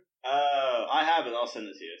funny. I have it. I'll send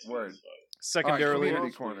it to you. It's funny Word. as fuck. Secondarily,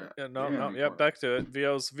 community corner. yeah, no, Community yep, corner. back to it.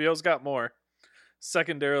 Vio's got more.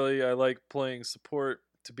 Secondarily, I like playing support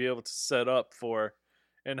to be able to set up for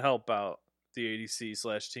and help out the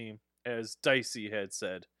ADC/team. As Dicey had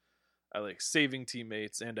said, I like saving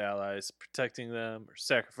teammates and allies, protecting them, or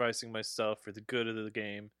sacrificing myself for the good of the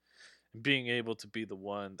game, and being able to be the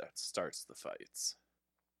one that starts the fights.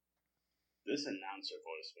 This announcer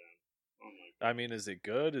voice, man. Oh my god. I mean, is it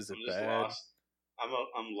good? Is it I'm just bad? lost.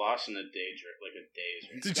 I'm lost in a day jerk, like a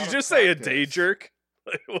daze. Right Did gotta you just say a practice. day jerk?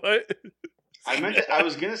 Like what? I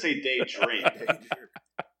was gonna say daydream.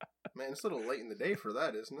 Man, it's a little late in the day for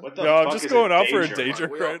that, isn't it? What the No, I'm fuck just is going out for a daydream? day Come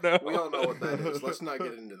on, drink right now. We all know what that is. Let's not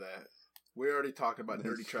get into that. We already talked about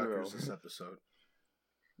dirty That's truckers true. this episode.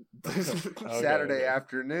 Saturday okay.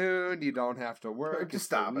 afternoon, you don't have to work. Just It's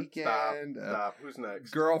stop the it. Stop. weekend. Stop. Who's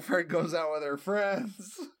next? Girlfriend goes out with her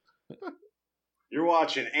friends. You're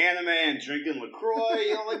watching anime and drinking LaCroix.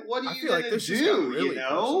 You know, like, what are I you feel gonna like this do? just got really you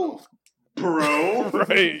know, personal. bro.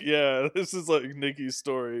 Right, yeah. This is like Nikki's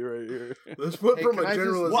story right here. Let's put Hey, from can a I just-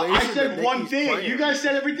 generalization. Well, I said to one Nikki's thing. plan. You guys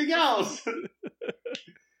said everything else.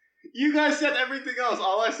 You guys said everything else.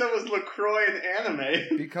 All I said was LaCroix and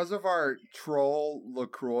anime. Because of our troll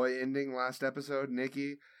LaCroix ending last episode,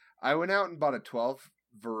 Nikki, I went out and bought a 12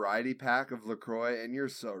 variety pack of LaCroix, and you're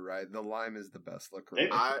so right. The lime is the best LaCroix. They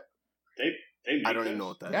make I don't even those. know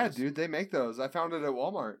what that is. Yeah, dude, they make those. I found it at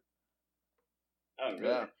Walmart. Oh, really?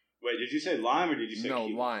 Yeah. Wait, did you say lime or did you say No,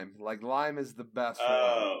 key lime. Like, lime is the best one.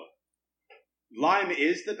 Oh. Lime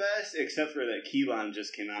is the best, except for that key lime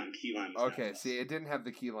just came out, and key lime is Okay, not see, it didn't have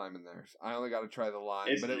the key lime in there. I only got to try the lime,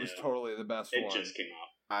 It's but it was new. totally the best It one. just came out.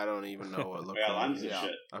 I don't even know what LaCroix Yeah, lime's the is.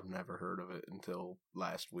 shit. I've never heard of it until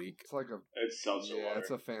last week. It's like a It's seltzer water. it's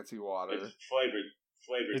a fancy water. It's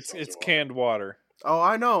flavored It's seltzer water. canned water. Oh,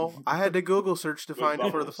 I know. I had to Google search to With find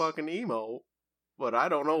it for the bubbles. fucking emo, but I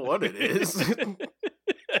don't know what it is.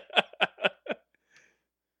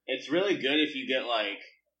 It's really good if you get like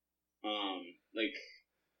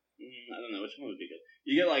I don't know which one would be good.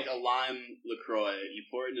 You get like a lime LaCroix, you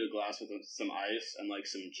pour it into a glass with some ice and like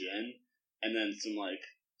some gin, and then some like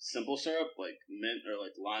simple syrup, like mint or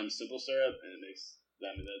like lime simple syrup, and it makes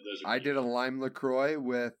those. Are I did a lime LaCroix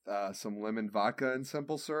with some lemon vodka and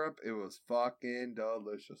simple syrup. It was fucking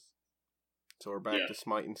delicious. So we're back Yeah. to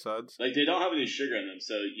Smite and Suds. Like they don't have any sugar in them,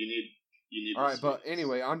 so you need. All the right, but sweetness.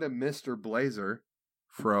 anyway, on to Mr. Blazer.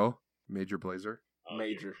 Fro, Major Blazer. Oh,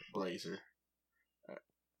 Major you're Blazer.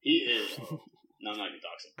 He is. No, I'm not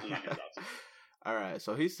gonna dox him. All right,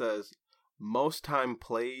 so he says, most time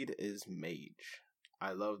played is Mage.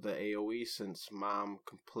 I love the AoE since mom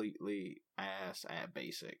completely ass at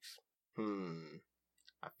basics.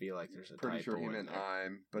 I feel like there's a Pretty typo sure he in meant there.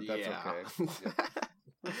 I'm, but that's okay.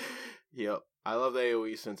 Yep. Yep. I love the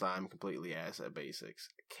AoE since I'm completely ass at basics.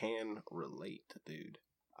 Can relate, dude.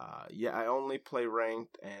 Yeah, I only play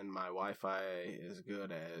ranked, and my Wi-Fi is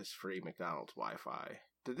good as free McDonald's Wi-Fi.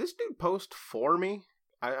 Did this dude post for me?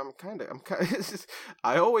 I'm kind of.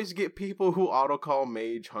 I always get people who auto call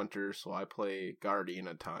Mage Hunter, so I play Guardian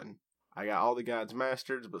a ton. I got all the gods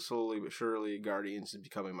mastered, but slowly but surely, Guardians is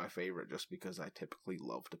becoming my favorite just because I typically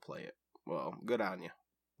love to play it. Well, good on you.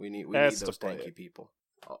 We need Has to those play tanky it. people.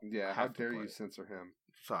 Yeah, I how have to dare play you it. censor him?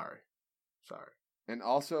 Sorry. And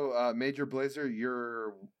also, Major Blazer,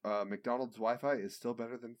 your McDonald's Wi-Fi is still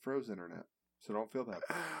better than Fro's internet, so don't feel bad.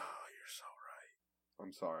 Oh, you're so right.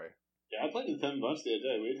 I'm sorry. Yeah, I played with him once the other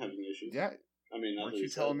day. We didn't have any issues. Yeah, I mean, not weren't that you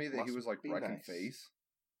he telling said. me that he Must was like be wrecking nice. face?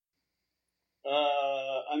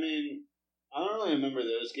 I mean, I don't really remember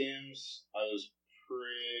those games. I was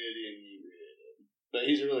pretty inebriated, but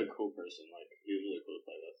he's a really cool person. Like he was really cool to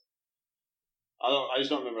play with. I just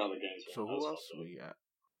don't remember how the games were. So That was who else also- we got?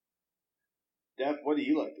 Deb, what do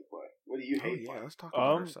you like to play? What do you Oh hate yeah, playing? let's talk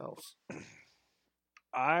about Um, ourselves.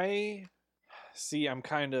 I see. I'm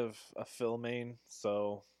kind of a Phil main,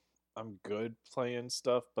 so I'm good playing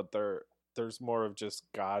stuff. But there's more of just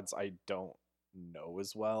gods I don't know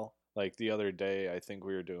as well. Like the other day, I think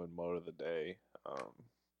we were doing mode of the day,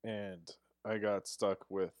 and I got stuck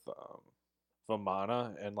with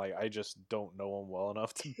Vamana, and like I just don't know him well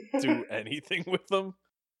enough to do anything with them.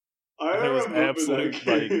 I It was remember absolute that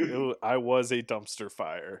like game. I was a dumpster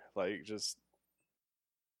fire. Like just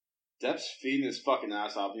Deb's feeding his fucking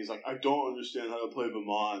ass off. He's like, I don't understand how to play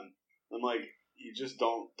Vamon. I'm like, you just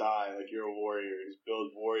don't die. Like you're a warrior. You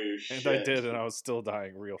build warrior shit. and I did, and I was still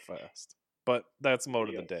dying real fast. But that's mode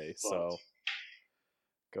of You the got day, so fucked.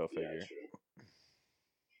 go Yeah, figure. true.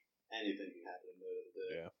 Anything can happen in the middle of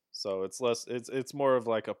the day. Yeah. So it's less. It's more of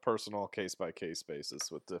like a personal case by case basis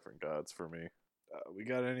with different gods for me. We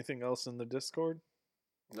got anything else in the Discord?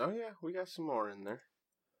 Oh yeah, we got some more in there.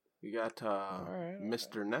 We got Alright.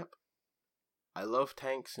 Mr. Nep. I love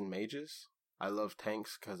tanks and mages. I love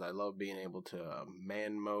tanks because I love being able to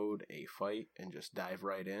man mode a fight and just dive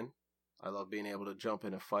right in. I love being able to jump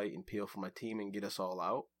in a fight and peel for my team and get us all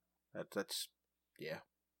out. That's yeah,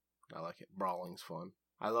 I like it. Brawling's fun.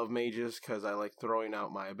 I love mages because I like throwing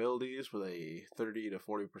out my abilities with a 30 to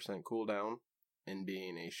 40% cooldown and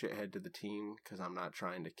being a shithead to the team because I'm not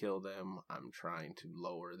trying to kill them. I'm trying to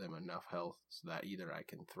lower them enough health so that either I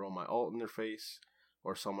can throw my ult in their face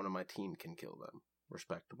or someone on my team can kill them.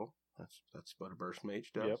 Respectable. That's what a burst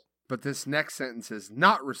mage does. Yep. But this next sentence is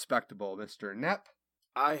not respectable, Mr. Nepp.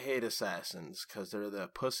 I hate assassins because they're the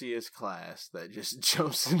pussiest class that just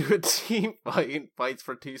jumps into a team fight and fights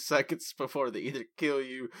for 2 seconds before they either kill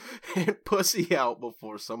you and pussy out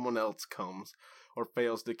before someone else comes or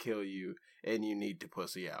fails to kill you and you need to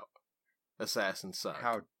pussy out. Assassins suck.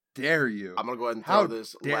 How dare you? I'm going to go ahead and How throw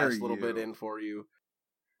this dare last little bit you. in for you.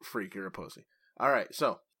 Freak, you're a pussy. All right,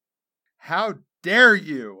 so How dare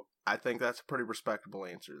you? I think that's a pretty respectable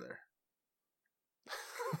answer there.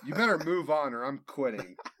 You better move on or I'm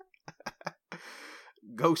quitting.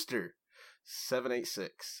 Ghoster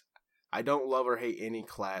 786. I don't love or hate any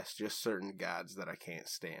class, just certain gods that I can't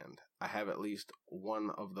stand. I have at least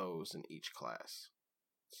one of those in each class.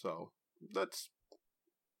 So that's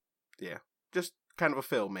just kind of a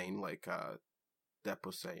fail main, like Depp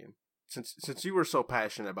was saying. Since you were so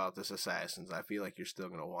passionate about this Assassins, I feel like you're still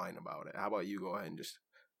gonna whine about it. How about you go ahead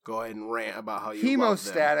and rant about how you love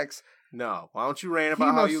them? Hemostatics. No, why don't you rant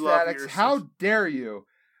about how you love your... How dare you?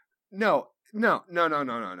 No.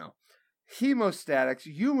 Hemostatics,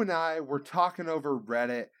 you and I were talking over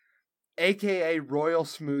Reddit, aka Royal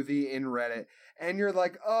Smoothie in Reddit, and you're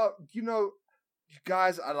like, oh, you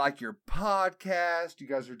guys, I like your podcast. You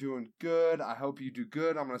guys are doing good. I hope you do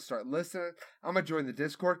good. I'm going to start listening. I'm going to join the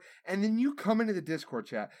Discord. And then you come into the Discord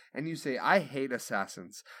chat and you say, I hate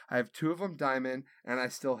assassins. I have 2 of them diamond and I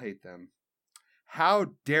still hate them. How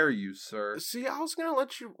dare you, sir? See, I was going to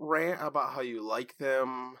let you rant about how you like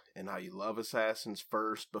them and how you love assassins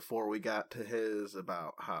first before we got to his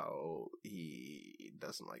about how he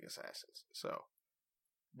doesn't like assassins. So...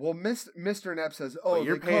 Well, Mr. Nepp says, "Oh,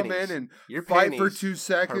 your they come in and your fight for 2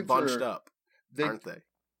 seconds, are bunched up, aren't they?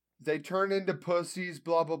 They turn into pussies,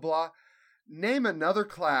 blah blah blah." Name another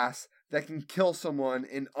class that can kill someone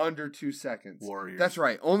in under 2 seconds. Warriors. That's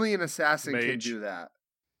right. Only an assassin can Mage. do that.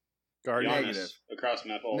 Guardian. Giannis Negative. across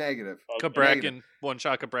Maple. Negative. Cabrakan. One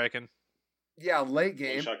shot Cabrakan. Yeah, late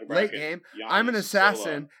game. Shaka Late bracket. game. Giannis, I'm an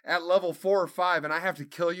assassin Solo. at level 4 or 5, and I have to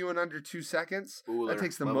kill you in under 2 seconds. Uller, That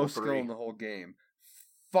takes the level most skill 3. in the whole game.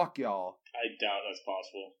 Fuck y'all. I doubt that's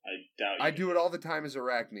possible. I doubt you. I do it all the time as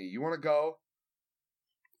Arachne. You want to go?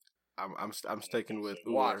 I'm sticking with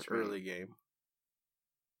Uller Watch me. early game.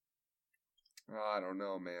 Oh, I don't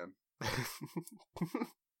know, man.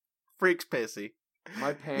 Freak's pissy.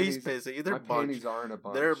 My panties. He's pissy. They're My bunched. panties aren't a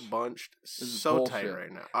bunch. They're bunched is so bullshit. tight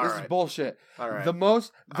right now. All This right. is bullshit. All right. The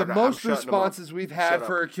most I'm shutting them up. responses we've had Shut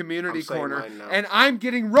for up. a community I'm saying corner, mine now. and I'm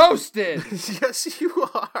getting roasted. Yes, you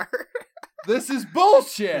are. This is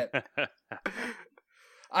bullshit.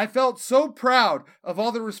 I felt so proud of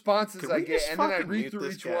all the responses Can I we get, just and then I fucking read mute through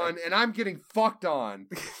this each guy? one, and I'm getting fucked on.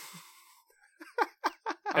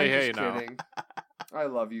 I'm Hey, just now. kidding. I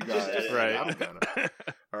love you guys. edit it Right. I'm gonna.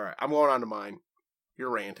 All right, I'm going on to mine. You're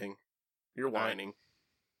ranting. You're whining.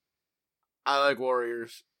 I like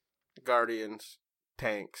warriors, guardians,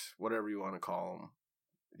 tanks, whatever you want to call them.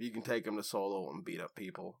 If you can take them to solo and beat up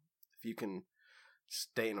people, if you can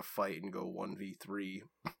stay in a fight and go 1v3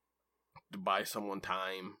 to buy someone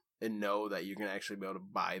time and know that you can actually be able to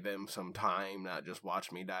buy them some time, not just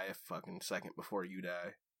watch me die a fucking second before you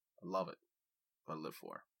die. I love it. What I live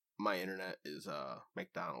for. My internet is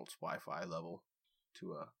McDonald's Wi-Fi level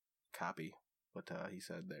to copy what he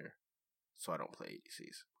said there, so I don't play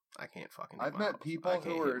ADCs. I can't fucking. I've hit met mobs. people I can't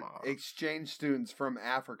who hit are mobs. exchange students from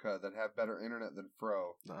Africa that have better internet than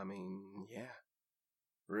Fro. I mean, yeah,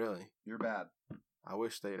 really. You're bad. I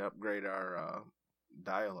wish they'd upgrade our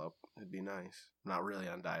dial-up. It'd be nice. Not really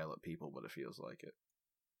on dial-up, people, but it feels like it.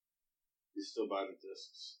 You still buy the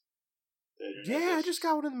discs? Yeah, I just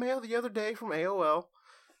got one in the mail the other day from AOL.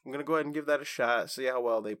 I'm gonna go ahead and give that a shot. See how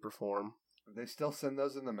well they perform. They still send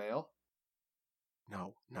those in the mail?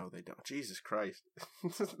 No, they don't. Jesus Christ.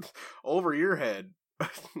 Over your head.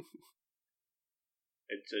 It's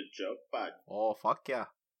a joke, bud. Oh, fuck yeah.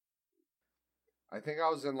 I think I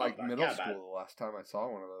was in like Oh, middle yeah, school bad. the last time I saw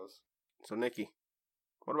one of those. So, Nikki,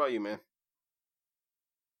 what about you, man?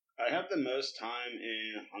 I have the most time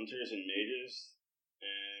in Hunters and Mages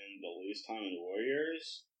and the least time in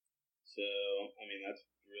Warriors. So, I mean, that's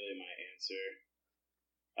really my answer.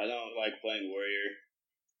 I don't like playing Warrior.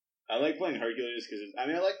 I like playing Hercules because, I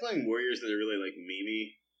like playing Warriors that are really, like,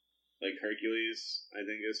 memey. Like, Hercules, I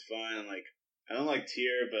think, is fun. And, like, I don't like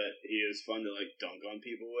Tyr, but he is fun to, like, dunk on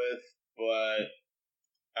people with. But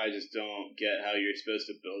I just don't get how you're supposed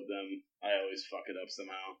to build them. I always fuck it up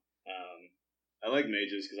somehow. I like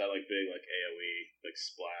mages because I like big, like, AoE, like,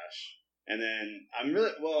 splash. And then I'm really,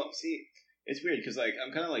 it's weird because, like, I'm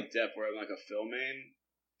kind of like Depp where I'm like a Phil main.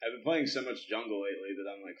 I've been playing so much jungle lately that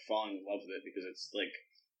I'm, like, falling in love with it because it's, like,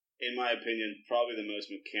 in my opinion, probably the most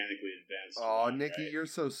mechanically advanced. Oh, one, Nikki, right? you're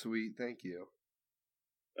so sweet. Thank you.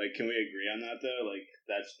 Like, can we agree on that though? Like,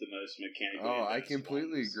 that's the most mechanically. Oh, I advanced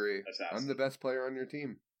completely ones, agree. assassin. I'm the best player on your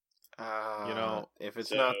team. If it's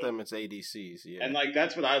So- not them, it's ADCs. Yeah, And like,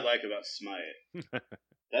 that's what I like about Smite.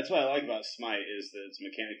 That's what I like about Smite is that it's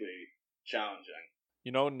mechanically challenging.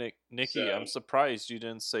 You know, Nikki, So- I'm surprised you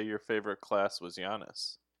didn't say your favorite class was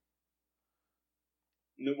Giannis.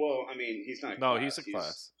 No, well, I mean, he's not. A No, class, he's a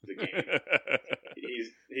class. The game.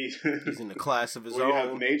 He's he's in the class of his well, own. you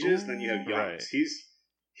have mages, then you have Giannis. Right.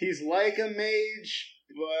 He's like a mage,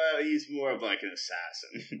 but he's more of like an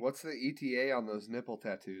assassin. What's the ETA on those nipple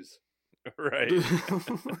tattoos? Right.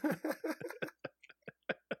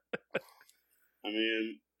 I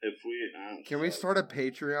mean, if we Can we start a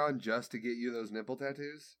Patreon just to get you those nipple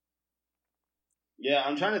tattoos? Yeah,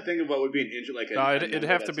 I'm trying to think of what would be an injury. Like, No, it'd number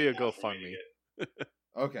have to that's be a enough for me to GoFundMe. get.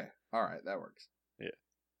 Okay. All right. That works.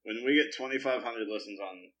 When we get 2,500 listens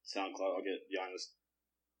on SoundCloud, I'll get Giannis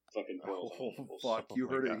fucking pearls. on Oh, his nipples. fuck. You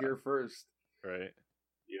my heard God. it here first. Right.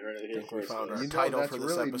 You heard it I here think we first. found our You know, title that's for this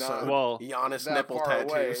really episode. not Well, Giannis that nipple far away.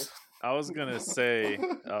 tattoos. I was gonna say,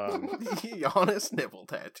 Giannis nipple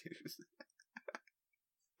tattoos.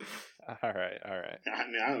 all right. I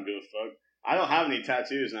mean, I don't give a fuck. I don't have any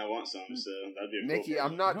tattoos, and I want some, so that'd be a Nikki, cool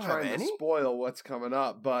I'm not You don't trying have to any? spoil what's coming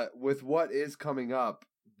up, but with what is coming up,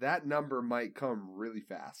 that number might come really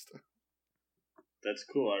fast. That's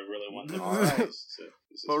cool. I really want them. All right. So this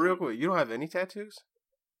is But real fun. quick, you don't have any tattoos?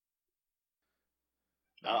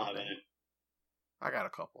 I don't have any. I got a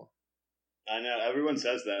couple. I know everyone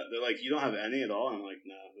says that. They're like, "You don't have any at all." I'm like,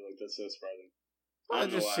 "No." They're like, "That's so surprising." I Well, don't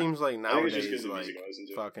it know just why. seems like I think it's just nowadays, 'cause of the like, music I listen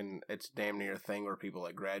to. fucking, it's damn near a thing where people,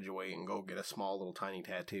 like, graduate and go get a small little tiny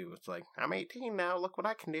tattoo. It's like, I'm 18 now, look what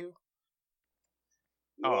I can do.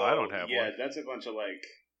 Oh, I don't have yeah, one. that's a bunch of like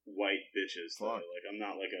white bitches. Though. Fuck. Like, I'm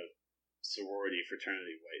not like a sorority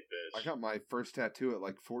fraternity white bitch. I got my first tattoo at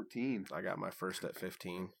like 14. I got my first at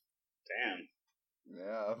 15. Damn.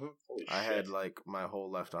 Yeah. Holy I shit. had, like, my whole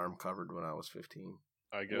left arm covered when I was 15.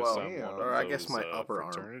 I guess Well, I'm yeah, one of or I guess those, my upper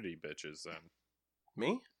arm. fraternity bitches then.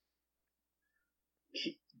 Me?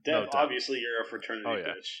 Deb, No, Deb. obviously you're a fraternity Oh,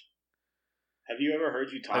 yeah. bitch. Have you ever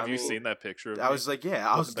heard you talk? Have you mean, seen that picture of I me? was like, yeah,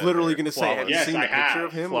 I was With the literally hair. going to say, have you Flawless. seen Yes, the I picture have.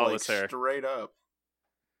 of him? Flawless like, hair. straight up.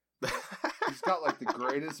 He's got like the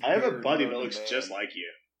greatest I have a beard buddy known that to looks man. just like you.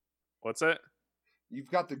 What's that? You've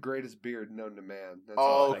got the greatest beard known to man. That's Oh,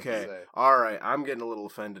 all I have to okay. say. All right. I'm getting a little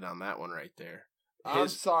offended on that one right there. I'm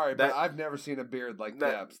sorry, but that- I've never seen a beard like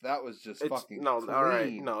that- Deb's. That was just It's fucking no, clean. all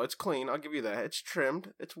right, no, it's clean. I'll give you that. It's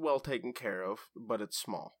trimmed. It's well taken care of, but it's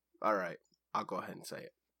small. All right, I'll go ahead and say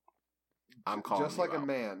it. I'm calling just like you a out.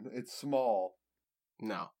 man. It's small.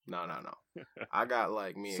 No. I got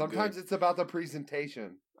like me. Sometimes it's about the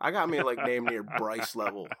presentation. I got me like damn near Bryce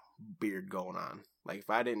level beard going on. Like if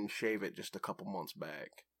I didn't shave it just a couple months back,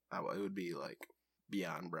 it would be like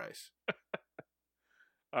beyond Bryce.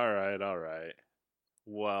 All right.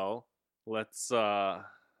 Well, let's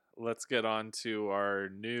get on to our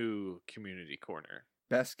new community corner.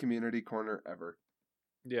 Best community corner ever.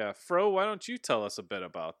 Yeah, Fro, why don't you tell us a bit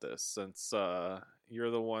about this since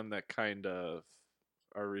you're the one that kind of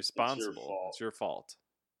are responsible. fault. It's your fault.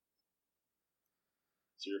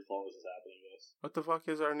 It's your fault this is happening to us. What the fuck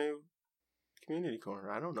is our new community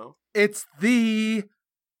corner? I don't know. It's the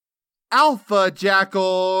Alpha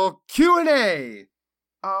Jackal Q&A.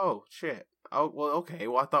 Oh shit. Oh well, okay.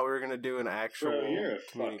 Well, I thought we were gonna do an actual Bro, you're a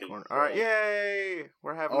community fucking corner. fraud. All right, yay!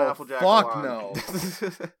 We're having Oh, Alpha Jackal fuck on. no.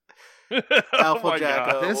 Oh my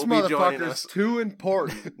Jackal. God. This we'll be joining motherfucker's us. too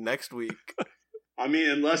important. next week. I mean,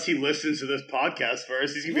 unless he listens to this podcast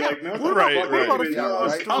first, he's gonna be Yeah, like, "No, what right, about, right. what about if he Yeah,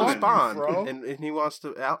 wants right. to Come on, respond bro. and he wants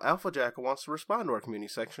to? Alpha Jackal wants to respond to our community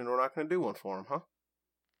section. We're not going to do one for him, huh?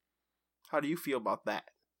 How do you feel about that?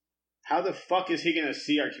 How the fuck is he gonna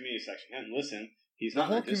see our community section and listen? He's The not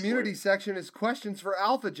in our whole Discord. community section is questions for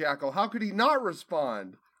Alpha Jackal. How could he not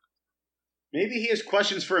respond? Maybe he has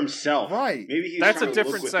questions for himself. Right. Maybe he's That's trying a to look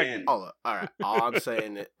different within. segment. Oh, look, all right. All I'm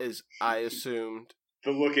saying is, I assumed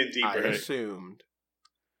The look in I deeper. assumed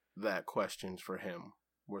that questions for him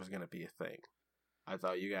was going to be a thing. I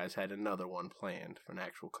thought you guys had another one planned for an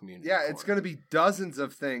actual community. Yeah, it's corner. going to be dozens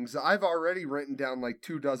of things. I've already written down like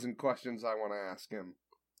 24 questions I want to ask him.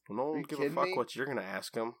 Well, no Are one you will give a kidding fuck me? what you're going to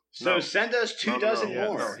ask him. So No. send us two No, no, dozen no.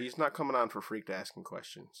 more. No, he's not coming on for freaked asking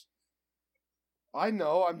questions. I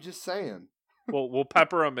know, I'm just saying. We'll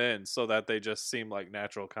pepper them in so that they just seem like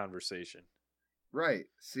natural conversation. Right.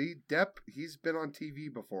 See, Depp, he's been on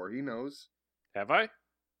TV before. He knows. Have I?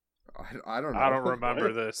 I don't know. I don't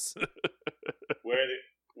remember this. Where?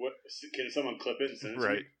 What? Can someone clip it and send it to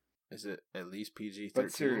Right. me? Is it at least PG-13?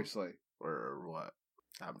 But seriously, or what?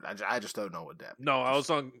 I just don't know what that. No, I was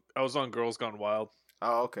on Girls Gone Wild.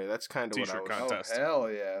 Oh, okay, that's kind of what I T-shirt was. contest. oh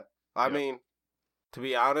hell yeah! I Yep. mean, to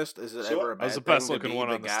be honest, is it So, ever a I bad was the thing best to looking be one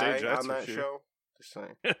the on the guy stage, that's on for that sure. show? Just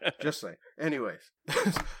saying. Just saying. Anyways,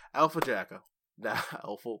 Alpha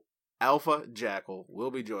Jackal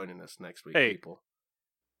will be joining us next week, Hey, people.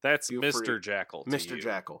 That's Feel Mr. free. Jackal. To Mr. you.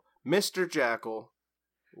 Jackal. Mr. Jackal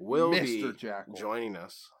will Mr. be Jackal. joining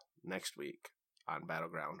us next week on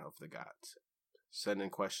Battleground of the Gods. Send in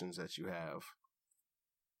questions that you have.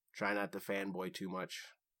 Try not to fanboy too much.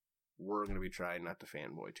 We're going to be trying not to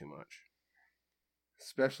fanboy too much.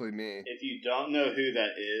 Especially me. If you don't know who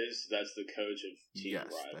that is, that's the coach of Team Yes,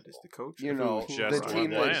 Rival. that is the coach. You of know, Team just the won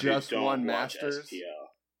team Rival. that land. just Don't won watch Masters. SPL.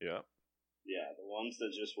 Yeah. Yeah, the ones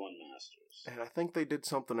that just won Masters. And I think they did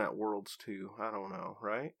something at Worlds too. I don't know,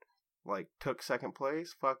 right? Like, took second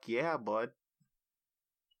place? Fuck yeah, bud.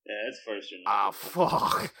 Yeah, it's first or Ah, nothing.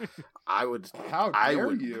 fuck. I would. How I dare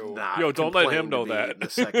would you? not Yo, don't let him complain know to be that. in the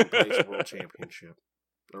second place world championship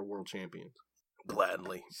or world champions.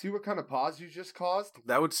 Gladly. See what kind of pause you just caused?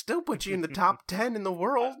 That would still put you in the top 10 in the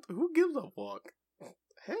world. Who gives a fuck?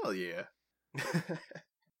 Hell yeah.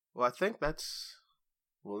 Well, I think that's.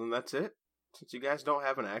 Well, then that's it. Since you guys don't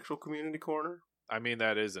have an actual community corner, I mean,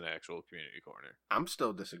 that is an actual community corner. I'm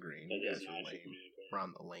still disagreeing. That You is guys an are actual lame. community We're corner.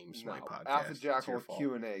 on the lame No. Smite podcast. Alpha It's your Jackal fault.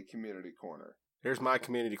 Q&A community corner. Here's my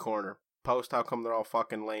community corner. Post how come they're all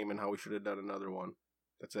fucking lame and how we should have done another one.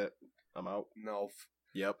 That's it. I'm out. No.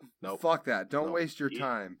 Yep. Nope. Fuck that. Don't Nope. waste your Yeah.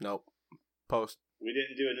 time. Nope. Post. We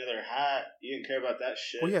didn't do another hat. You didn't care about that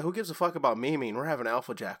shit. Well, yeah, who gives a fuck about memeing? We're having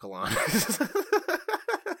Alpha Jackal on.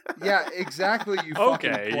 Yeah, exactly, you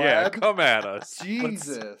fucking Okay, yeah, pleb. come at us. Let's-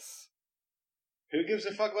 Jesus. Who gives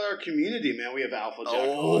a fuck about our community, man? We have Alpha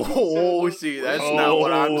Jackal. Oh, see, that's not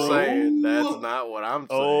what I'm saying. That's not what I'm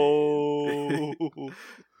saying. Oh.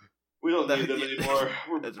 We don't need them anymore.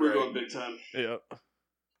 That's We're right. going big time. Yep.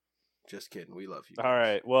 Just kidding. We love you. All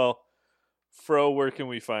right. Well, Fro, where can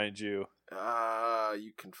we find you?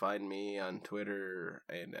 You can find me on Twitter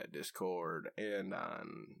and at Discord and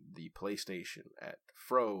on the PlayStation at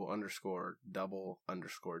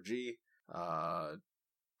Fro_double_G. I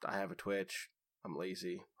have a Twitch. I'm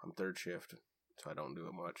lazy. I'm third shift, so I don't do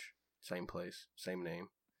it much. Same place, same name.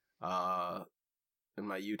 And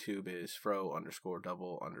my YouTube is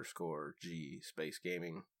Fro_double_G space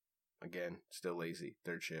gaming. Again, still lazy.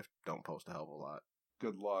 Third shift. Don't post a hell of a lot.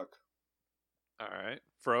 Good luck. All right.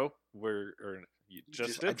 Fro, you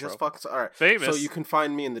just did, I just Fro. fucking. All right. Famous. So you can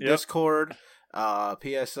find me in the Yep. Discord,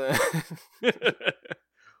 PSN.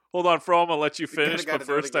 Hold on, Fro, I'm going to let you finish, gotta but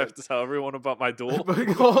do it first I have again. to tell everyone about my duel.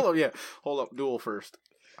 Hold up, duel first.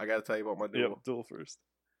 I gotta tell you about my duel. Yep, duel first.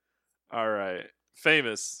 All right.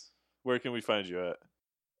 Famous, where can we find you at?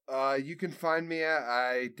 You can find me at.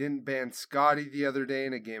 I didn't ban Scotty the other day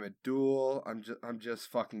in a game of Duel. I'm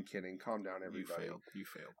just fucking kidding. Calm down, You everybody. failed. You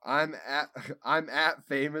failed. I'm at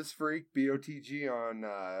Famous Freak BOTG on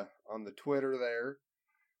the Twitter there,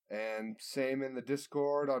 and same in the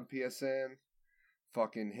Discord on PSN.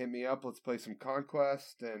 Fucking hit me up. Let's play some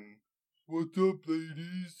Conquest. And what's up,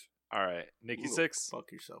 ladies? All right. Nikki Ooh, Six,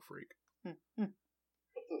 Fuck yourself, freak. What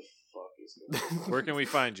the fuck is going on? where can we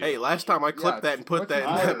find you? Hey, last time I clipped Yeah, that and put what that in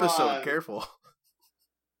you- the I'm episode. on- Careful.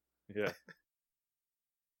 Yeah.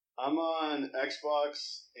 I'm on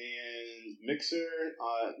Xbox and Mixer,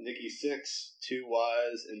 Nikki6, 2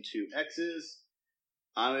 Ys and 2 X's.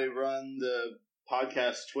 I run the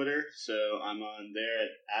podcast Twitter, so I'm on there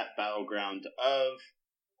at Battleground of.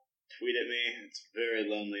 Tweet at me. It's very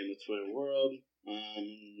lonely in the Twitter world.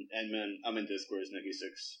 And then I'm in Discord as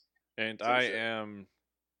Nikki6. And So I sick. am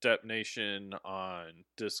Dep Nation on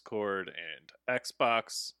Discord and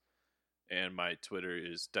Xbox. And my Twitter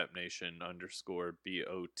is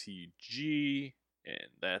DepNation_BOTG. And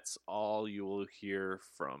that's all you will hear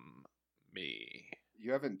from me.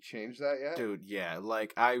 You haven't changed that yet? Dude, yeah,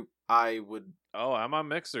 like I would. Oh, I'm on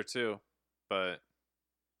Mixer too. But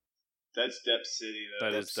That's Dep City, though.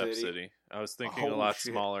 that Dep is Dep City? City. I was thinking a Oh, lot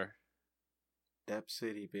shit. smaller. Dep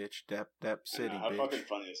City, bitch. Dep I City, know, how bitch. fucking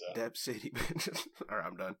funny is that? Dep City, bitch. Alright,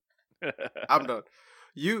 I'm done. I'm done.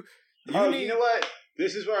 You Oh, need... you know what?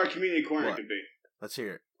 This is where our community corner What? could be. Let's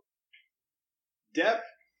hear it. Dep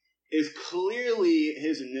is clearly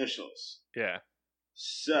his initials. Yeah.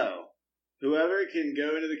 So, whoever can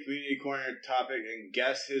go into the community corner topic and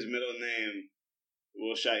guess his middle name,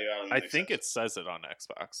 we'll shout you out on the I next think episode. it says it on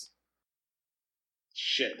Xbox.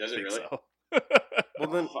 Shit, does I it think really? so. Well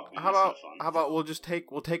then, fuck, man, how that's about not fun.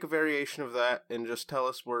 we'll take a variation of that and just tell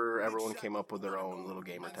us where everyone came up with their own little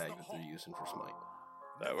gamer tag that they're using for Smite.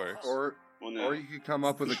 That works. Well, no. Or you could come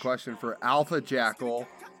up with a question for Alpha Jackal.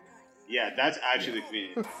 Yeah, that's actually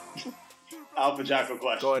convenient. Alpha Jackal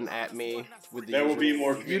question. Going at me with the There will be usual-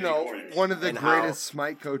 more You convenient know, corners. one of the And how- greatest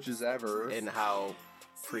smite coaches ever. and how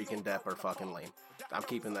freaking Depp are fucking lame. I'm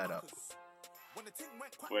keeping that up.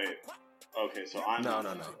 Wait. Okay, so I'm...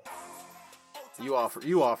 No. You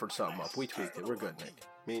offered something up. We tweaked it. We're good, Nick.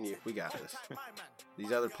 Me and you, we got this.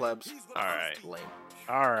 These other plebs, All right. lame.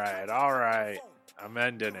 All right. I'm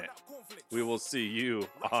ending it. We will see you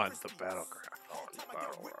on the battleground. On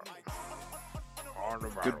the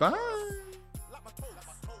battleground. Goodbye.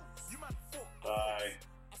 Bye.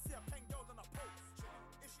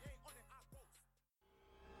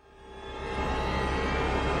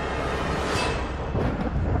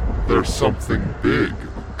 There's something big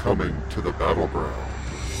coming to the battleground.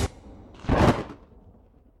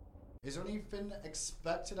 Is there anything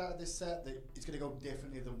expected out of this set that is going to go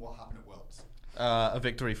differently than what happened at Worlds? A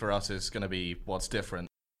victory for us is going to be what's different.